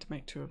realized I need to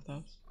make 2 of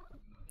those.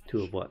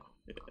 2 of what?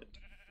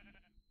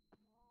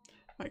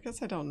 I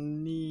guess I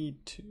don't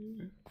need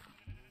to.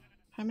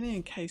 How many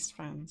encased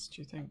fans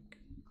do you think?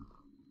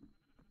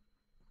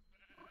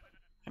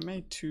 I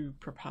made 2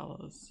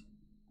 propellers.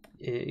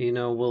 You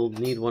know, we'll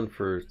need one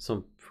for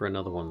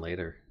another one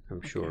later,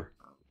 I'm sure.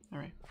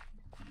 Alright.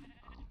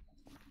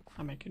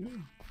 I'll make a new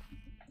one.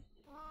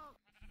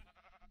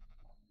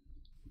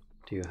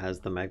 Do you has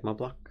the magma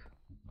block?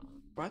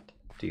 What?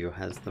 Do you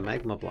has the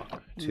magma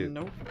block too?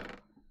 Nope.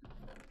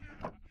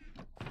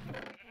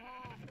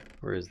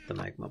 Where is the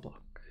magma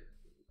block?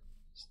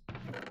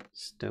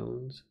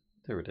 Stones?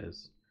 There it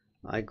is.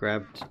 I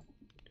grabbed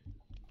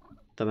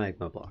the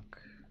magma block.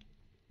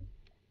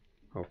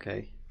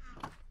 Okay.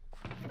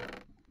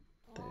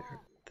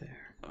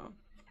 There. Oh,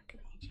 okay,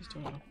 I'll just do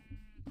it all.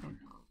 Okay.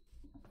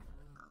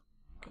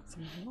 Got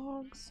some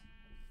logs.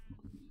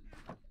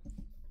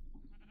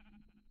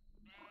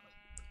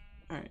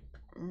 Alright,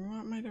 what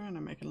am I doing?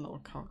 I'm making little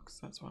cogs,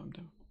 that's what I'm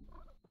doing.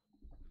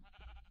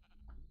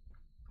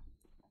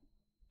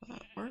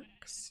 That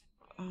works.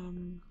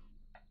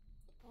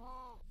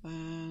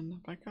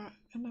 Then have I got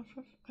enough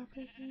of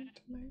everything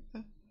to make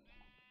the...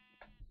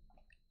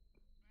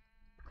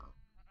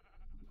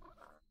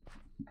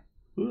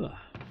 Ooh.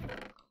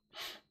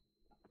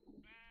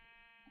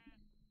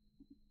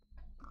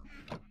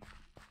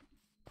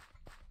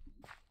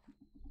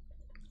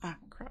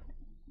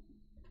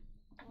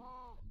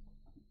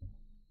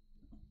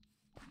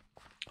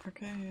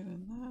 Okay,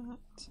 then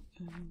that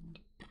and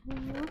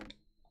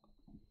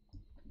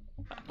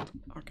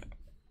okay.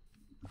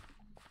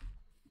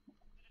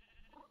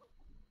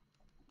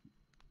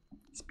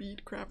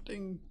 Speed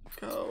crafting,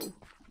 go.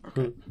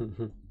 Okay.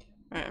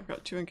 Right, I've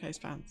got 2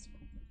 encased fans.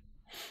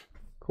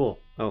 Cool.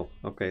 Oh,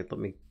 okay. Let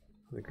me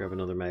grab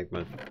another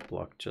magma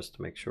block just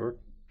to make sure.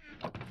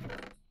 Put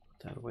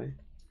that away.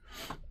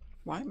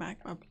 Why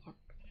magma block?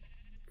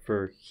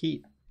 For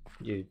heat.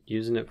 You're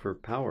using it for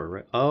power,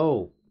 right?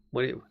 Oh,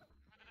 what?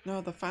 No,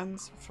 the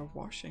fans for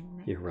washing.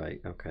 Right? You're right.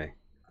 Okay.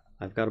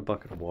 I've got a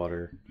bucket of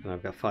water, and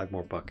I've got 5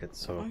 more buckets,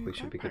 so Oh, we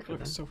should be good for that.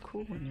 Looks so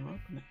cool when you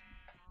open it.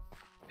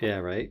 Yeah,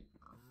 right?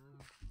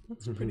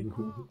 That's pretty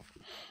cool.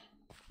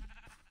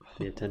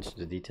 The attention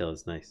to detail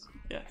is nice.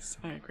 Yes,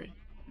 I agree.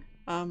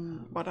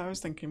 What I was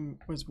thinking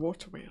was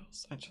water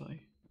wheels,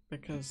 actually,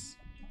 because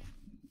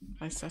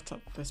I set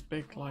up this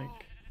big,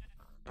 like,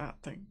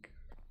 that thing.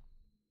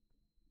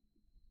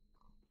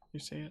 You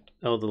see it?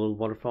 Oh, the little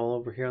waterfall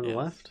over here on the Yes.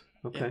 left?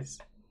 Okay. Yes.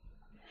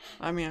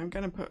 I mean, I'm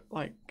going to put,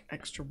 like,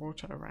 extra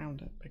water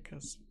around it,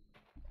 because...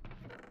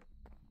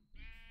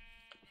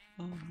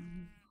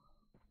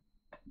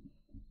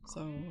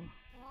 so...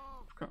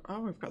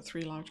 we've got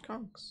 3 large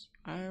cogs.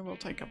 I will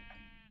take them.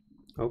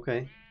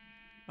 Okay.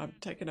 I'm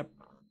taking a...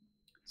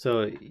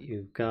 So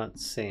you've got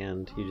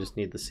sand. You just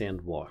need the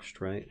sand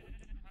washed, right?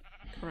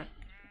 Correct.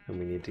 And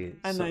we need to...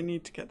 And I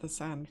need to get the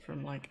sand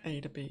from, like, A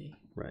to B.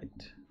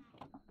 Right.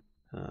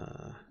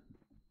 I'll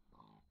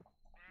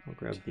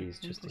grab these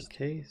just in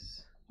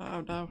case.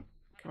 Oh, no.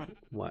 Come on.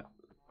 What?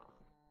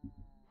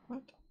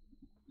 What?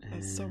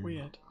 That's so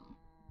weird.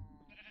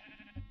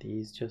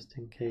 These just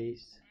in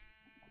case.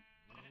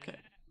 Okay.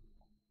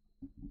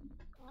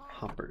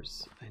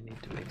 Hoppers. I need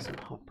to make some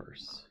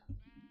hoppers.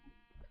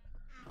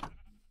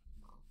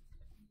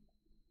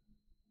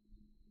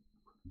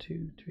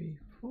 2, 3,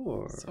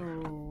 4.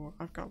 So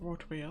I've got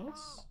water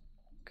wheels.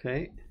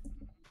 Okay.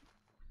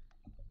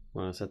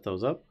 Want to set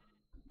those up?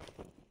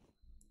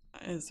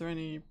 Is there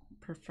any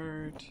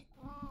preferred?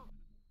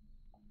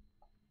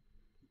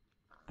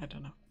 I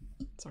don't know.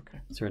 It's okay.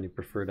 Is there any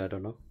preferred? I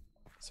don't know.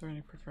 Is there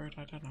any preferred?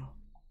 I don't know.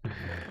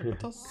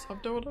 Das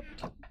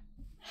abdeveloped.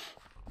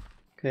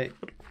 Okay.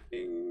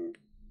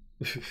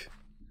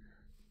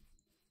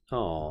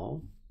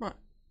 Oh. What?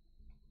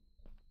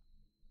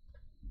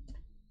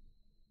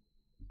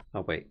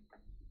 Oh wait.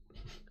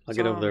 I'll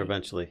get over there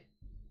eventually.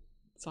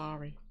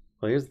 Sorry.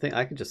 Well, here's the thing.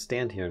 I can just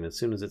stand here, and as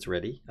soon as it's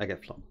ready, I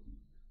get flown.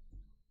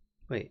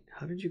 Wait,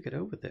 how did you get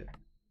over there?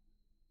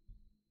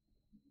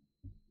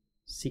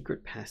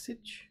 Secret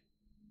passage?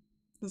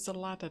 There's a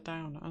ladder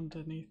down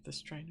underneath the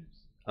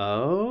strainers.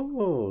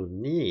 Oh,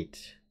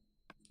 neat.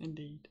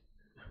 Indeed.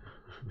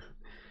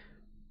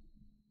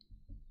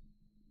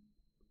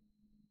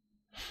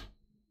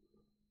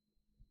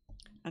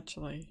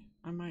 Actually,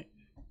 I might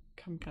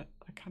come get...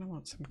 I kind of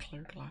want some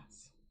clear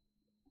glass.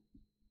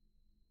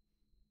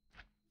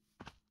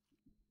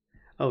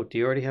 Oh, do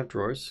you already have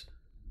drawers?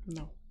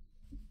 No.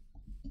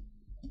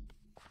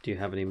 Do you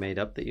have any made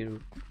up that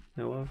you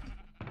know of?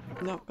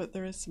 No, but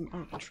there is some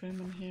oak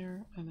trim in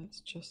here, and it's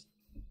just...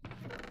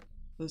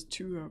 There's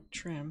 2 oak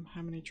trim.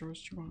 How many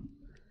drawers do you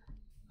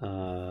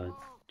want?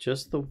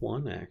 Just the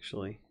one,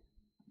 actually.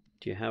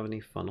 Do you have any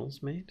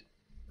funnels made?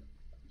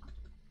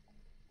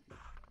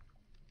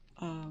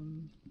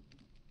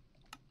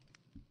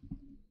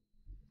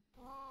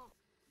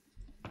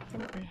 I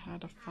thought we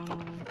had a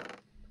funnel.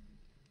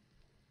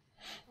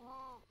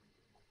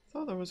 I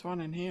thought there was one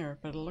in here,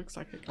 but it looks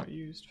like it got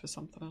used for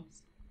something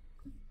else.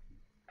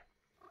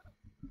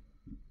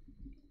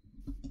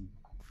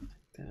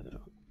 Take that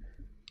out.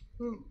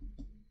 Ooh.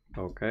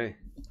 Okay.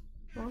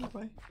 Wrong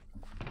way.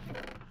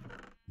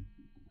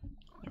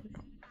 There we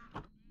go.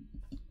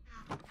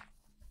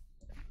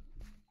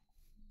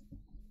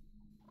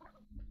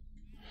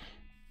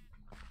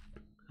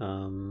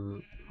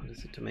 What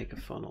is it to make a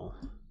funnel?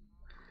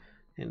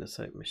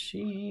 Andesite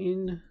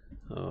machine.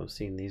 Oh, I've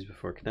seen these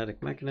before.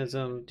 Kinetic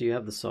mechanism. Do you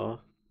have the saw?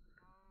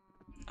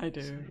 I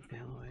do.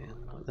 Alloy,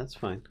 that's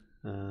fine.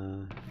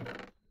 Andesite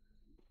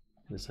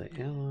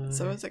alloy.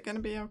 So is it going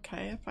to be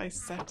okay if I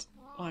set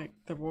like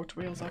the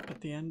water wheels up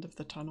at the end of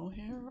the tunnel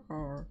here,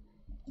 or?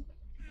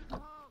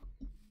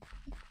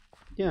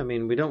 Yeah, I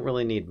mean we don't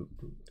need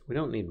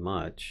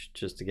much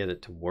just to get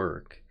it to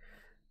work,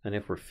 and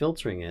if we're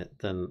filtering it,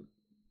 then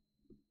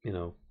you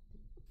know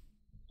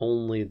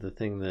only the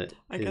thing that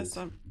I guess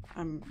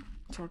I'm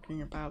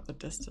talking about the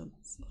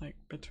distance like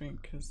between,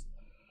 because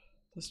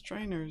the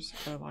strainers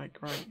are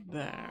like right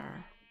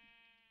there.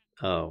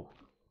 Oh.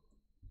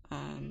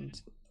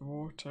 And the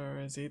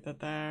water is either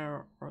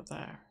there or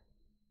there.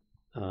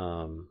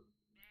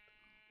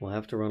 We'll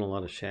have to run a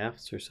lot of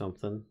shafts or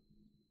something.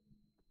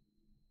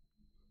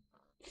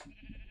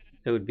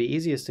 It would be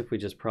easiest if we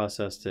just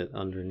processed it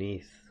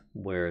underneath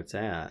where it's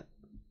at.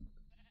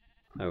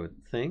 I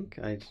would think.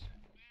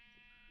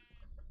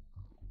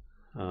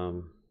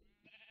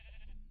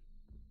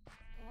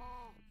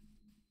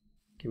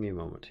 Give me a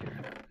moment here.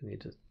 I need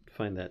to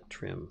find that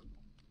trim.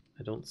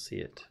 I don't see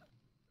it.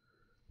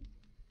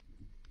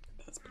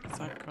 That's because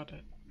I've got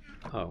it.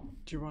 Oh.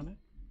 Do you want it?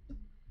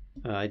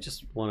 I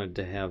just wanted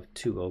to have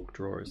 2 oak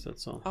drawers,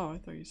 that's all. Oh, I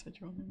thought you said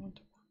you only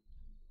wanted one.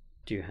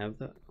 Do you have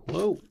that?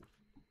 Whoa!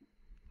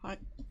 Hi.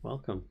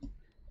 Welcome.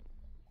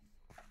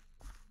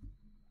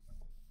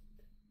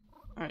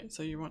 Alright,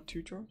 so you want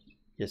 2 drawers?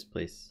 Yes,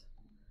 please.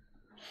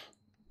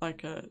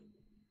 Like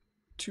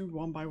 2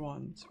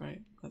 1x1s,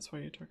 right? That's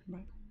what you're talking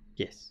about?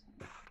 Yes.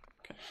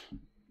 Okay.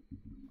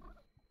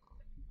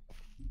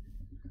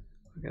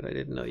 Oh God, I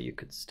didn't know you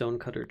could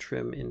stonecutter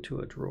trim into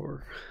a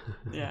drawer.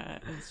 Yeah,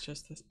 it's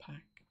just this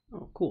pack.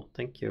 Oh, cool.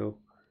 Thank you.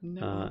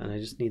 No. And I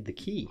just need the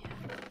key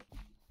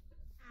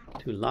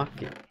to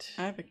lock it.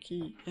 I have a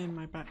key in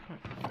my backpack.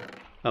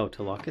 Oh,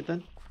 to lock it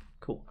then?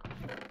 Cool.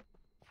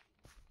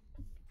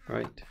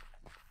 Right.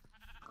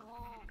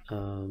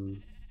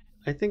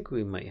 I think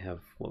we might have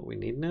what we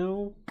need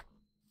now.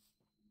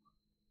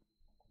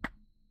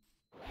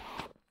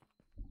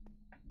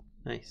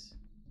 Nice.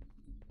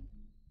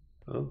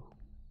 Oh.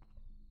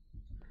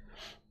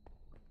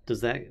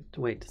 Does that...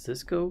 Wait, does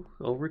this go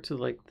over to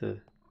like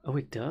the... Oh,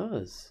 it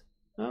does.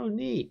 Oh,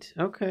 neat.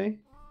 Okay.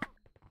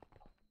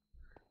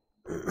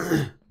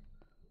 I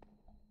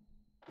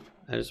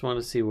just want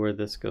to see where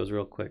this goes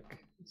real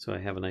quick so I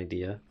have an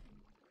idea.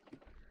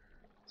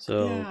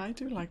 So Yeah, I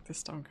do like the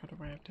stonecutter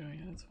way of doing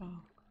it as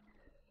well.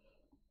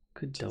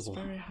 could It's double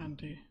very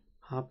handy.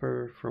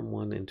 hopper from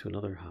one into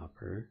another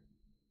hopper.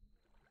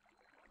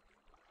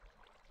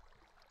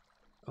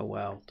 Oh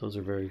wow, those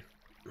are very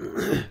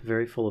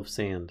very full of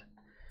sand.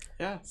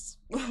 Yes.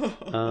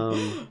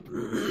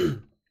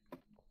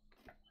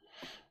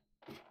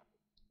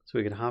 So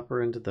we could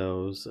hopper into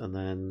those and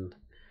then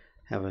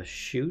have a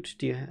chute.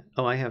 Do you have...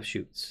 Oh, I have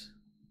chutes.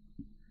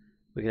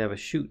 We could have a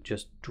chute,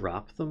 just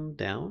drop them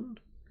down.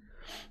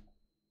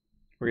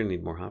 We're gonna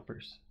need more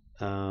hoppers.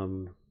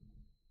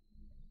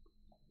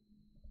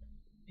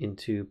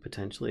 Into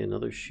potentially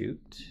another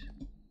chute.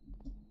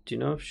 Do you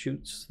know if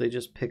chutes, they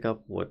just pick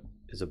up what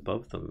is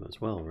above them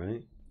as well,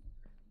 right?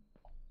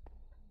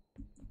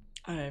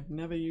 I have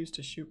never used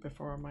a chute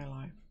before in my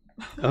life.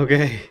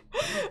 Okay.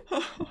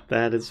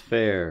 That is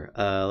fair.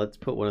 Let's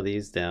put one of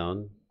these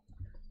down.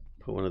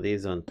 Put one of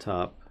these on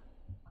top.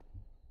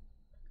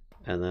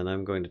 And then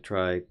I'm going to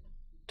try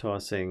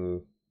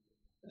tossing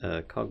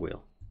a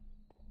cogwheel.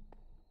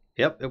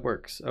 Yep, it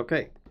works.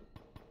 Okay.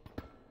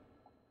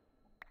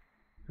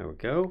 There we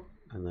go.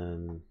 And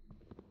then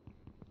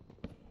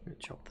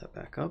chop that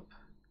back up.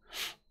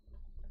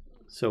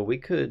 So we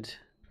could...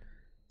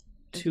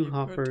 If 2 you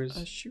hoppers.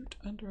 Put a chute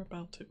under a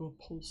belt, it will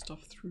pull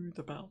stuff through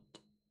the belt.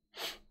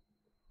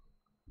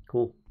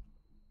 Cool.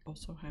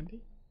 Also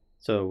handy.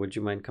 So would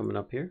you mind coming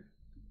up here?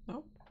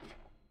 No?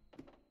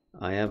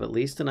 I have at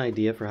least an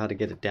idea for how to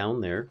get it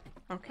down there.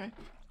 Okay.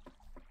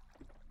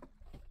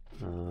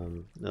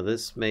 Now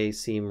this may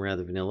seem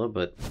rather vanilla,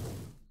 but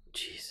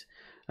jeez.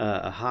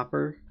 A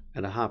hopper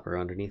and a hopper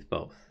underneath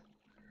both.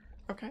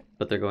 Okay.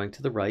 But they're going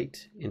to the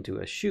right into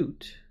a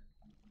chute.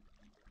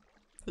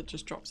 It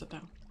just drops it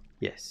down.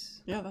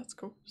 Yes. Yeah, that's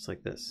cool. Just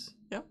like this.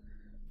 Yep.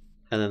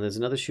 And then there's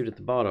another chute at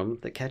the bottom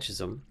that catches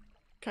them.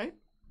 Okay.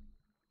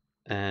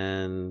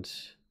 And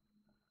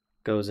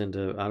goes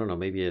into, I don't know,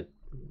 maybe a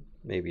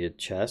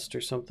chest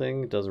or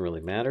something. It doesn't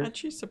really matter.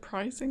 Actually,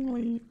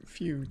 surprisingly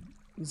few.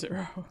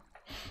 0.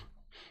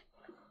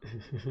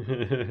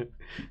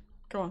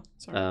 Go on.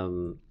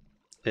 Sorry.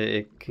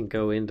 It can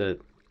go into,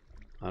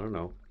 I don't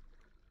know,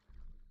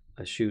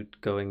 a chute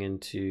going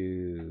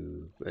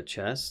into a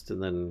chest,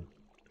 and then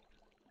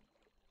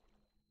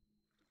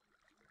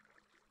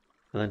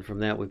from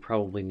that we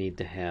probably need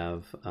to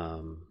have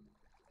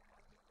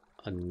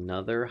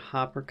another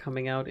hopper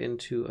coming out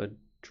into a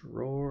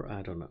drawer.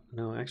 I don't know.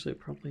 No, actually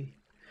probably,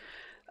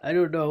 I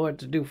don't know what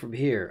to do from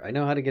here. I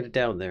know how to get it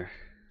down there.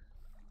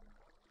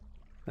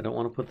 I don't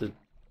want to put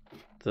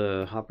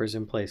the hoppers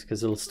in place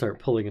because it'll start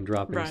pulling and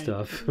dropping Right.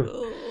 stuff.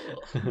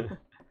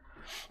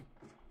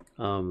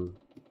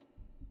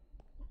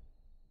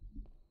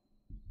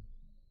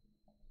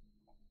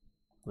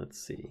 Let's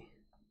see.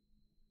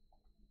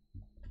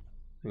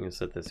 I'm gonna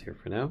set this here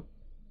for now.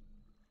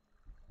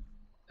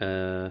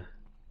 But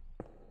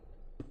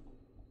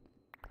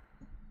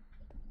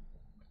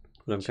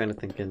I'm kind of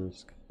thinking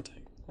Just gonna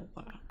take all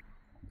that.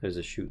 there's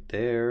a chute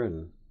there,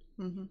 and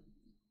Mm-hmm.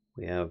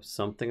 we have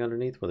something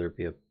underneath, whether it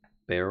be a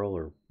barrel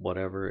or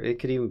whatever. It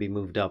could even be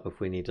moved up if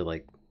we need to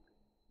like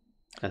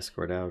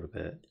escort out a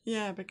bit.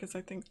 Yeah, because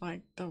I think,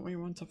 like, don't we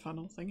want a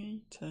funnel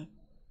thingy to...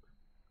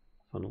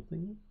 Funnel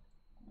thing?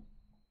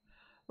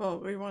 Well,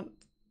 we want...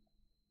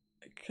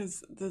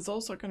 Because there's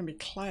also going to be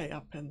clay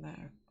up in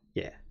there.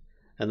 Yeah.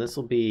 And this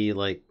will be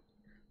like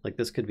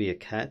this could be a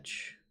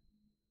catch.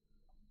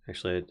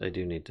 Actually, I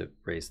do need to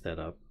raise that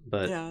up.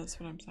 But Yeah, that's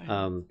what I'm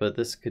saying. but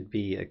this could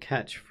be a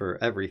catch for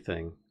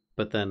everything.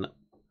 But then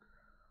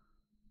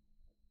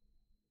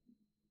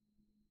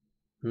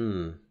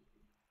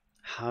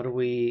how do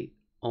we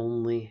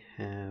only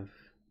have...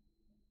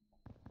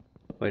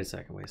 Wait a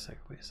second. We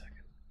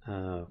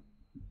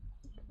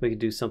could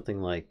do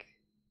something like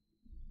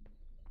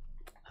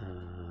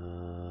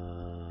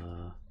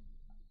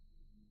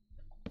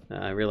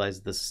I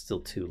realize this is still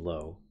too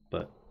low,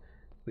 but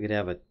we could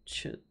have it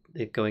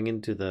going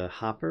into the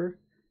hopper,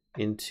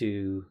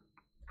 into...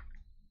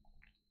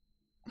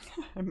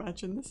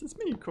 Imagine this is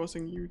me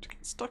causing you to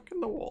get stuck in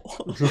the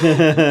wall.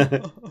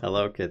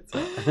 Hello, kids.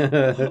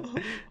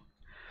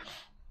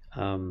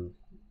 But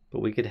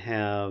we could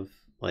have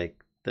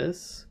like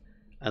this,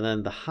 and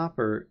then the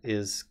hopper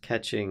is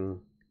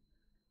catching...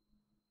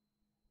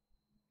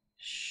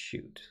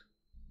 Shoot.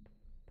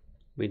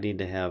 We need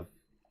to have...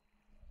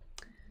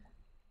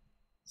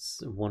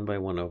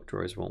 1x1 oak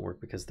drawers won't work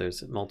because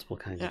there's multiple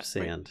kinds of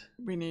sand.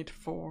 We need a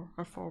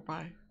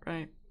 4x,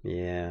 right?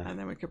 Yeah. And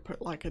then we could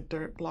put like a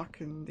dirt block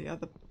in the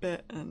other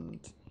bit, and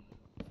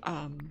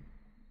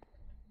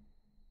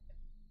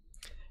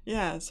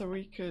yeah, so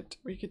we could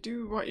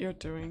do what you're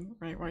doing,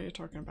 right? What you're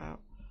talking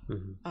about.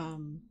 Mm-hmm.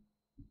 I'm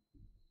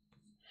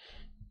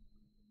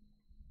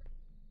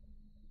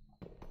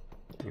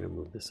gonna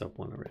move this up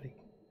one already,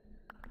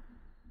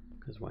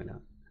 because why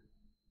not?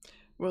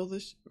 Well,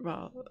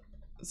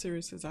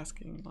 Sirius is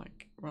asking,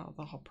 like, well,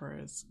 the hopper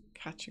is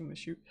catching the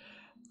chute.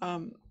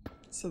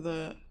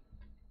 So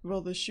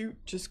will the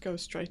chute just go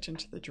straight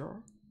into the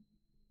drawer?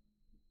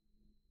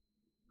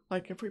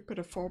 Like, if we put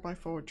a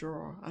 4x4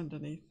 drawer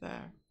underneath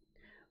there.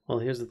 Well,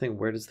 here's the thing.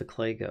 Where does the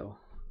clay go?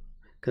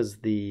 Because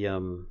the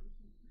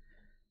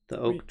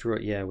oak drawer...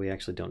 Yeah, we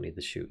actually don't need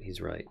the chute.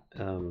 He's right.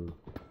 Hang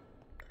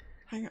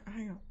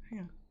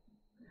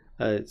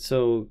on.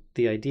 So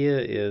the idea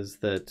is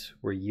that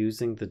we're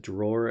using the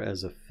drawer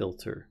as a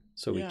filter.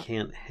 So we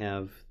can't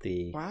have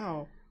the...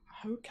 Wow.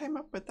 Who came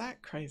up with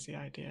that crazy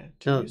idea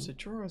to use a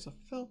drawer as a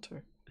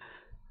filter?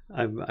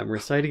 I'm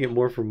reciting it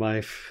more for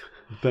my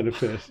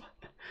benefit.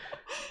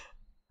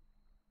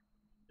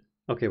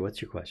 Okay,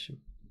 what's your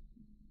question?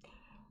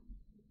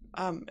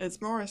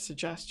 It's more a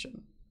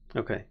suggestion.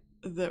 Okay.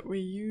 That we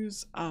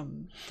use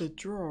the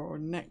drawer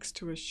next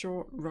to a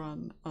short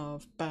run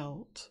of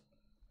belt,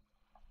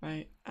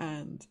 right?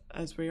 And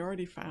as we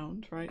already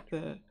found, right,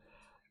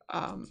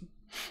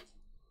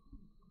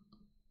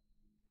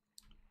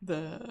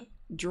 the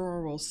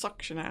drawer will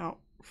suction out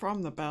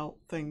from the belt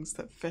things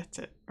that fit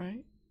it,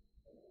 right?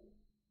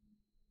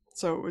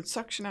 So it would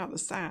suction out the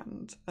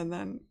sand, and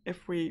then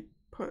if we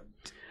put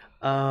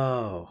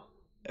a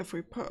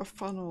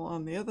funnel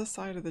on the other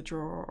side of the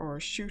drawer or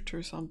a chute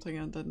or something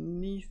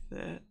underneath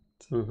it,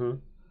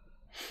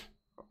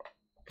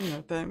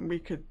 then we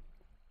could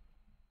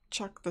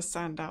chuck the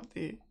sand out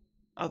the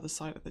other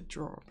side of the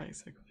drawer,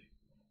 basically,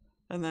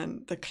 and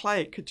then the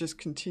clay could just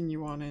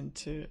continue on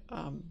into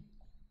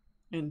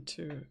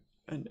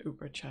an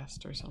Uber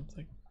chest or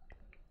something,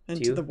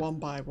 into the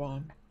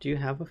 1x1. Do you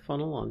have a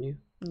funnel on you?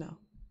 No.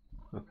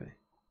 Okay.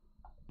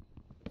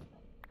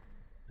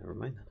 Never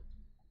mind then.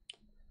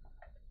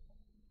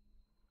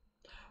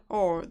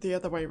 Or the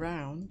other way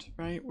round,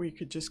 right? We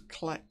could just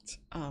collect,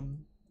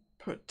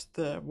 put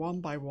the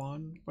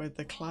 1x1 with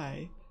the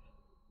clay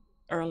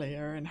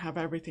earlier and have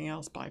everything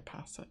else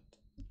bypass it.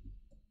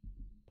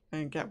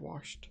 And get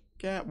washed.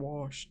 Get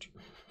washed.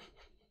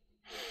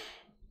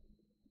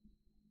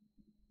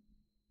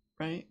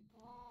 Right?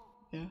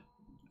 Yeah.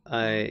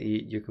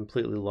 You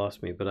completely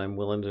lost me, but I'm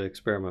willing to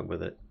experiment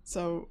with it.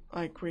 So,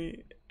 like,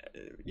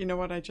 you know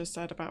what I just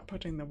said about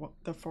putting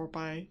the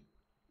 4x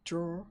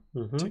drawer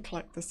to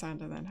collect the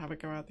sand and then have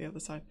it go out the other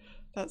side?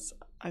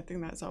 I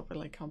think that's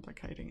overly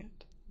complicating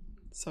it.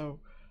 So,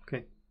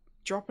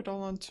 drop it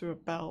all onto a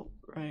belt,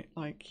 right,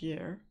 like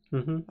here,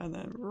 and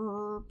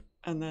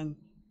then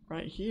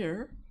right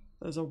here,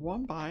 there's a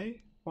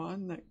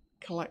 1x1 that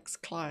collects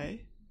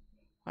clay,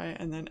 right,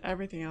 and then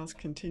everything else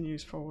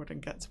continues forward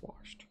and gets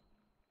washed.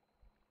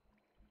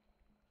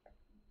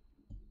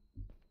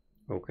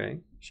 Okay.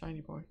 Shiny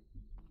boy.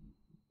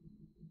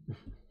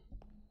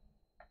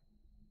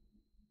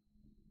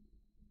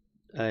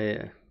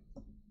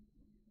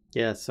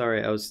 Yeah,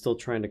 sorry, I was still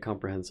trying to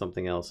comprehend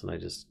something else, and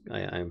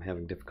I'm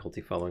having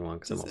difficulty following along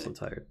because I'm also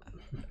tired.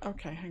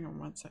 Okay, hang on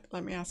one sec.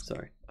 Let me ask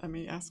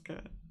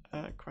a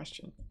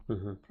question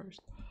first.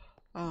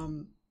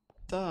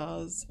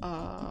 Does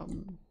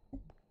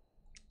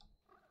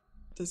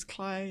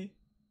clay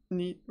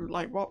need,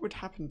 like, what would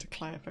happen to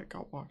clay if it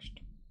got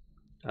washed?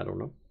 I don't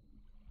know.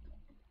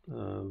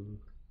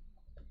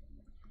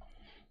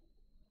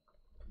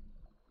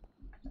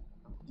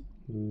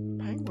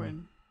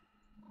 Penguin,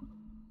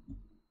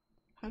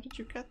 how did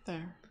you get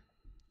there?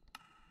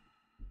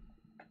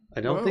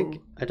 I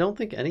don't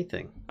think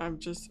anything.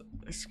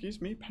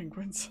 Excuse me,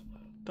 penguins.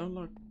 Don't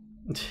look.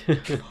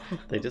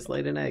 They just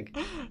laid an egg.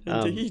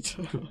 Indeed.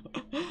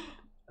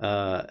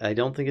 I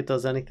don't think it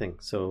does anything,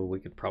 so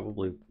we could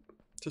probably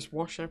just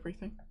wash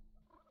everything.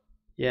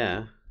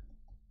 Yeah.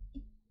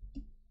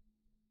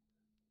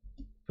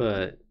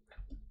 But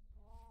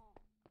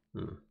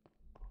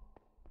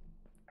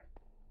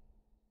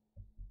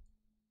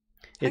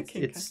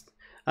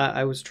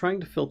I was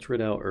trying to filter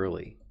it out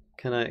early.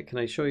 Can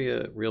I show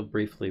you real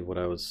briefly what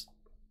I was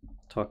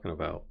talking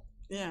about?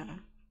 Yeah.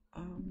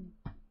 I've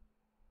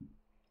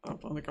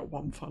only got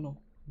one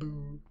funnel.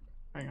 Boo.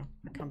 Hang on,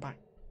 I'll come back.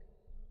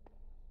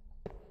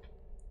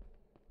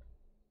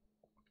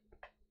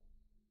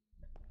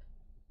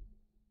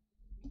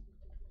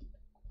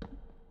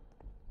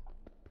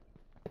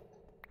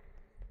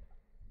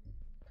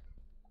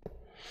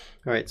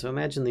 All right, so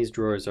imagine these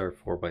drawers are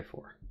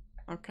 4x4.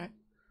 Okay.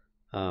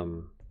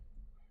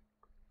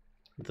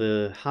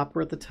 The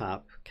hopper at the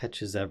top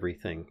catches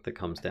everything that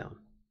comes down.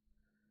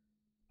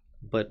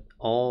 But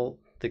all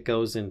that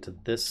goes into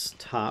this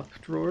top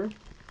drawer,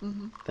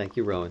 thank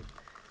you, Rowan,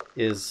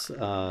 is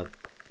the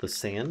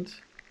sand.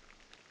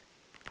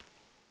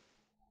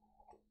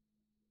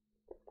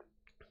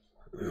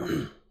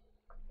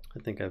 I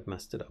think I've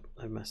messed it up.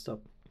 I messed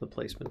up the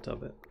placement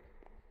of it.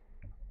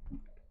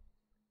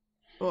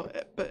 Well,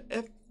 but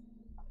if...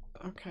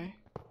 Okay.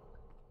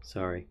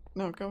 Sorry.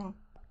 No, go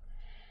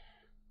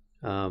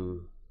I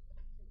on.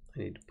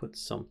 need to put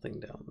something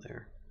down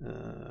there.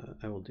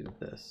 I will do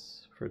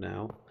this for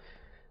now.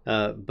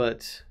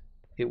 But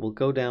it will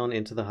go down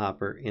into the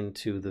hopper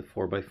into the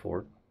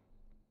 4x4.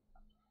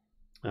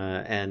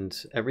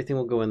 And everything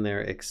will go in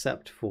there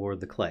except for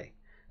the clay,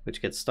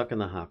 which gets stuck in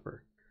the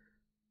hopper.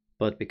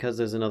 But because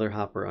there's another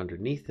hopper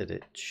underneath it,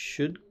 it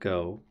should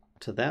go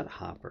to that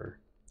hopper.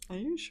 Are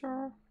you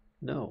sure?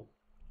 No.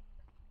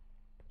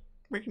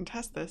 We can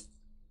test this.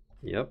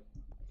 Yep.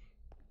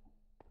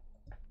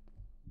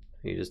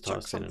 You just Chuck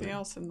toss in something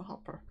else in the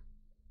hopper.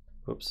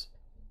 Whoops.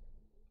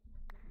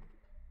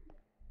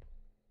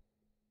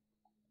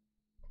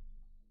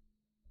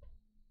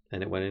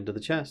 And it went into the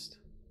chest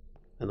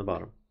and the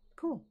bottom.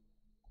 Cool.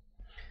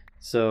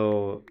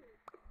 So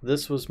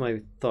this was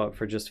my thought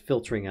for just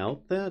filtering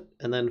out that,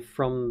 and then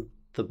from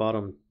the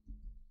bottom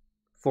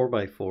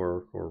 4x4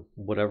 or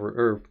whatever,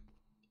 or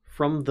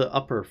from the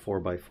upper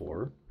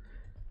 4x4,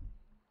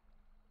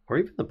 or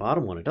even the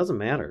bottom one, it doesn't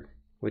matter.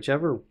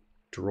 Whichever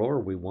drawer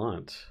we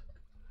want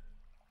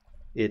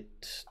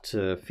it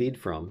to feed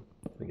from.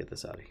 Let me get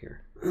this out of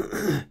here.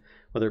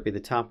 Whether it be the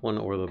top one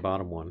or the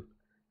bottom one.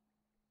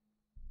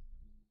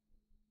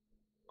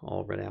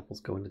 All red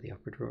apples go into the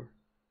upper drawer.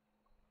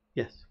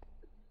 Yes.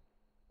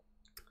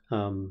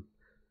 Then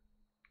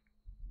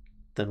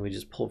we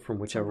just pull from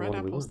whichever red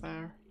one we apples want.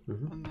 there,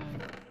 Mm-hmm. and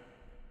then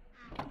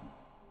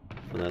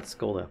And that's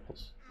gold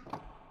apples.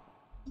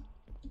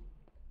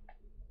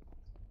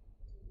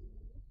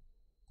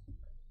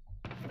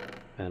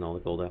 And all the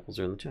gold apples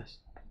are in the chest.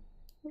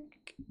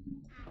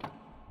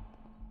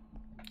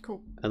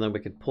 cool. And then we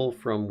could pull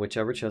from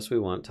whichever chest we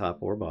want, top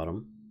or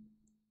bottom,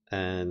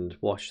 and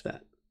wash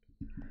that.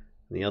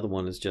 And the other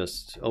one is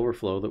just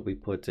overflow that we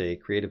put a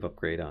creative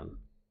upgrade on.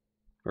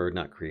 Or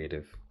not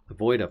creative, a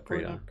void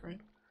upgrade on.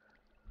 Upgrade.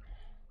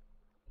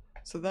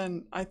 So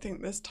then I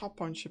think this top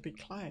one should be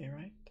clay,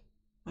 right?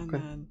 And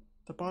Okay. then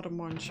the bottom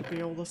one should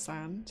be all the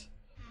sand.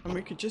 And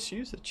we could just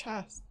use a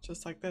chest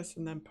just like this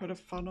and then put a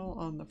funnel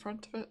on the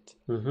front of it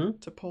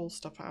to pull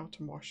stuff out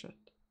and wash it.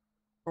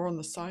 Or on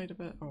the side of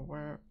it,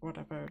 or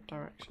whatever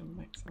direction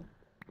makes sense.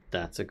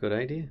 That's a good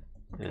idea.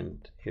 Okay.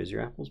 And here's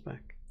your apples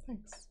back.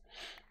 Thanks.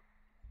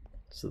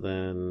 So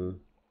then,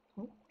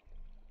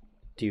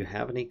 do you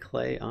have any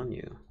clay on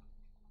you?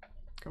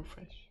 Go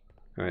fish.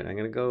 All right, I'm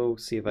gonna go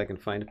see if I can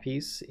find a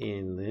piece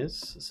in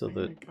this so There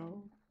that we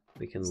go.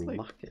 we can Sleep.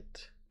 lock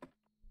it.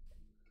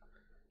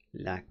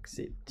 Locks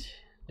it.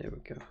 There we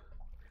go.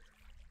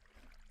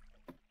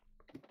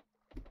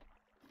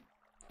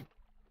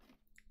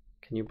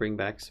 Can you bring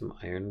back some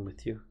iron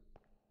with you?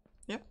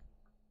 Yep.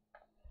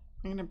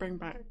 I'm gonna bring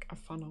back a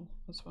funnel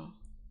as well.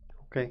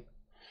 Okay.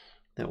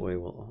 That way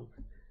we'll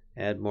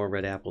add more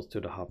red apples to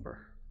the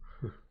hopper.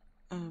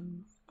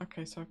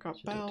 Okay, so I've got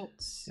She did.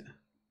 belts, Yeah.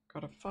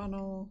 got a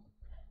funnel.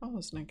 Oh,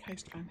 there's an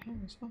encased fan here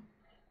as well.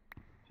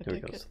 I There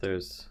we take go. it. So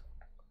there's.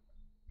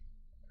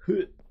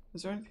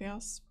 Is there anything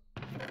else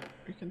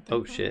you can think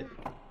Oh of? shit.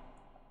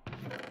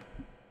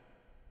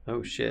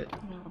 Oh shit.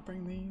 Yeah, I'll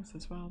bring these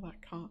as well. That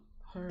can't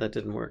hurt. That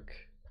didn't work.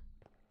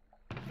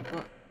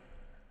 What?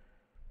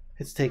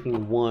 It's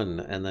taking one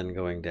and then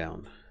going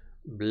down.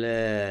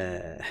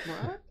 Blah.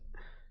 What?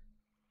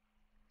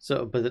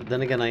 So, but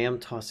then again, I am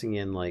tossing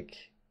in like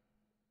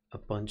a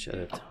bunch at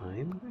a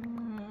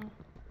time.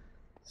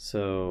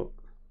 So,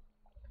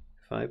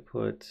 if I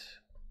put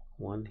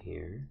one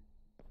here,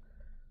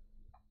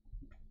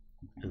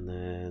 and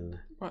then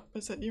What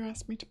was it you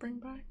asked me to bring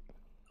back?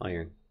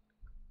 iron.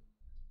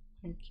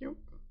 Thank you.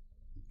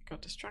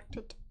 Got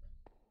distracted.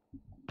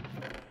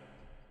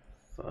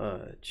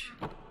 Fudge.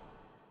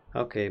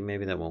 Okay,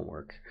 maybe that won't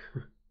work.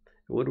 It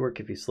would work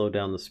if you slow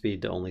down the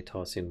speed to only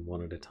toss in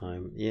one at a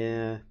time.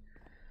 Yeah.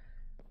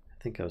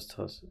 I think I was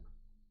tossing.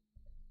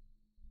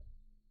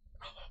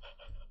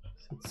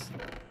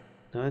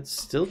 No, it's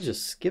still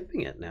just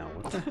skipping it now.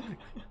 What the heck?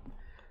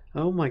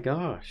 Oh my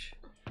gosh.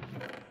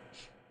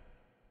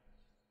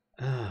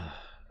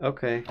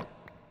 Okay.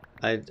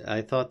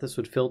 I thought this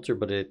would filter,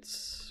 but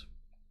it's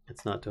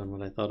not doing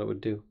what I thought it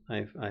would do.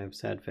 I have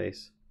sad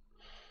face.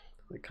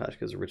 Like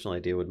Kashka's original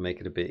idea would make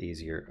it a bit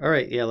easier. All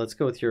right, yeah, let's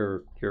go with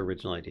your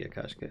original idea,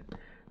 Kashka.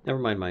 Never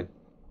mind mine,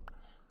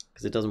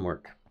 because it doesn't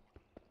work.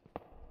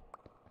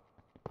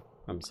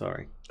 I'm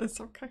sorry. It's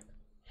okay.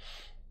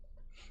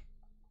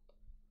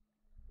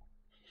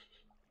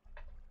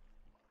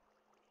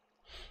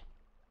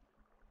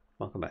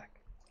 Welcome back.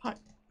 Hi.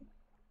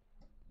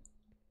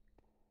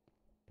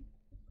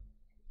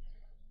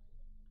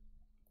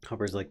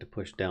 Hubbers like to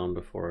push down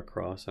before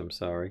across. I'm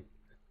sorry.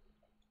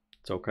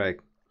 It's okay.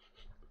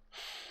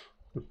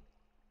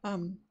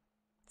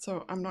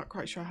 So I'm not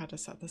quite sure how to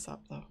set this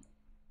up though.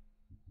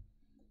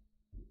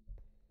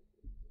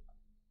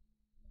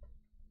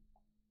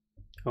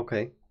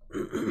 Okay.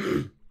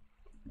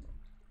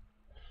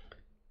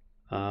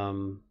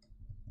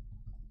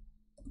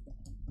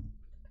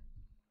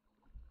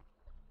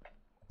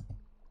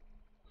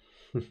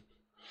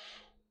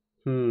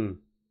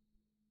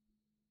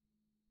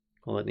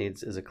 All it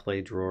needs is a clay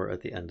drawer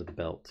at the end of the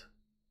belt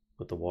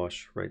with the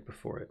wash right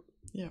before it.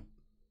 Yeah.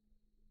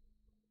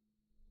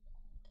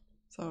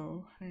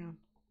 So, hang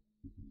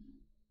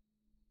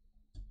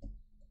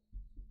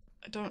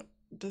on.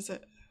 Does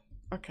it...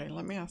 Okay,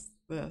 let me ask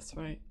this,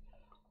 right?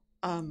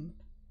 Oh,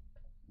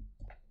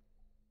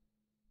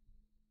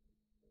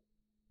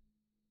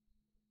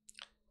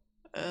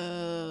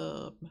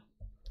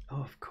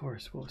 of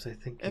course. What was I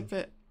thinking?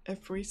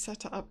 If we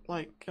set it up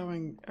like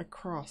going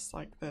across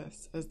like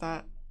this, do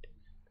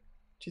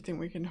you think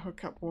we can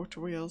hook up water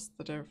wheels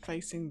that are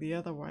facing the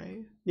other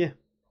way? Yeah.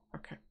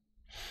 Okay.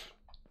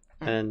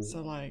 And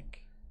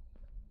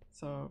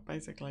so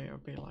basically it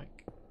would be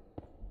like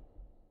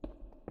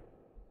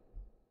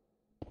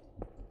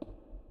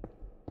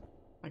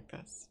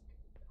this.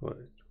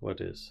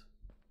 What is?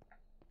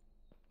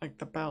 Like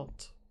the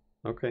belt.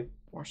 Okay.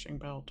 Washing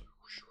belt.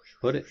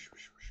 Put it.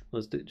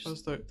 Let's do it.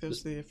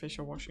 Those are the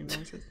official washing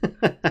noises.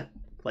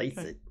 Place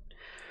it.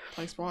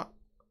 Place what?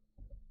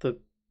 The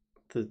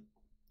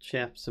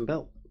shafts and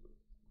belt.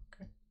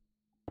 Okay.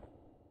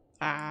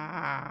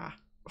 Ah.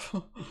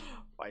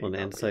 An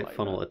insight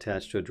funnel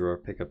attached to a drawer,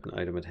 pick up an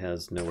item it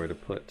has nowhere to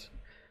put.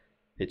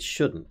 It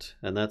shouldn't,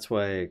 and that's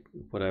why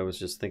what I was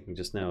just thinking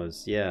just now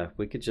is, yeah,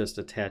 we could just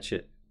attach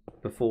it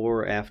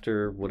before,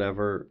 after,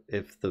 whatever.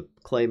 If the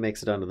clay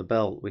makes it onto the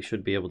belt, we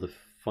should be able to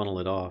funnel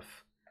it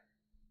off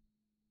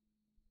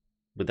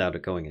without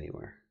it going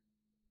anywhere.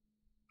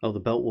 Oh, the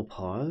belt will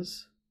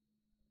pause?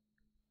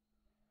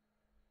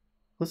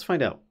 Let's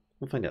find out.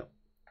 We'll find out.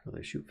 Are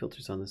there shoot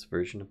filters on this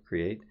version of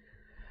Create?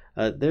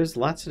 There's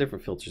lots of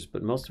different filters,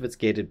 but most of it's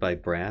gated by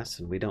brass,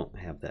 and we don't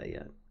have that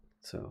yet.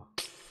 So,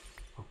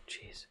 oh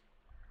jeez.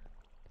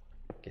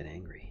 Get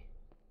angry.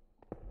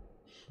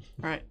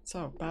 Alright,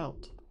 so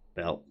belt.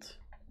 Belt.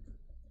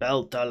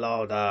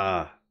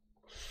 Beltaloda!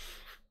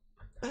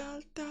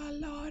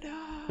 Beltaloda!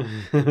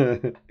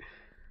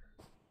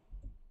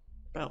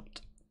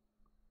 Belt.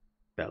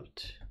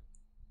 Belt.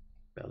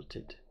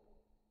 Belted.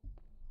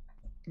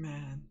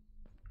 Man.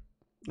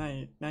 Now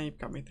you've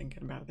got me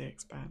thinking about the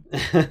expand.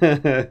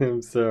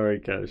 I'm sorry,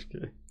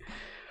 Kashka.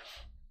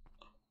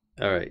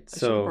 Alright, I should have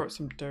so brought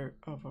some dirt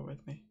over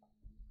with me.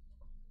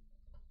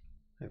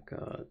 I've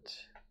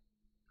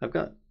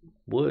got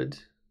wood.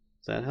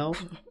 Does that help?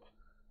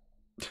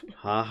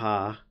 Ha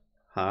ha.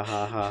 Ha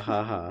ha ha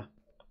ha ha.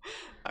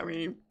 I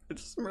mean, it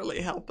doesn't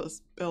really help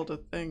us build a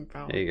thing,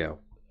 pal. There you go.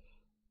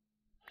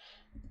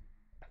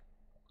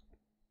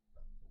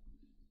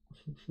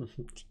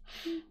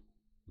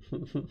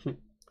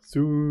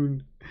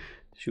 Soon.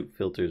 Shoot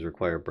filters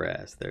require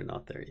brass. They're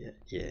not there yet.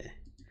 Yeah.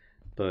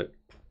 But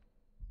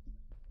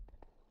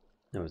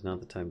now is not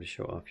the time to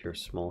show off your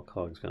small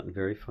cogs. Gotten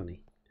very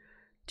funny.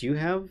 Do you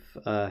have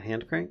a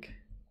hand crank?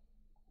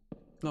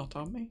 Not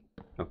on me.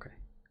 Okay.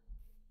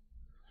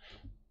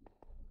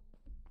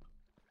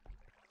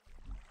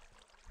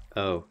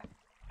 Oh.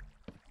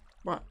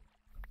 What?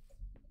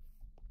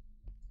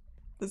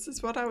 This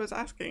is what I was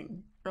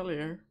asking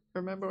earlier.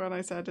 Remember when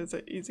I said, is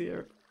it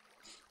easier?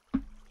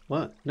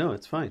 What? No,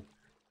 it's fine.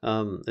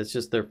 It's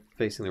just they're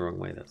facing the wrong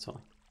way, that's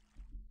all.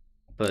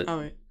 But Oh,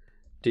 wait.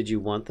 did you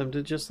want them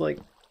to just like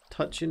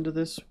touch into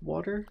this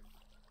water?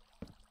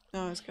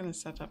 No, I was going to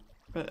set up,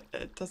 but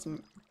it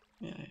doesn't.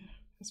 Yeah,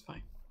 it's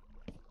fine.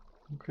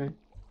 Okay.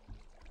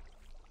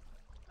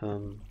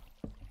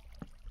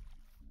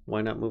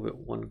 Why not move it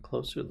one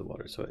closer to the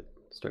water so it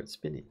starts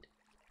spinning?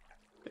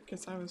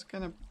 Because I was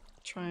going to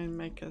try and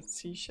make a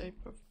C shape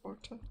of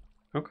water.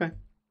 Okay.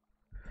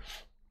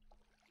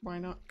 Why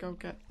not go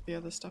get the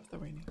other stuff that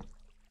we need?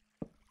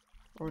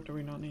 Or do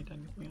we not need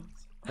anything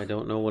else? I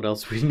don't know what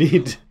else we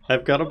need.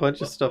 I've got a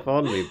bunch of stuff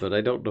on me, but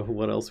I don't know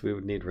what else we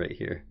would need right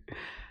here.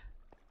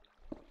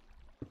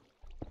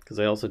 Because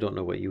I also don't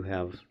know what you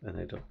have, and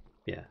I don't...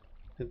 Yeah,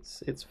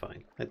 it's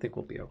fine. I think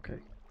we'll be okay.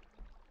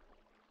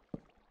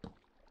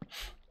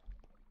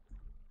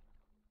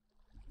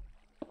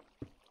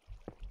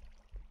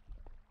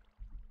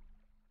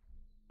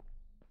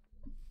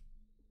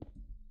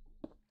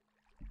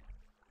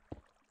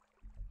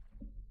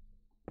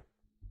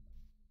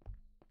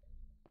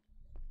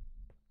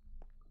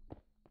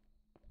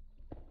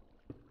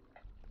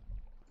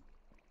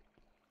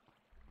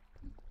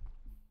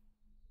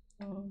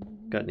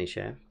 Got any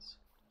shafts?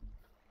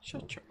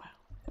 Shut your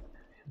mouth.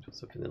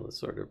 Just a vanilla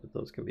sorter, but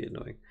those can be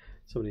annoying.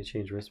 Somebody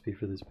changed recipe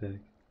for this bag.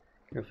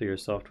 Careful, your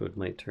softwood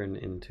might turn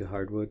into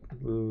hardwood.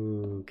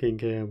 Ooh, King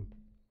Cam.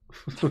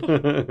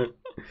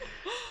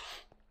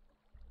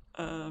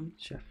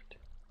 Shaft.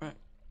 Right.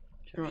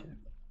 Shaft.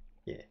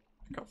 Yeah.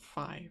 I got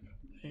 5.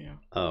 There you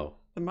go. Oh.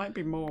 There might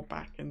be more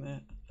back in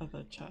the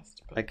other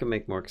chest, but I can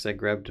make more because I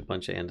grabbed a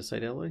bunch of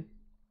andesite alloy.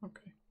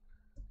 okay.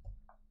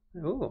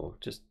 Oh,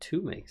 just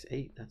 2 makes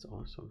 8. That's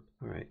awesome.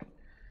 Alright.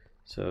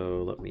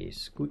 So let me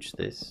scooch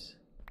this.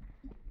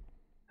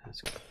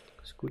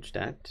 Scooch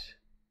that.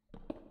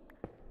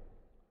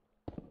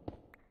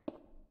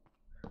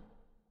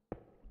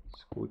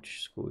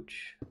 Scooch,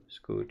 scooch,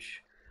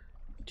 scooch.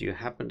 Do you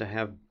happen to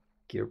have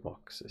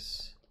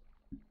gearboxes?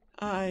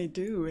 I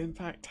do, in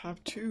fact,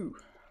 have 2.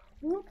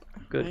 Whoop.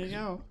 Good. There you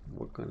go.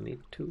 We're gonna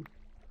need 2.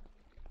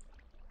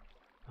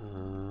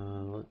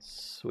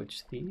 Let's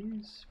switch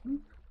these.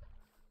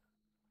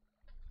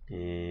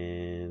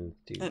 And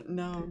do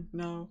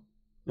No.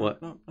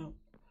 What? No.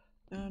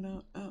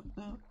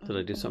 Did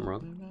I do something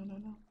wrong?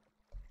 No.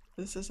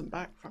 This isn't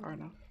back far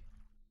enough.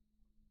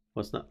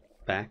 What's not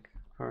back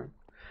far?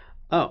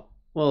 Oh,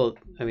 well,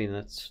 I mean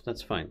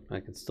that's fine. I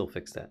can still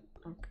fix that.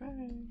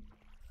 Okay.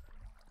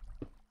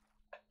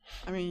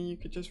 I mean, you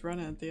could just run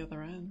it at the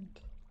other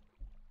end.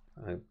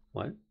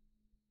 What?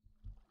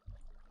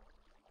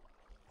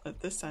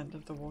 At this end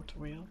of the water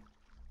wheel.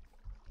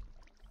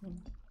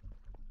 And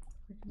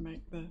we can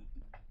make the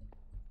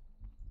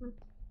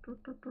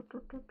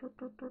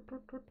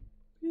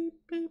beep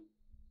beep.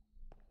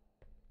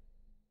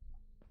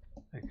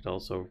 I could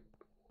also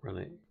run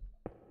it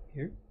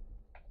here.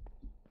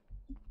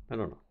 I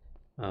don't know.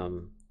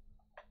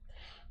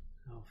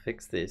 I'll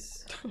fix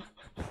this.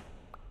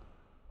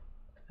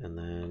 And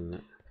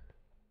then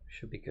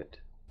should be good.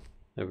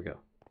 There we go.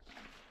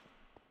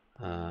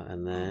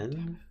 And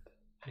then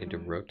I need to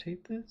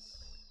rotate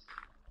this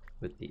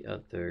with the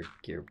other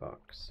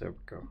gearbox. There we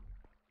go.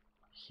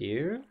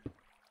 Here.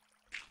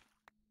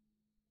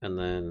 And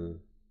then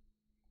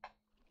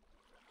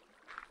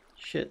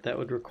shit, that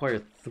would require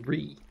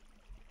 3.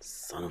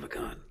 Son of a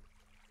gun.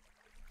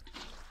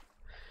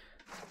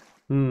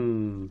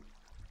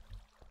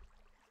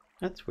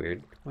 That's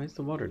weird. Why is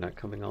the water not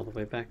coming all the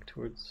way back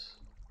towards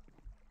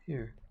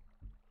here?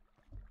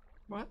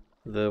 What?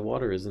 The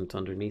water isn't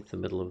underneath the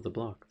middle of the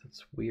block.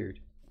 That's weird.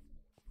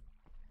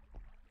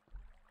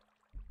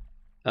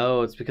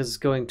 Oh, it's because it's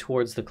going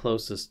towards the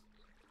closest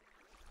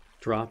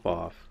drop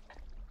off.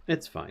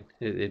 It's fine.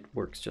 It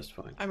works just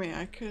fine. I mean,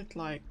 I could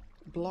like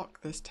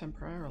block this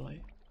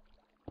temporarily.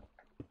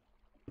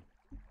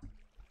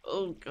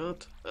 Oh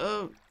god.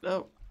 Oh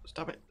no.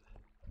 Stop it.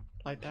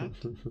 Like that.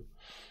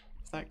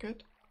 Is that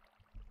good?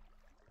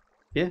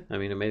 Yeah, I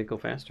mean it made it go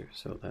faster,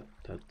 so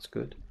that's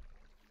good.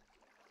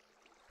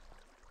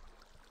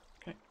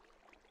 Okay.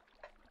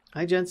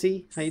 Hi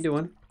Jency, how you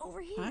doing?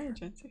 Over here. Hi,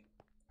 Jency.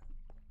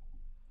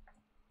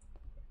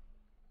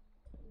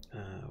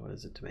 What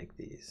is it to make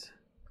these?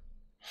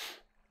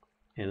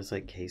 And it's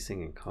like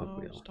casing and Oh,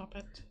 cogwheel. stop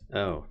it.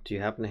 Oh, do you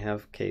happen to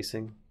have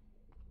casing?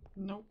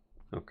 Nope.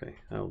 Okay,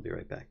 I will be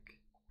right back.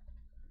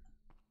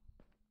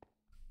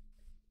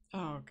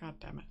 Oh, god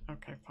damn it.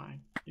 Okay,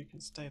 fine. You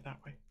can stay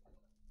that way.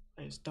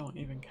 I just don't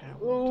even care.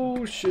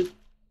 Oh shit.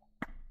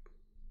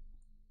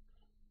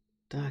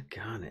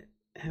 Doggone it.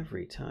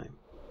 Every time.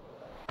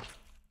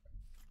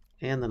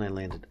 And then I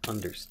landed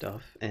under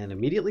stuff and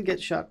immediately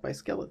get shot by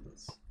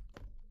skeletons.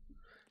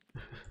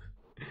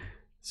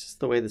 It's just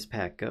the way this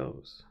pack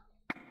goes.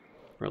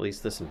 Or at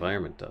least this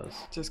environment does.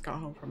 Just got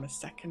home from a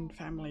second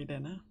family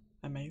dinner.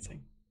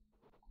 Amazing.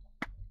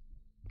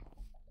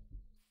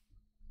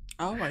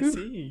 Oh, I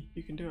see.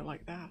 You can do it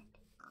like that.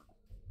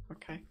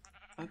 Okay,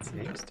 that's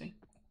interesting.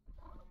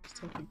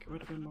 Still think it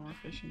would have been more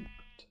efficient.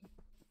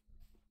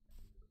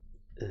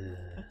 But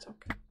that's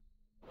okay.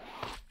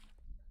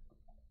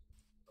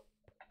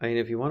 I mean,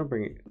 if you want to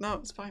bring it... No,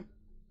 it's fine.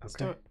 Let's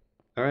do Okay. it.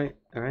 Alright,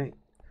 alright.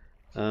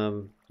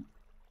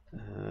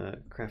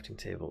 Crafting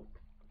table.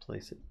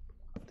 Place it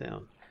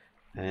down.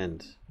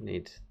 And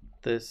need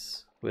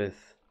this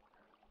with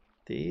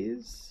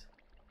these.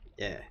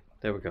 Yeah,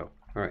 there we go.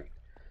 Alright.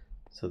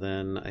 So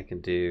then I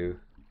can do...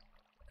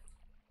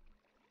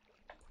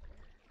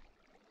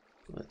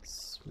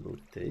 Let's move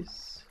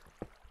this.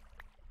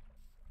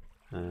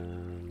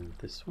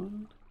 This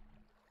one.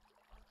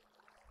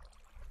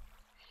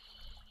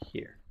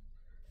 Here.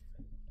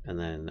 And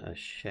then a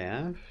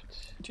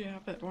shaft. Do you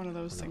have it one of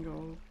those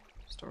single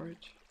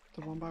storage?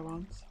 The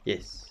 1x1s?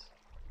 Yes.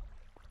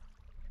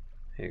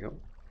 Here you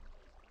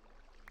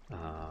go.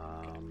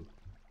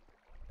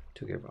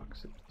 2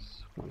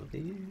 gearboxes. One of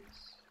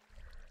these.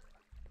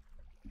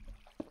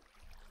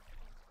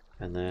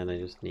 And then I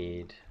just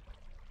need...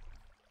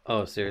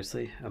 Oh,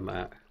 seriously? I'm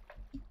at...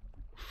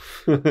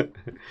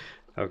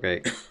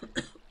 Okay.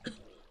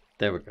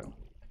 There we go.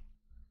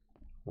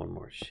 One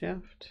more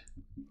shaft.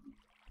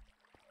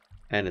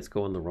 And it's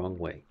going the wrong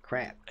way.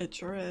 Crap. It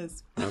sure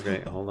is.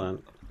 Okay, hold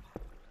on.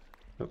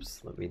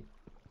 Oops, let me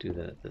do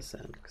that at this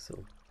end because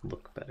it'll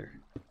look better.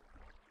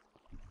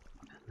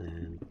 And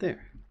then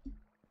there.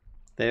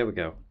 There we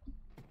go.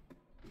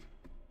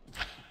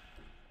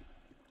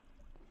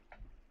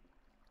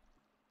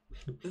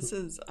 This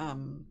is,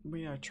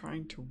 we are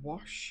trying to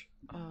wash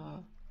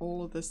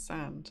all of this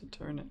sand to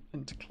turn it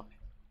into clay.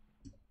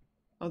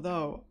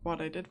 Although,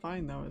 what I did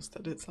find though is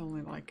that it's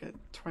only like a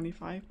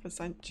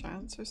 25%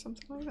 chance or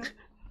something like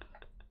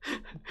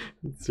that.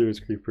 Serious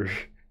Creeper.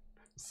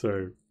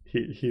 Sorry.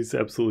 He's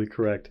absolutely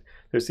correct.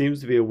 There seems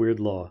to be a weird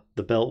law.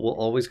 The belt will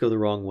always go the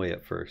wrong way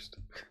at first.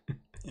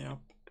 Yep.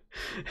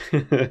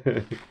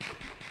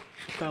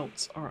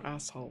 Belts are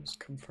assholes,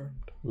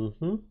 confirmed.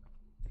 Mm-hmm.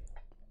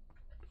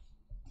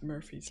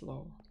 Murphy's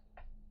Law.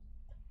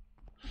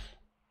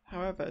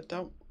 However,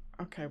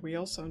 okay, we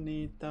also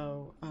need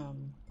though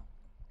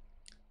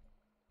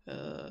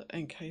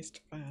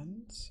encased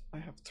fans. I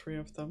have 3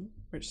 of them,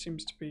 which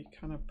seems to be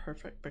kind of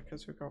perfect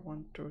because we've got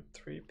 1, 2,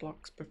 3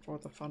 blocks before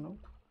the funnel.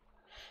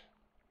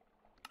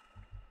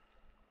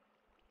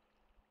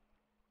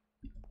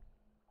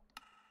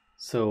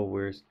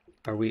 So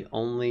are we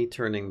only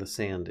turning the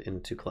sand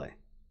into clay?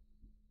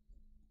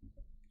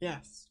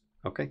 Yes.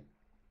 Okay.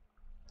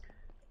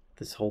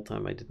 This whole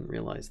time I didn't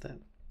realize that.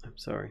 I'm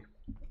sorry.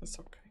 That's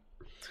okay.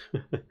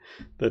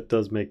 That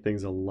does make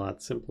things a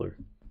lot simpler.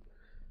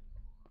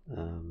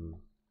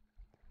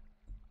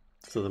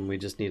 So then we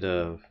just need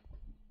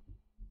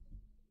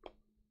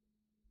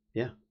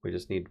we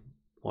just need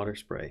water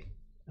spray,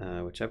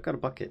 which I've got a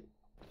bucket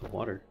of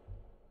water.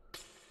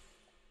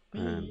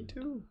 Me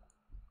too.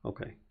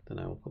 Okay, then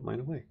I will put mine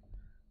away.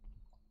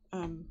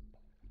 Then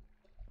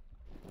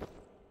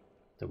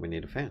we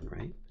need a fan,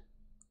 right?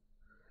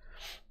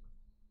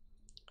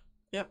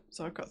 Yep,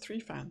 so I've got 3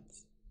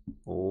 fans.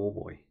 Oh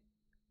boy.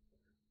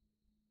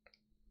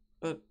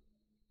 But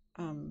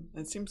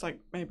it seems like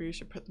maybe we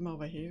should put them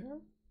over here.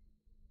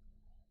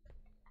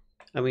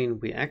 I mean,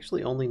 we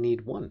actually only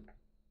need 1.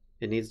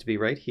 It needs to be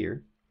right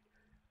here.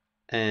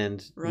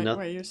 And right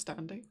where you're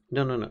standing?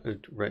 No.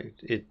 Right.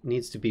 It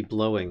needs to be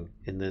blowing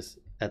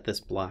at this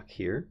block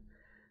here.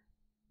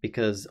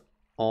 Because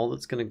all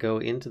that's going to go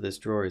into this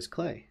drawer is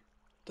clay.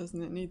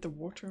 Doesn't it need the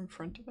water in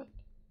front of it?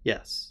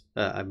 Yes.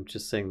 I'm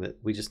just saying that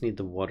we just need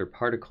the water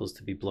particles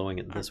to be blowing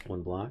at this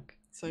one block.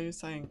 So you're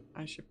saying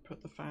I should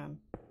put the fan...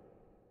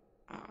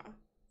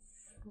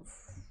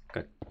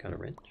 Got a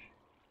wrench?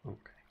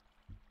 Okay.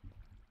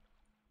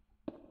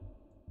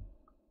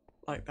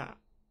 Like that?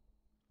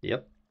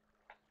 Yep.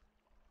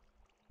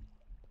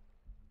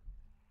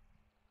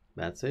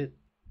 That's it.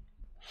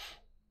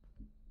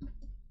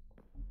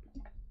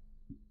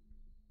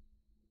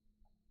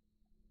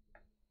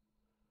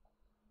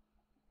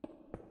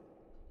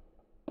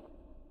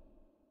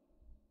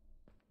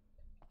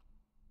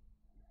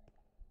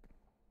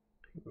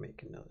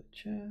 Make another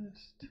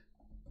chest.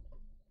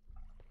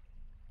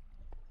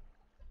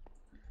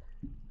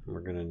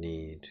 We're gonna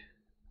need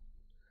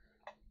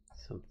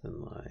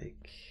something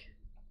like...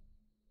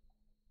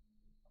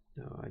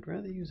 No, I'd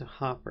rather use a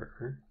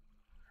hopper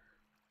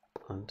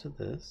onto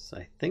this.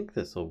 I think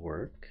this will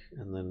work,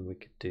 and then we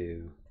could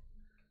do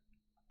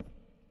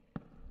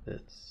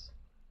this.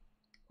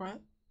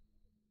 What?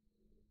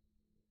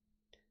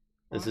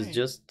 This Why? is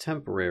just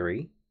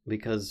temporary,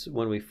 because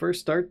when we first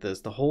start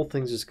this, the whole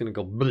thing's just going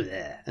to go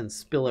bleh and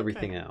spill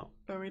everything out.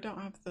 But we don't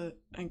have the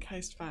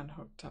encased fan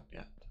hooked up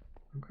yet.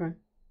 Okay.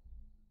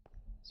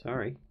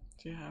 Sorry.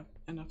 Do you have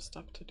enough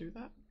stuff to do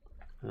that?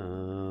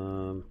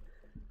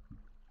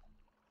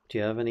 Do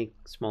you have any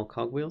small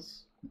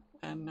cogwheels?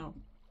 And no.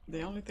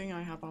 The only thing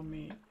I have on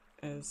me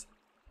is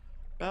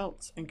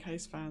belts,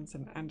 encased fans,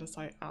 and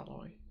andesite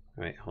alloy.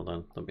 Alright, hold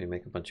on. Let me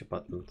make a bunch of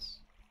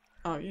buttons.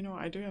 Oh, you know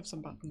what? I do have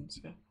some buttons,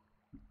 yeah.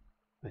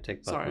 I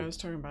take buttons. Sorry, I was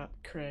talking about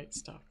create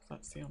stuff.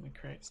 That's the only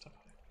create stuff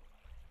I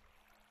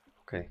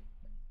have. Okay.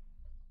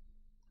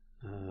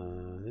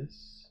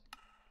 This.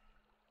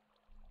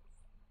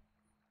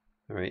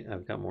 Alright,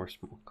 I've got more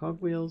small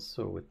cogwheels,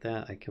 so with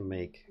that I can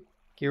make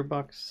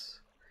gearbox.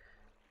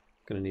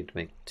 Gonna need to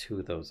make 2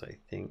 of those, I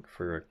think,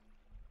 for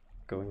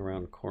going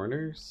around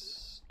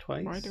corners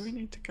twice. Why do we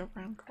need to go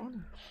around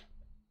corners?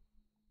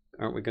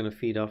 Aren't we gonna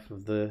feed off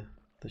of the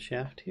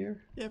shaft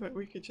here? Yeah, but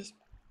we could just...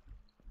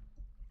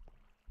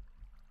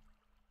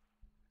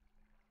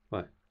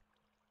 What?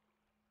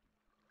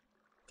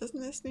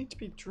 Doesn't this need to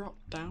be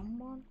dropped down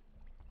one?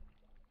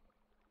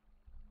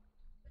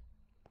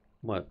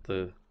 What,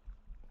 the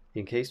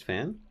encased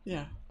fan?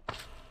 Yeah,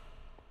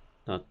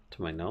 Not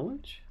to my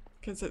knowledge.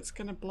 because it's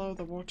going to blow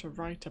the water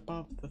right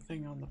above the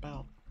thing on the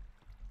belt.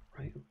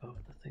 Right above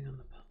the thing on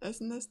the belt.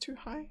 Isn't this too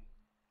high?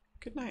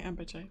 Good night,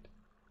 Amberjade.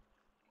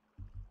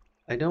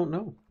 I don't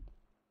know.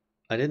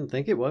 I didn't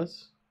think it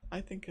was. I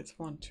think it's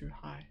one too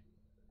high.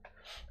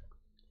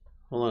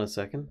 Hold on a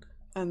second.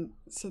 And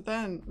so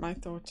then my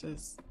thought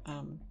is,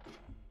 Go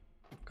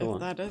if on.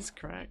 that is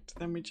correct,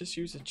 then we just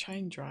use a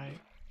chain drive.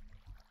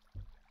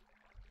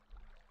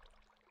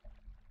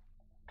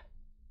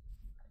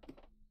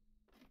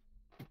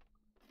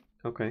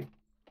 Okay.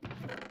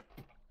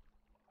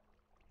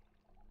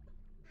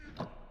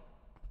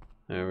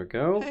 There we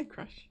go. Hey,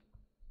 Crush.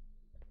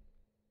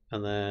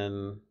 And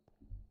then...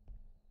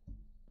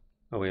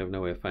 Oh, we have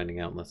no way of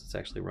finding out unless it's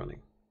actually running.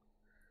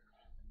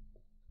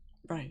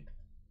 Right.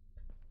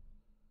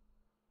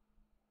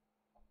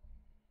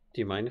 Do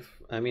you mind if...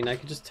 I mean, I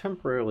could just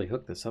temporarily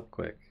hook this up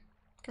quick.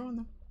 Go on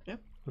then. Yep.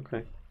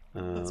 Okay.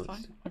 That's let's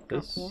fine. see. I've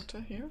got This. water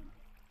here.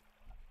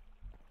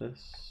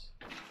 This.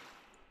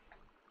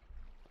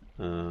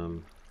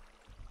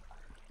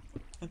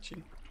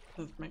 Actually,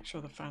 let's make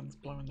sure the fan's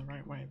blowing the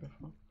right way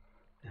before.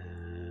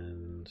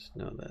 And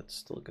no, that's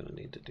still gonna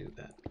need to do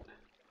that.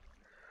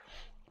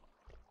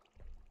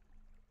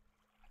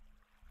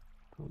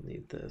 I'll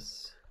need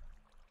this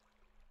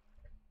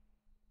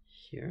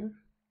here.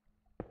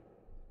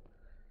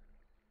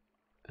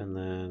 And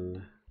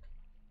then,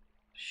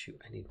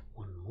 shoot, I need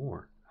one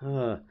more.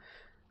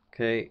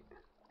 Okay.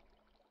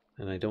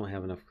 And I don't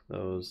have enough of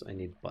those. I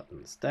need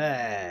buttons.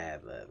 Blah,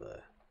 blah,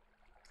 blah.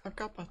 I've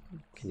got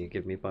buttons. Can you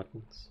give me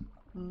buttons?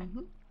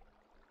 Mm-hmm.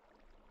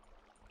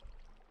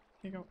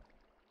 Here you go.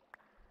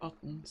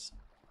 Buttons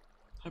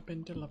have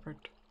been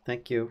delivered.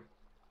 Thank you.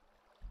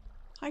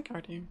 Hi,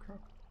 Guardian Crow.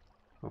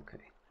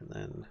 Okay, and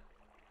then,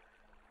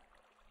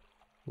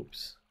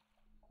 oops,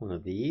 one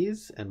of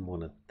these and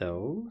one of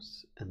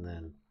those, and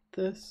then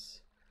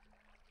this,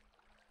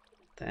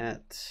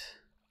 that,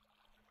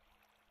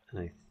 and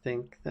I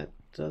think that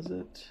does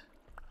it.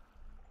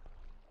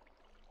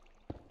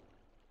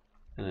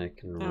 And I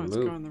can Now it's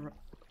remove. going the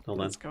Hold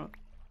on. Let's go.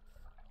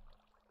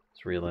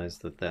 Just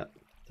realized that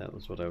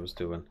was what I was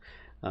doing.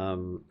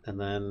 And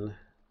then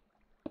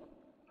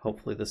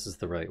hopefully this is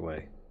the right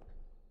way.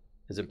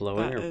 Is it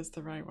blowing? That or... is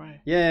the right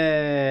way. Yay! Right,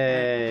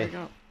 there we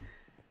go.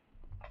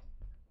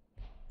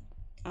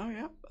 Oh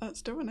yeah,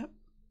 that's doing it.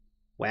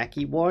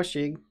 Wacky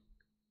washing.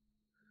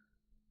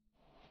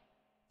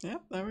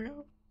 Yep, there we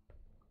go.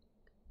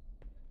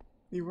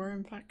 You were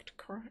in fact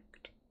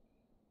correct.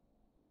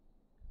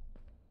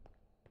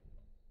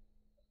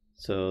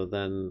 So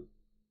then,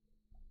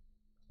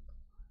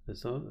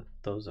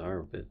 those are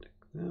a bit.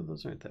 No,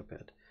 those aren't that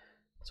bad.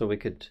 So we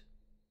could,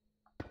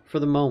 for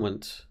the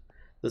moment,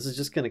 this is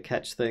just going to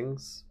catch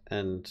things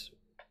and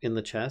in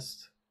the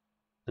chest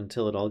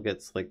until it all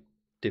gets like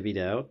divvied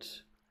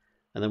out,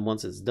 and then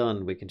once it's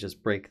done, we can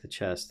just break the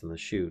chest and the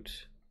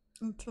chute.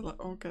 Until it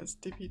all gets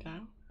divvied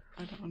out.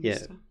 I don't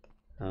understand.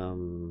 Yeah.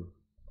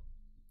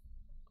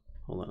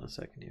 Hold on a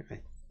second here. I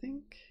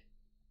think.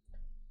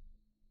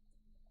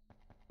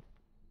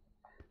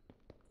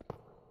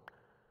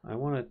 I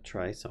want to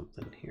try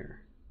something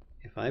here.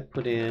 If I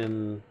put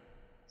in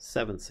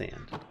 7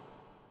 sand.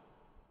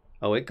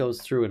 Oh, it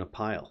goes through in a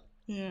pile.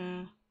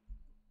 Yeah.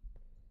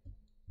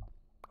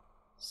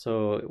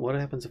 So what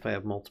happens if I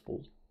have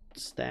multiple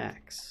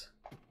stacks?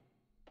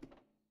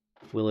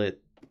 Will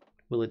it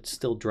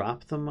still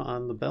drop them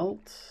on the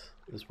belt?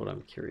 Is what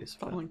I'm curious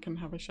about. Someone can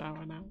have a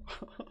shower now.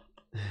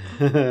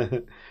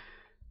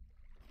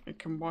 It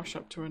can wash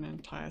up to an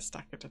entire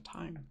stack at a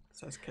time,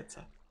 says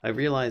Kitsa. I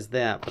realized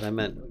that, but I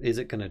meant, is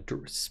it going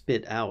to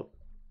spit out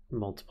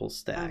multiple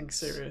stacks? I'm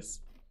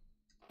serious.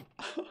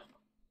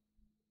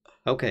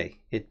 Okay,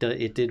 it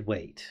did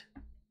wait.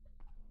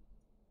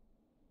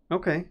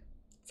 Okay.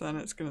 So then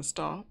it's going to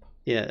stop.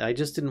 Yeah, I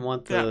just didn't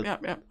want the...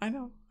 Yeah, I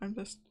know.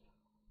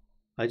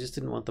 I just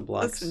didn't want the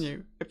blocks... Listen,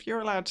 you. If you're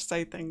allowed to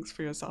say things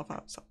for yourself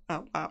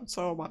out loud,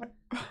 so am I.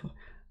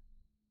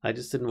 I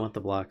just didn't want the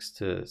blocks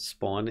to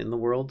spawn in the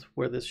world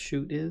where this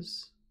chute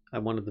is. I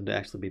wanted them to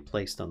actually be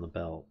placed on the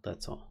belt,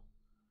 that's all.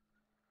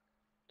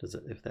 Does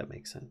it, if that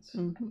makes sense?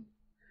 Mm-hmm.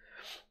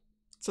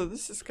 So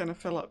this is going to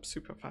fill up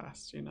super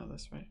fast, you know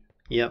this, right?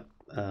 Yep.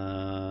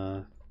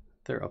 They're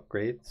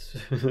upgrades.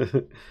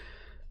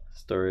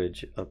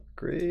 Storage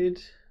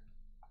upgrade.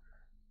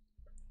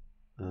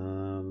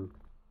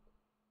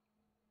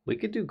 We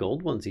could do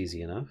gold ones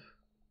easy enough.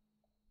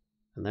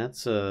 And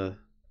that's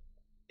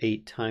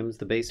 8 times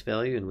the base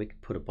value, and we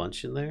could put a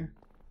bunch in there.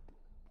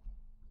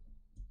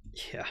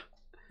 Yeah.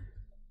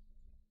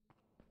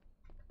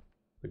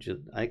 Would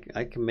you? I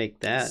can make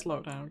that. Slow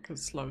down,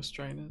 because slow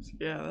strainers.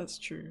 Yeah, that's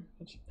true.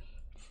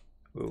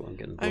 Ooh, I'm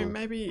getting I mean, blown.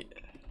 maybe.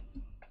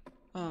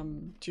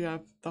 Do you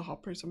have the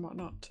hoppers and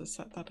whatnot to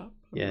set that up?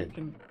 Yeah.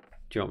 Do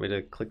Do you want me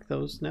to click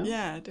those now?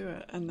 Yeah, do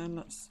it, and then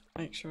let's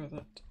make sure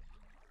that.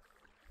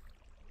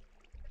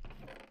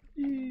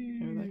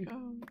 Here they go.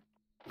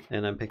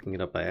 And I'm picking it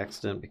up by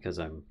accident because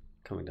I'm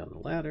coming down the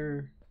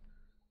ladder.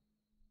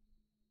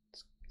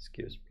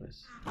 Excuse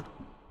please.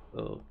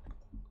 Oh.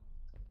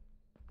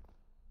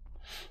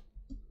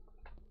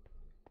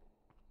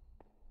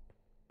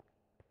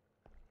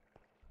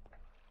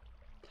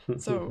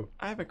 So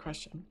I have a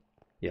question.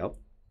 Yep.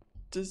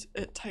 Does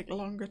it take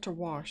longer to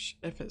wash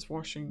if it's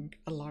washing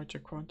a larger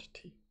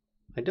quantity?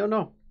 I don't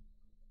know.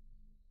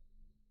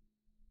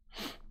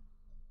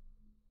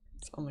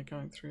 It's only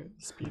going through at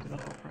the speed of the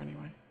hopper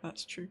anyway.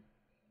 That's true.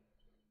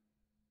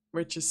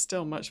 Which is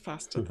still much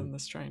faster than the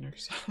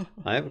strainers.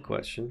 I have a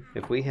question.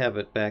 If we have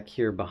it back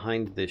here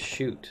behind this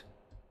chute,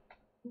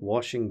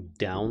 washing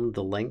down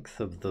the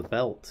length of the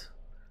belt,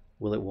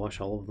 will it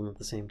wash all of them at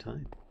the same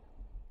time?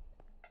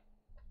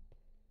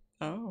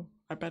 Oh,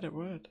 I bet it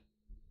would.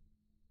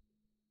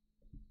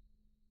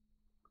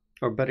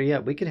 Or better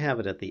yet, we could have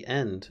it at the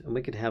end, and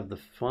we could have the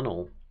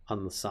funnel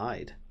on the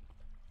side.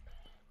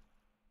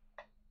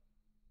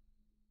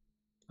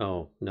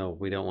 Oh, no,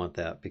 we don't want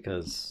that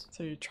because...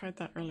 So you tried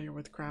that earlier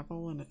with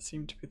gravel and it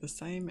seemed to be the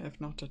same,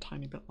 if not a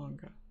tiny bit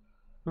longer.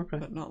 Okay.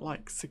 But not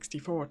like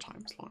 64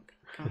 times longer.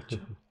 Gotcha.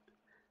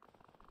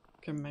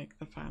 Can make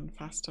the fan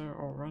faster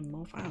or run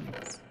more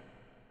fans.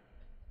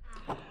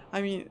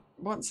 I mean,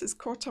 once it's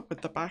caught up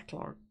with the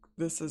backlog,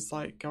 this is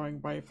like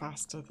going way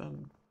faster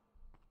than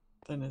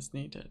is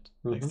needed,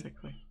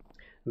 basically.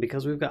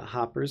 Because we've got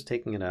hoppers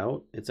taking it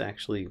out, it's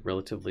actually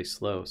relatively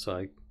slow,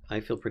 so I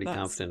feel pretty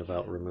confident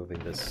about removing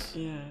this.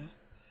 Yeah.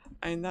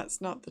 I mean,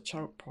 that's not the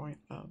choke point,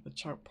 though. The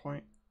choke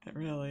point, it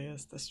really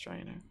is the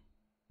strainer.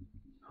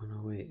 Oh, no,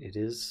 wait. It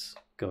is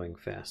going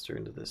faster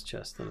into this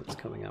chest than it's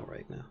coming out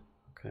right now.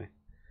 Okay.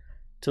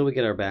 Till we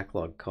get our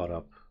backlog caught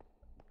up.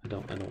 I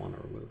don't want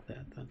to remove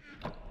that, then.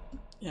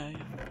 Yeah,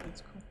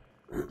 that's cool.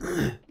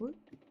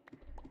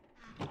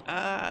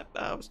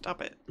 No,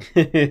 stop it.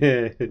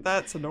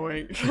 That's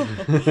annoying.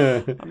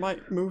 I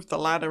might move the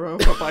ladder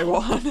over by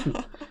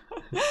one.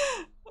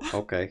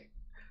 Okay.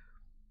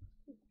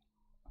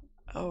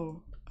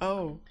 Oh,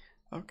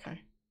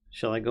 okay.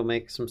 Shall I go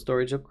make some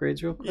storage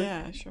upgrades real quick?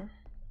 Yeah, sure.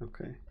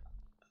 Okay.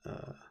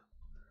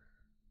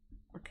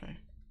 Okay. I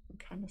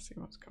kind of see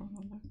what's going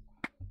on there.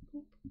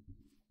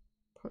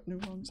 Put new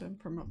ones in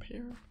from up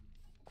here.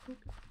 Grab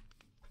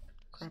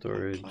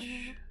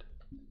Storage.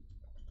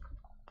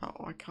 Oh,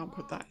 I can't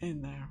put that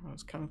in there. I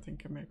was kind of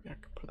thinking maybe I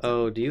could put.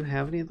 Oh, do you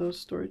have any of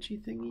those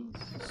storagey thingies?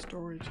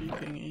 Storagey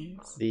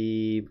thingies.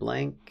 The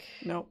blank.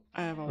 Nope,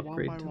 I have a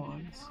upgrade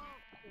 1x1.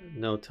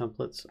 No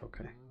templates.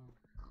 Okay.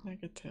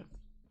 Negative.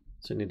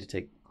 So I need to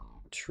take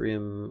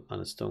trim on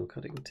a stone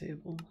cutting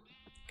table.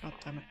 God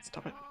damn it!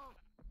 Stop it.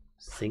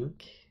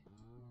 Sink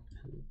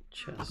and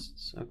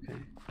chests. Okay.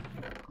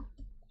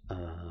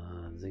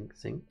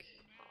 Zinc.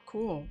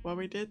 Cool. Well,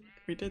 we did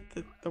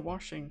the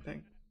washing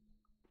thing.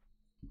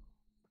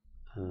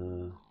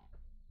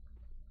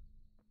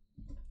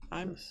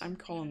 I'm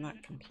calling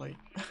that complete.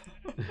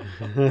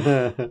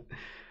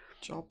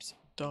 Job's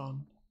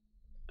done.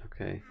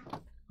 Okay.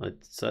 It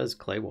says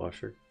clay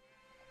washer.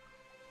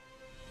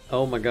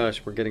 Oh my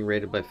gosh, we're getting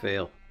raided by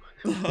Fail.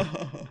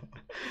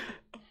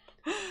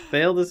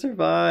 Fail to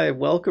survive.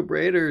 Welcome,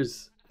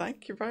 raiders.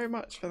 Thank you very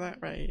much for that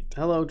raid.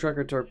 Hello,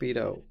 Trucker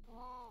Torpedo.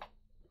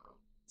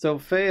 So,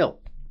 Fail,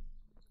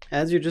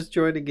 as you're just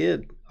joining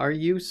in, are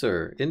you,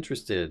 sir,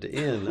 interested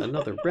in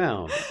another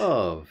round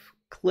of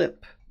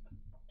Clip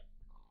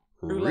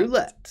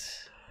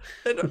Roulette?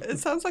 It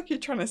sounds like you're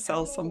trying to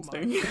sell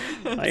something.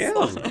 I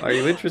am. Are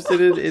you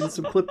interested in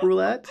some Clip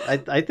Roulette?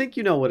 I think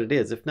you know what it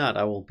is. If not,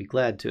 I will be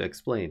glad to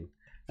explain.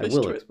 I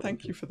will explain.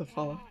 Thank you for the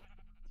follow.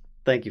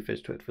 Thank you,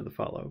 FishTwit, for the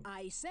follow.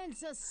 I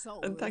sense a soul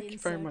And thank you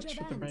very in much search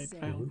for of the raid, answers.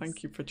 Fail.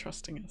 Thank you for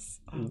trusting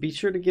us. Be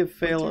sure to give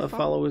Fail your a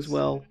follow as followers.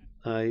 well.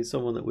 He's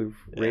someone that we've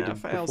rated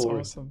Fail's before.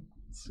 awesome.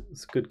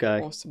 He's a good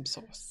guy. Awesome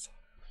sauce.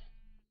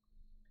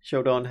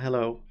 Showdown,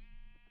 hello.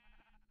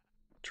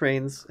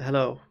 Trains,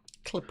 hello.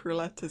 Clip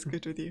roulette is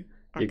good with you.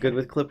 You're good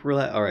with Clip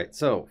Roulette? Alright,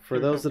 so for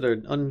those that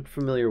are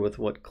unfamiliar with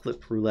what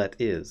Clip Roulette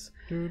is,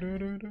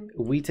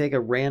 we take a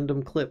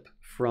random clip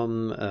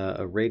from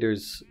a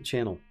Raider's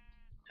channel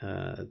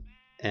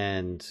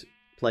and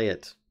play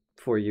it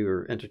for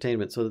your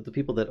entertainment so that the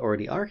people that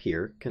already are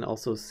here can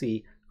also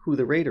see who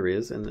the Raider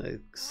is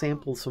and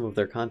sample some of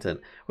their content.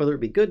 Whether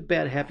it be good,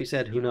 bad, happy,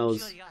 sad, who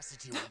knows?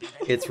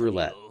 It's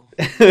roulette.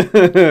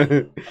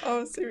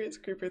 Oh, Serious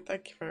Creeper,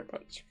 thank you very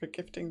much for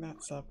gifting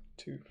that sub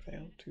to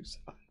Fail to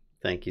Survive.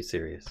 Thank you,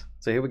 Sirius.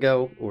 So here we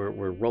go.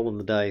 We're rolling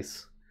the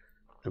dice.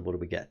 And what do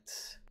we get?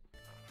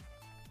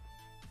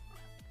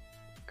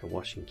 Like a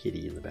washing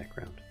kitty in the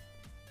background.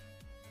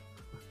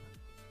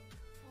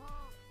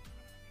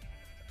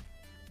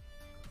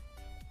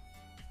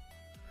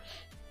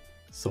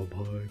 Some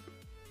hype.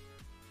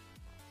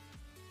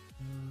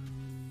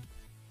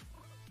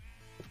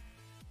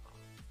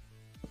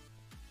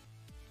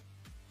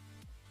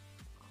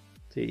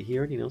 See, he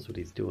already knows what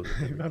he's doing.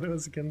 I thought it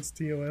was against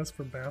TOS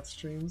for bath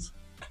streams.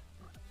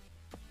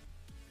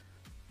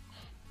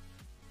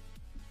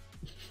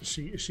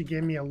 She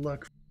gave me a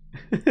look.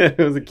 It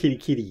was a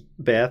kitty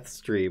bath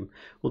stream.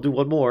 We'll do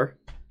one more.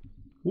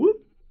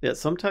 Whoop. Yeah,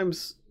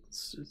 sometimes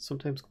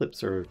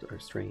clips are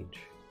strange.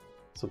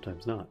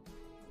 Sometimes not.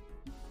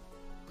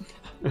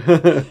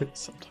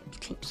 Sometimes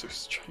clips are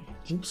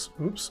strange.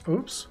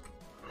 Oops.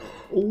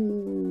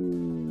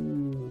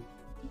 Ooh.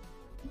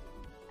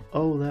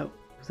 Oh,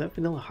 was that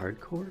vanilla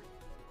hardcore?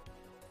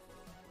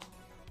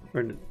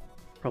 Or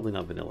probably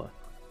not vanilla.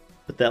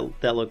 But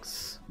that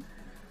looks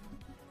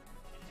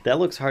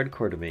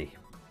hardcore to me.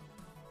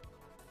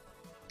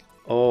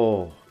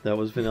 Oh, that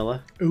was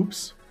vanilla?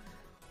 Oops.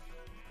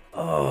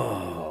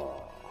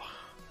 Oh,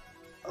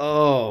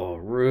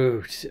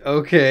 root.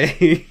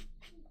 Okay.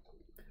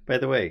 By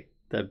the way,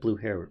 that blue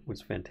hair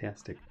was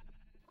fantastic.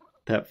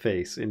 That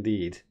face,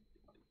 indeed.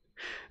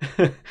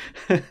 It's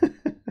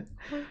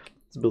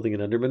building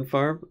an Enderman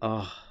farm?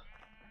 Oh.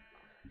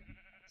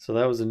 So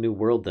that was a new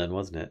world then,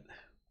 wasn't it?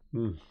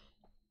 Well,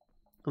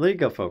 there you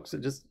go, folks.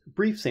 Just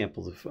brief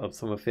samples of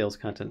some of Fail's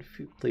content.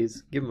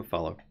 Please give him a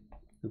follow.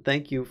 And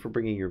thank you for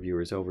bringing your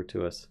viewers over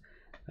to us.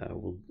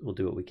 We'll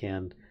do what we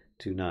can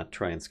to not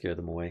try and scare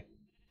them away.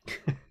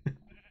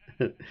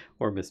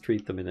 Or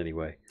mistreat them in any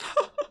way.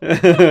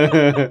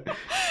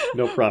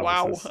 No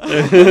promises.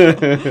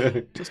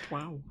 Wow. Just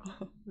wow.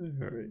 All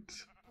right.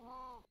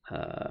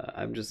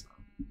 I'm just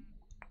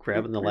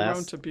grabbing the we last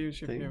won't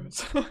abuse your thing.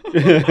 viewers.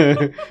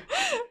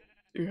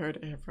 You heard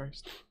it here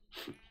first.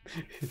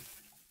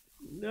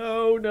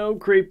 No,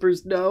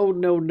 creepers. No.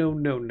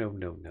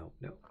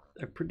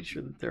 I'm pretty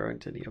sure that there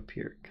aren't any up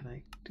here. Can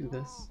I do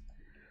this?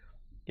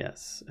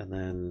 Yes, and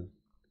then...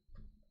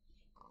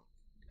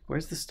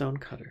 Where's the stone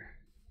cutter?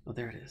 Oh,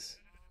 there it is.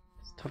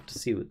 It's tough to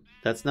see.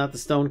 That's not the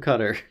stone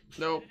cutter.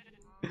 Nope.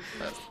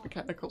 That's the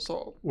mechanical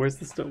saw. Where's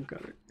the stone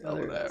cutter? Oh,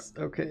 there it there. is.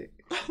 Okay.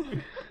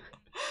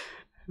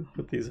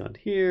 Put these on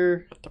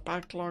here. Put the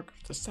backlog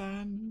of the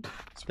sand.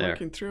 It's There.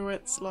 working through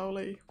it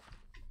slowly.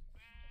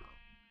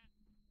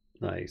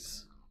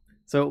 Nice.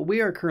 So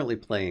we are currently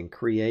playing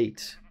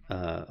Create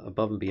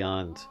Above and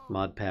Beyond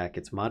Modpack.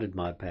 It's modded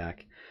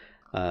Modpack.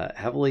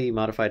 Heavily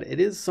modified. It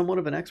is somewhat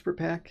of an expert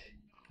pack.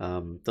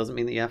 Doesn't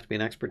mean that you have to be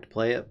an expert to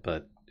play it,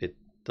 but it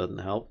doesn't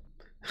help.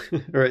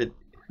 Or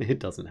it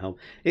doesn't help.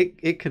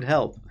 It could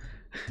help.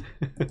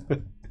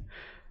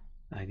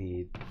 I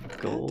need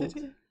gold. Did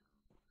he?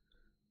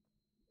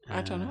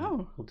 I don't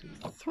know. We'll do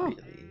 3 of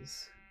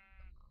these.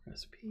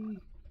 Recipe.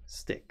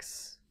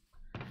 Sticks.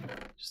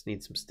 Just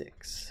need some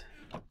sticks.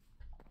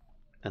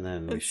 And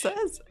then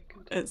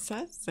It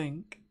says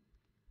zinc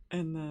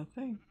in the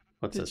thing.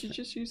 What's Did this you thing?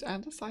 just use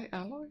andesite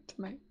alloy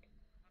to make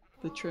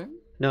the trim?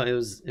 No, it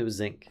was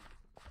zinc.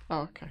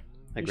 Oh, okay.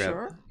 I You grabbed.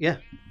 sure? Yeah,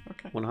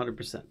 Okay.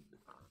 100%.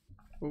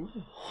 Ooh,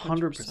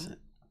 100%.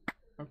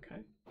 Okay.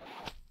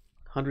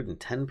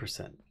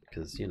 110%,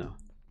 because you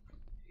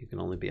can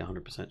only be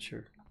 100%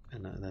 sure,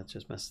 and that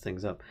just messes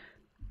things up.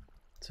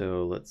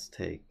 So let's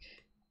take.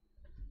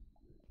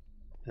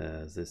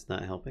 Is this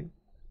not helping?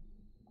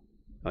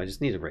 Oh, I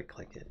just need to right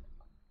click it.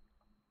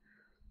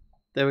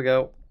 There we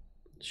go.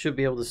 Should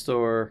be able to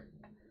store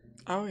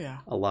Oh yeah.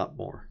 a lot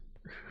more.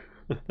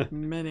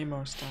 Many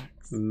more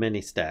stacks.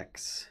 Many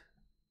stacks.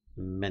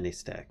 Many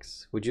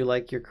stacks. Would you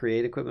like your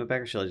create equipment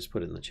back, or shall I just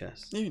put it in the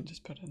chest? You can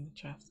just put it in the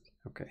chest.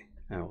 Okay,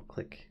 I will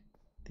click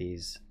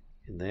these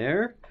in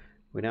there.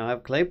 We now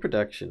have clay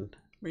production.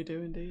 We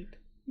do indeed.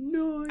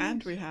 Nice.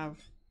 And we have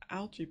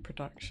algae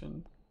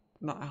production.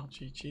 Not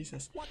algae,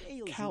 Jesus.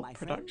 Kelp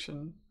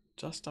production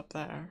just up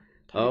there.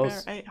 Oh,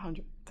 Bear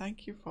 800.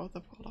 Thank you for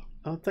the follow.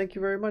 Oh, thank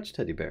you very much,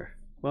 Teddy Bear.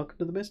 Welcome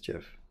to the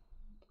Mischief.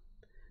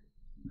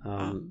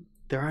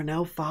 There are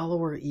now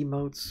follower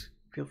emotes.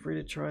 Feel free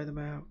to try them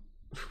out.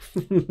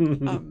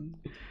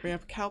 We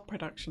have kelp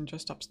production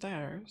just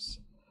upstairs.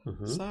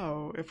 Mhm.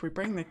 So if we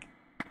bring the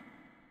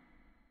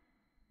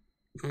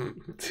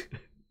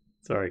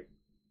Sorry.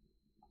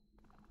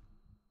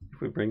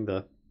 If we bring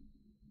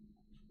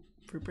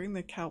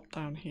the kelp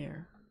down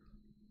here,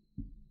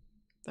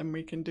 then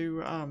we can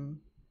do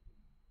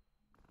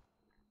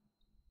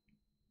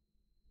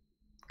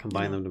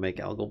combine them to make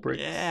algal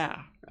bricks.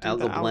 yeah, do Algal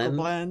the blend. algal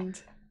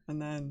blend,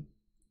 and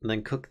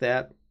then cook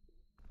that.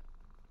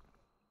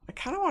 I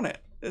kind of want it.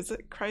 Is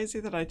it crazy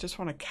that I just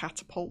want to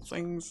catapult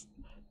things?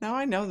 Now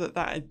I know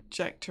that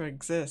ejector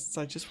exists.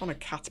 I just want to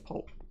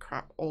catapult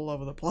crap all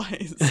over the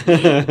place.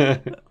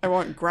 I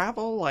want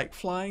gravel like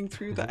flying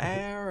through the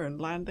air and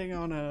landing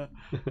on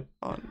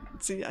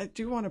See, I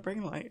do want to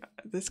bring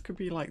this could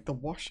be like the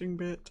washing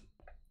bit.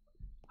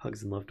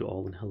 Hugs and love to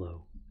all, and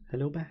hello.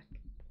 Hello back.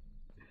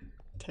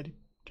 Teddy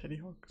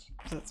hugs.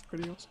 That's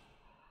pretty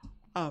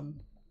awesome.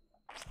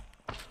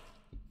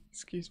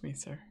 Excuse me,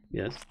 sir.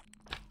 Yes.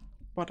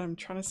 What I'm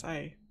trying to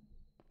say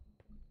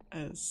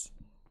is,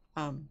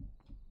 I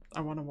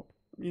want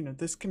to,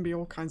 this can be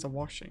all kinds of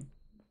washing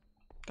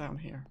down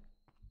here.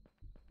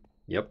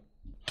 Yep.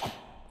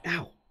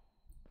 Ow.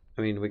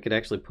 I mean, we could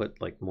actually put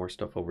like more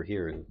stuff over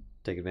here and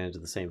take advantage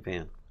of the same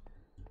fan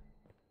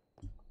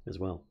as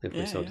well, if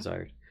we so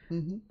desired.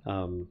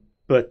 Mm-hmm.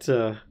 But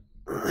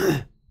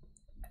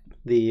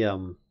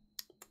the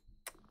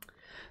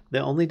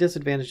only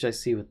disadvantage I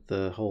see with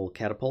the whole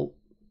catapult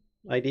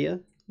idea,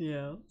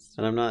 Yes.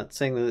 and I'm not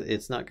saying that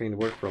it's not going to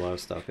work for a lot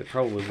of stuff. It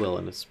probably will,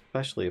 and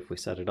especially if we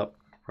set it up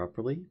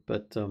properly.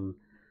 But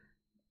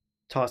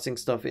tossing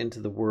stuff into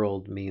the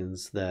world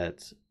means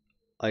that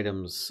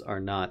items are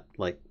not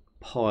like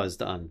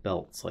paused on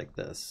belts like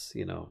this.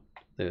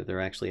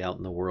 They're actually out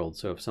in the world.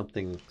 So if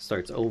something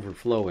starts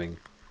overflowing,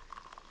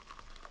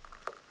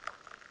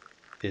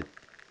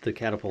 the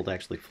catapult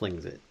actually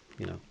flings it.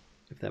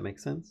 If that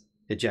makes sense.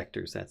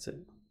 Ejectors, that's it.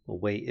 We'll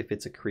wait if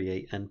it's a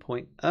create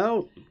endpoint.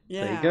 Oh,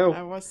 Yeah, there you go.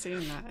 I was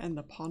seeing that in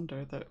the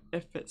ponder, that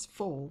if it's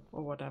full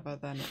or whatever,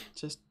 then it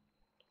just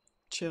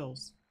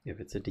chills. If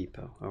it's a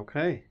depot.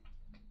 Okay.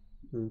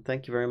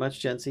 Thank you very much,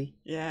 Jency.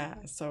 Yeah,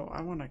 so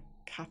I want to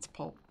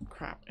catapult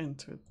crap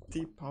into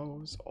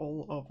depots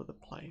all over the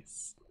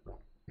place.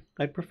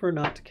 I'd prefer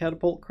not to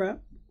catapult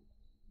crap.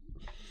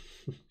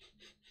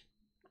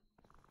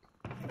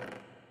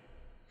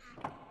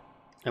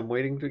 I'm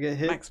waiting to get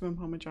hit. Maximum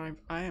homage drive.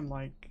 I am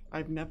like,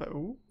 I've never.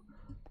 Ooh.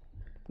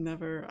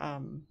 never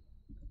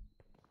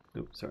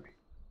Oops, sorry.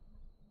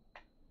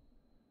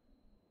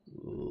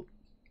 Ooh.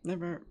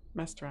 never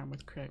messed around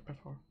with Create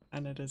before,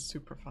 and it is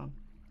super fun.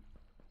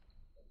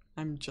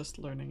 I'm just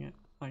learning it,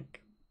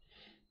 like,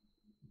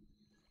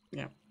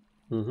 yeah.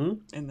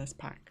 In this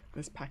pack.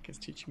 This pack is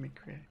teaching me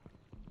Create.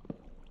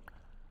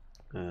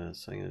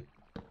 So I'm gonna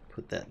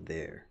put that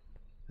there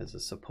as a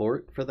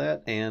support for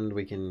that, and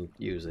we can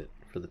use it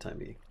for the time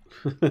being.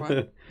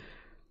 What?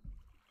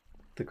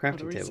 The What are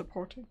crafting we table.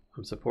 supporting?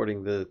 I'm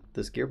supporting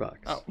this gearbox.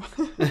 Oh.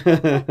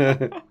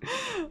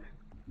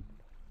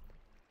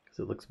 Because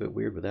it looks a bit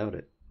weird without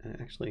it.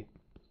 Actually,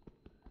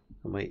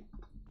 I might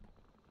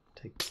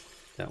take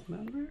that one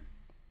out of there.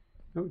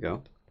 There we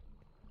go.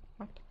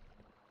 What?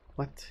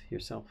 What?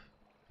 Yourself?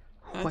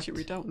 Actually, What?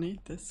 we don't need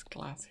this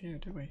glass here,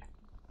 do we?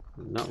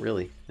 Not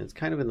really. It's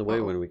kind of in the way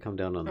Uh-oh. when we come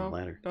down on the No,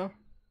 ladder. no.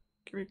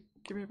 Give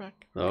me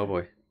back. Oh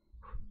boy.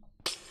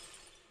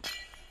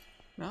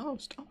 No,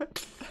 stop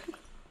it.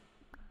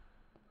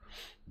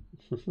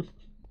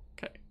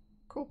 Okay,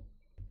 cool.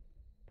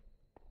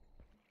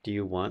 Do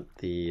you want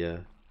the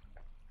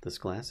this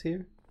glass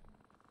here?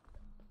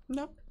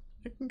 No,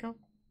 it can go.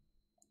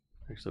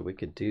 Actually, we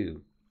could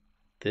do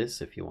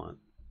this if you want.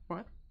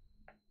 What?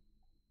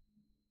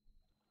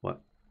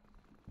 What?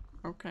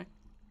 Okay.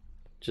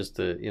 Just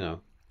to, you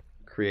know,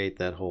 create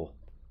that whole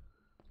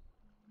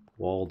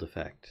walled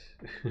effect.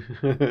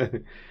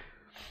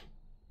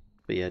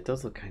 But yeah, it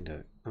does look kind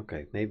of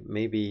okay.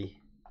 Maybe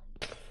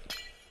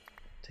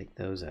take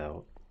those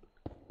out.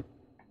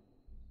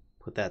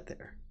 Put that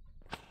there.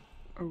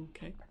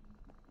 Okay.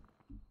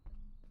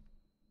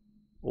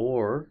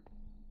 Or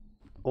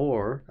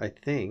I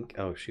think,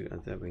 oh shoot,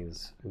 that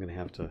means I'm gonna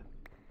have to.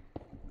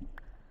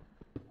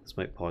 This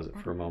might pause it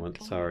for a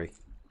moment. Sorry.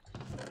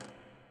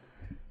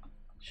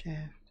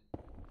 Shaft.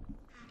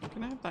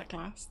 Can I have that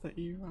glass that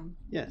you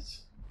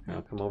Yes.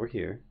 I'll come over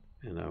here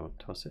and I'll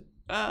toss it.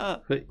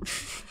 Wait.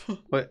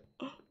 What?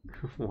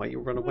 Why you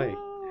run away?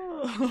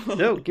 No.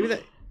 No, give me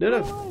that.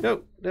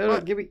 No,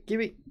 What? give me.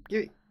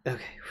 Okay.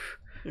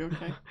 You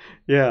okay?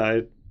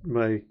 Yeah,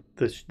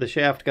 the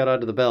shaft got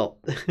onto the belt.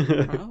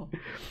 Oh.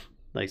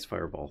 Nice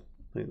fireball.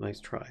 Nice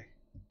try.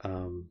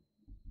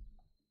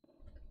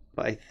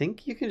 But I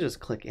think you can just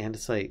click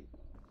andesite.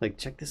 Like,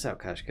 check this out,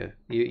 Kashka.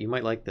 You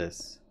might like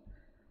this.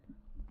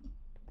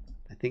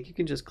 I think you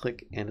can just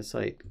click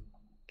andesite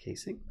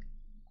casing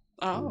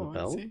on the Oh, I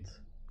belt, see.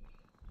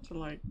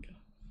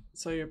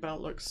 So your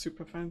belt looks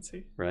super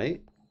fancy.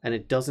 right? And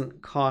it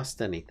doesn't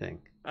cost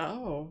anything.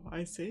 Oh,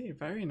 I see.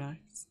 Very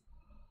nice.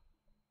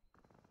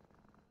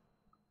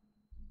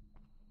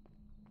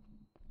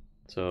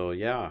 So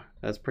yeah,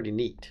 that's pretty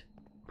neat.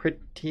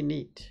 Pretty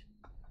neat.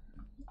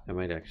 I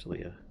might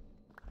actually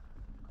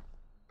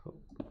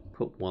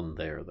put one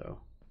there though.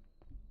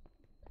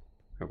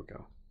 There we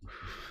go.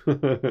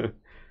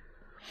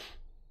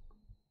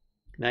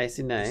 Nice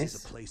and nice. This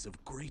is a place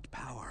of great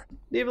power.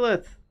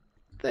 Nivelith,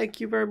 thank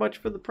you very much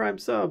for the Prime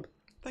sub.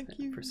 Thank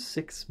you. For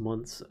 6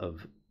 months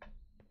of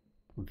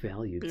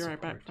valued Be right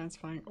back, support.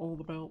 transferring all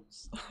the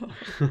belts.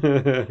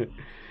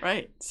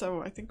 Right,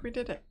 so I think we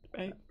did it,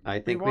 right? I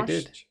think we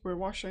did. We're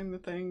washing the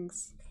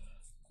things.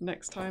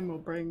 Next time we'll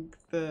bring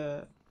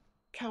the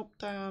kelp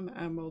down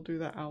and we'll do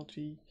the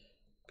algae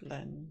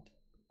blend.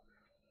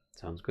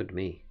 Sounds good to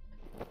me.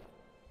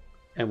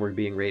 And we're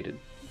being raided.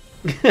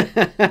 This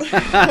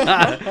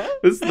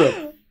is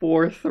the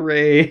 4th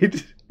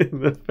raid in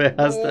the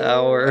past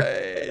hour.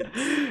 Right.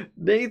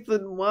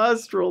 Nathan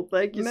Wastrel,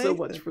 thank you so Nathan.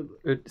 much for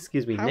the,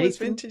 excuse me, How is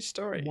Nathan Vintage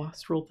Story?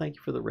 Wastrel, thank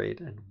you for the raid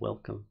and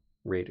welcome,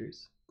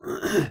 raiders.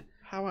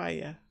 How are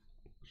you?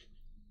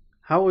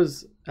 How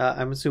was,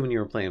 I'm assuming you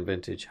were playing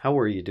Vintage. How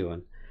were you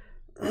doing?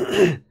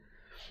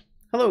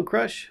 Hello,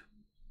 Crush.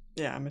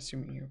 Yeah, I'm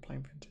assuming you were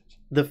playing Vintage.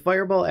 The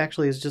fireball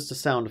actually is just a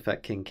sound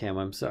effect, King Cam.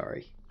 I'm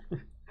sorry.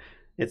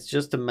 It's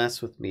just to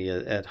mess with me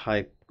at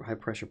high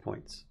pressure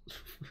points.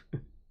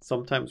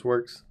 Sometimes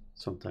works,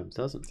 sometimes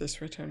doesn't.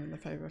 Just returning the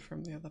favor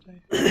from the other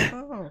day.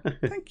 Oh,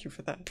 thank you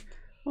for that.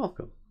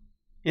 Welcome.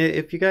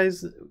 If you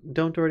guys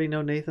don't already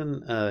know,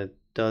 Nathan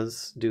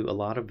does do a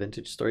lot of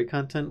Vintage Story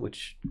content,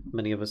 which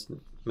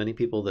many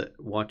people that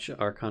watch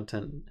our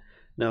content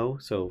know,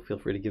 so feel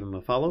free to give him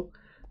a follow.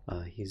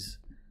 He's,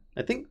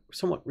 I think,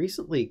 somewhat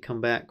recently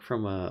come back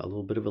from a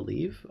little bit of a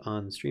leave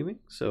on streaming,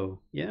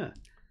 so yeah.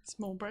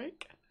 Small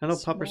break. Hello,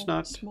 Small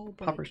Poppersnot. break.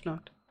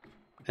 Poppersnot.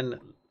 And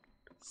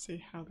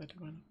See how they're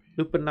doing up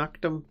here.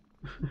 Lupinoctum.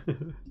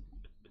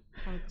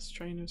 How the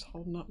strainers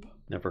holding up.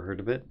 Never heard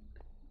of it.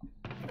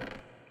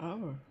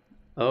 Oh.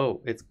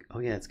 Oh,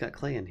 yeah, it's got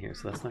clay in here,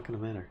 so that's not gonna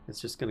matter. It's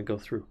just gonna go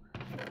through.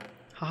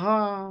 Ha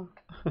ha.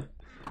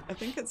 I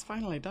think it's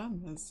finally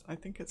done. I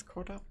think it's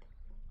caught up.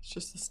 It's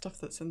just the stuff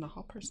that's in the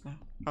hoppers now.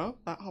 Oh,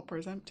 that hopper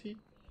is empty.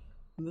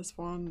 And this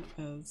one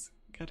is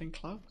getting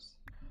close.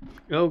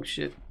 Oh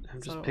shit!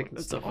 I'm just So picking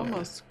it's stuff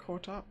almost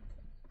caught up.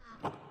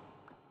 up.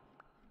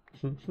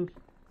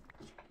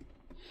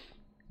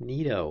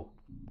 Neato.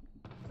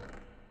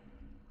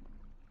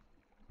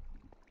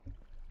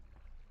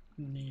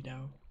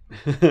 Neato.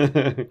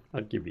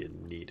 I'll give you a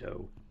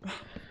neato.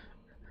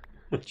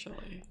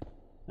 Actually,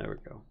 There we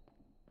go.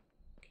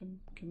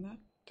 can that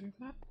do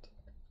that?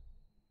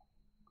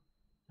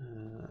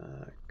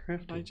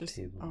 Crafting I just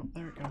table. oh,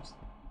 there it goes.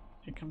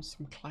 Here comes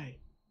some clay.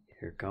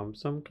 Here comes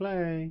some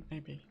clay.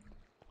 Maybe.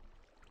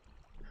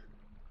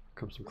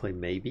 Comes some clay,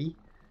 maybe.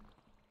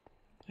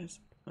 Here's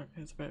look.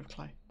 Here's a bit of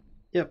clay.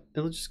 Yep,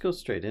 it'll just go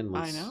straight in I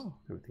once know.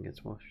 everything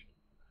gets washed.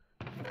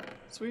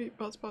 Sweet,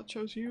 Buzzbot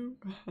chose you.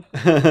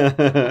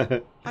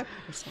 You're I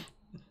guess not.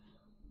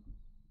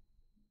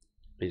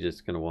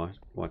 just gonna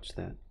watch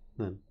that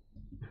then.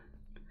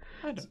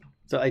 I don't know.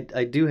 So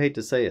I do hate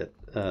to say it,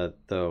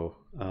 though,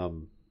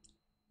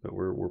 but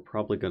we're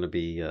probably going to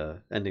be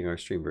ending our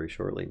stream very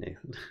shortly,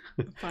 Nathan.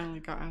 I finally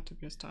got out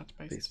of your starter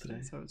base today,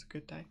 today. so it was a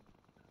good day.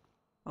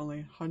 Only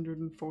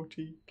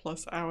 140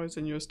 plus hours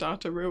in your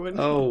starter ruin.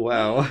 Oh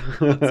wow,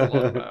 That's a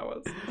lot of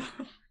hours.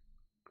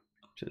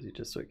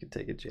 Just so I can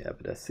take a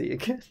jab at SC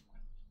again.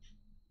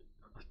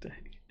 Oh,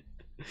 dang.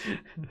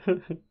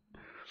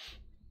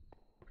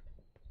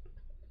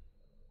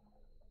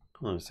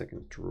 Hold on a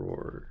second.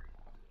 Drawer.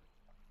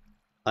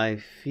 I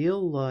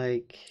feel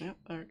like... Yep,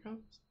 there it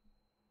goes.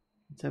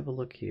 Let's have a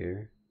look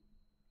here.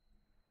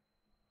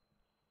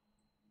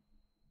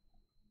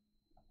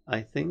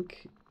 I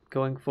think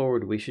going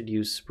forward we should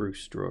use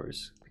spruce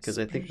drawers. Because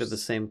I think they're the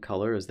same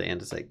color as the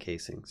andesite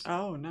casings.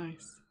 Oh,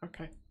 nice.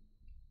 Okay.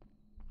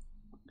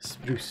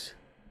 Spruce.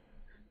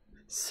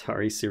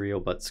 Sorry, cereal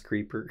butts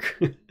creeper.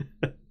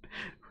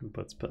 When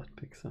Butts butt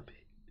picks up.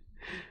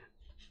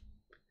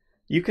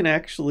 You can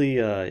actually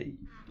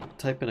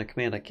type in a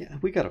command.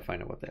 We gotta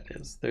find out what that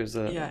is. There's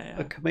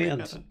a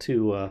command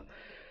to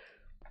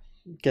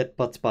get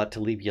Buttspot to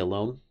leave you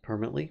alone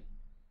permanently.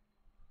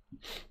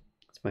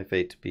 It's my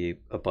fate to be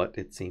a butt,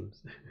 it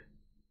seems.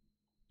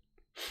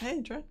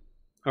 Hey, Dren.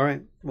 All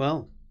right.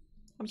 Well.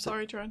 I'm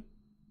sorry, Dren.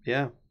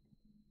 Yeah.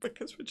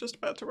 Because we're just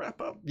about to wrap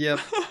up. Yep.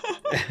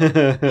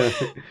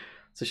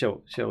 So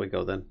shall we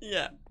go then?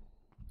 Yeah.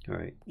 All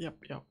right. Yep.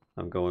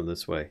 I'm going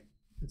this way.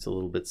 It's a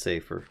little bit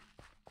safer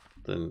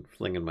than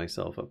flinging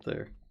myself up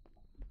there.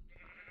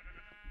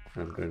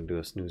 I'm going to do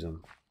a snooze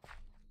 'em.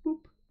 Boop.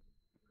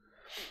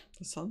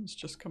 The sun's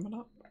just coming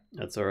up.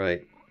 That's all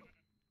right.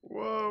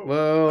 Whoa.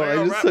 Whoa!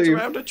 I just saw you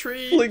around a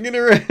tree. flinging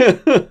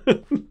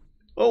around.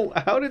 Oh,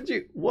 how did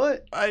you?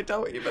 What? I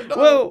don't even know.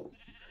 Whoa!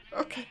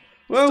 Okay.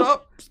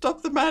 Whoa!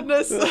 Stop the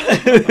madness.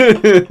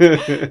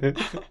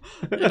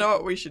 You know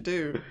what we should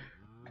do?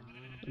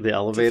 The To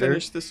elevator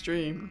finish the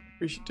stream,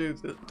 we should do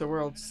the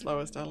world's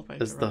slowest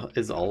elevator.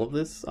 is all of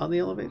this on the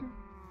elevator?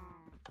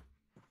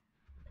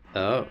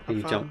 Oh, Have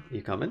you fun.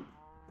 You coming?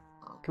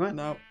 Come on,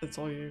 No, it's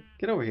all you.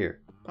 get over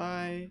here.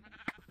 Bye.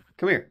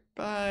 Come here.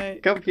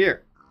 Bye. Come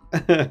here.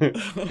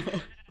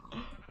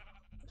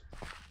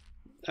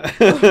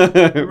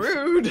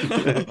 Rude.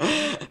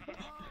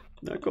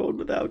 Not going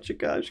without you,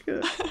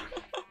 Kashka.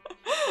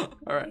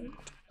 All right.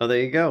 Oh, there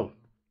you go.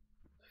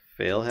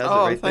 Fail has it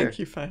Oh, right there. thank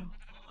you, Fail.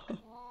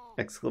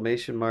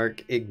 Exclamation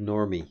mark,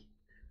 ignore me.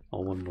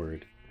 All one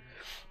word.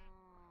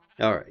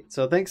 All right.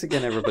 So thanks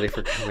again, everybody,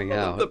 for coming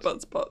out. The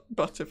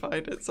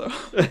buttified it, so.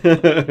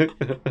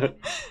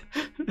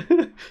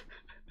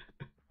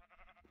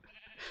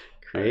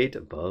 Create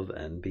above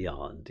and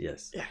beyond.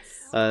 Yes.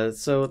 Yes.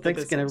 So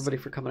thanks is again, awesome. everybody,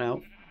 for coming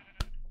out.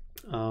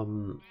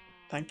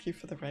 Thank you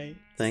for the raid.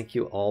 Thank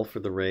you all for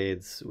the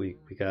raids. We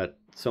got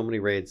so many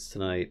raids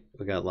tonight.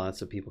 We got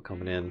lots of people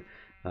coming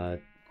in.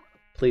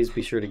 Please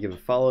be sure to give a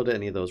follow to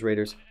any of those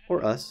raiders,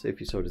 or us if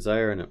you so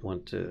desire and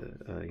want to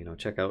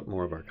check out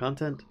more of our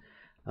content.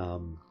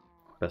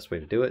 Best way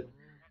to do it.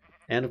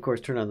 And of course,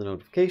 turn on the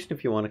notification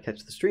if you want to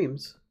catch the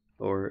streams,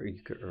 or you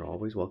are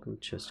always welcome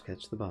to just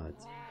catch the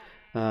VODs.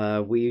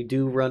 We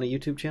do run a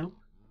YouTube channel.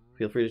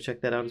 Feel free to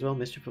check that out as well,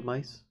 Mischief of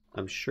Mice.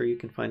 I'm sure you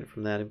can find it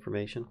from that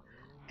information.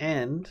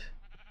 And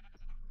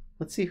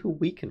let's see who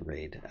we can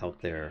raid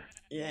out there.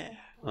 Yeah.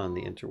 On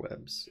the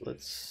interwebs.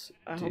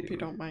 I hope you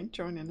don't mind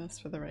joining us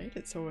for the raid.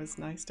 It's always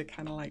nice to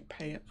kind of like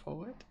pay it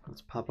forward.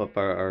 Let's pop up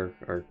our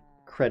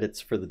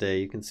credits for the day.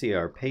 You can see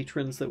our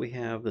patrons that we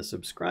have, the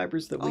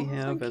subscribers that we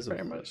have thank as you of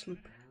very much.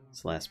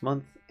 this last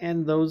month,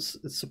 and those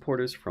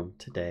supporters from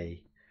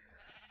today.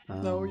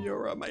 No,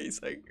 you're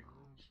amazing.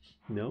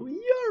 No,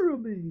 you're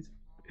amazing.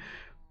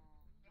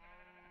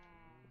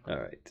 All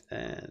right,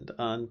 and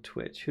on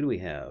Twitch, who do we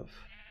have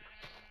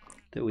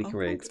that we can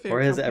raid? thanks for your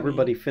Or has company,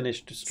 everybody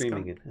finished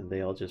streaming Scott. it and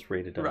they all just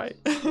rated us? Right.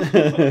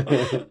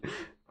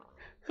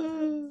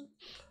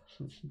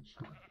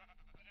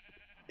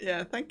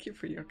 Yeah, thank you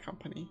for your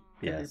company,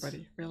 Yes.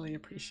 everybody. Really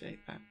appreciate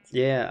that.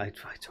 Yeah, I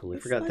totally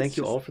It's forgot. nice Thank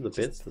you all just- for the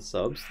bits, the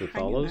subs, the Hanging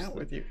follows, out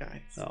with you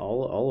guys.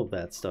 all of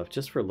that stuff,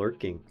 just for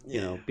lurking.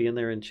 You know, Yeah. being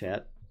there in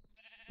chat,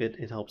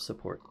 it helps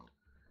support.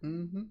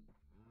 Mm-hmm.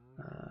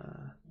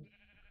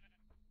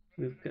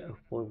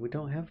 We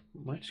don't have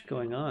much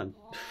going on.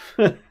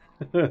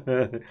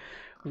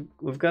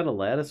 We've got a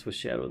lattice with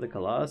Shadow of the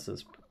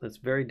Colossus. That's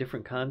very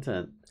different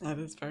content. That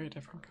is very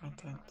different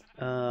content.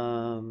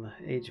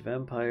 Age of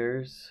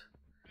Empires.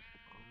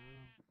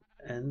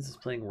 Ends is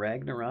playing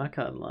Ragnarok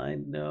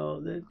online. No,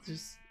 that's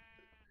just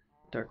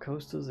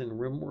Darkosta's in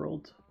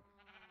RimWorld.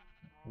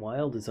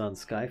 Wild is on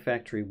Sky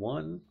Factory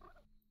 1.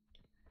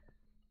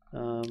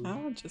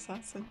 Oh,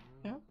 Assassin.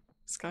 Yeah.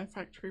 Sky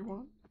Factory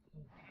 1.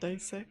 Day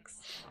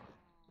 6.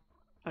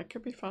 That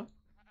could be fun.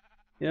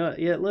 Yeah,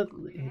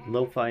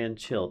 lo-fi and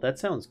chill. That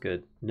sounds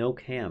good. No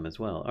cam as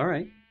well. All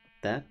right,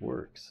 that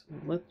works.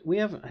 We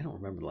haven't. I don't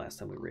remember the last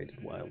time we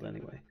raided Wild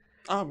anyway.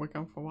 Oh, we're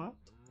going for what?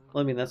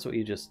 Well, I mean that's what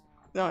you just.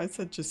 No, I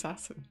said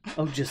Assassin.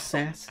 Oh,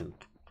 Assassin.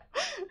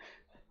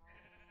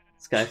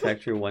 Sky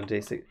Factory 1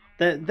 day 6.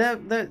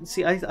 That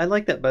see, I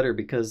like that better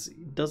because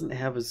it doesn't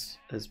have as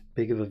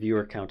big of a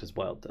viewer count as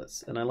Wild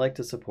does, and I like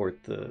to support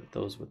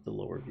those with the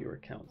lower viewer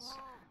counts.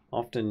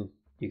 Often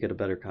you get a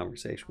better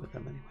conversation with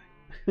them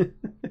anyway.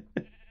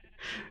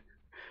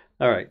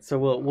 All right, so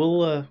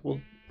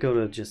we'll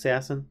go to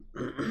Assassin.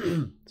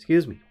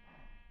 Excuse me.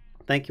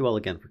 Thank you all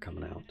again for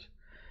coming out.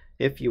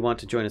 If you want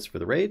to join us for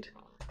the raid,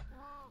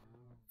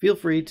 feel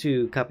free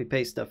to copy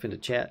paste stuff into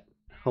chat.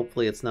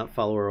 Hopefully it's not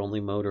follower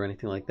only mode or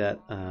anything like that.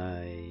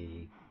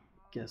 I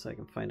guess I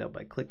can find out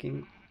by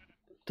clicking.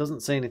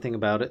 Doesn't say anything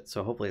about it,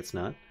 so hopefully it's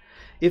not.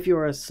 If you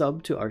are a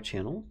sub to our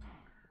channel,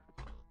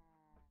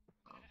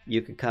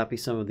 you can copy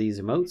some of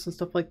these emotes and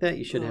stuff like that.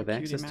 You should have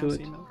access to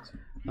it.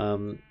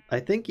 I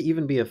think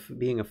even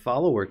being a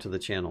follower to the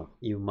channel,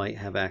 you might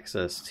have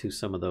access to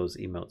some of those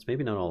emotes.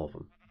 Maybe not all of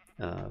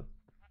them.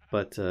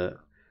 But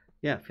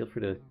yeah, feel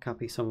free to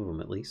copy some of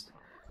them at least.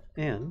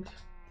 And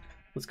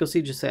let's go see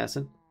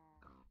Assassin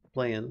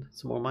playing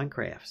some more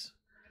Minecrafts.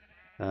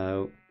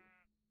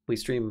 We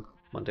stream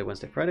Monday,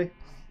 Wednesday, Friday.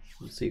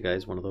 We'll see you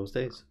guys one of those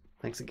days.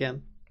 Thanks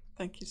again.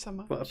 Thank you so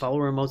much.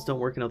 Follower emotes don't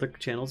work in other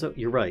channels.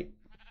 You're right.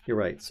 You're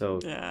right. So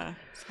yeah,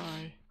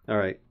 sorry. All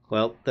right.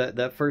 Well,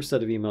 that first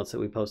set of emotes that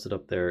we posted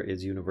up there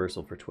is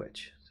universal for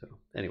Twitch. So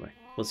anyway,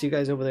 we'll see you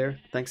guys over there.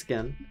 Thanks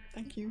again.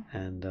 Thank you.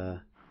 And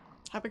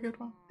have a good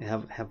one.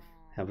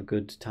 Have a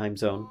good time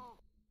zone.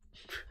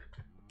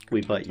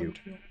 We bite you.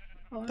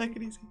 Take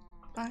it easy.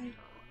 Bye.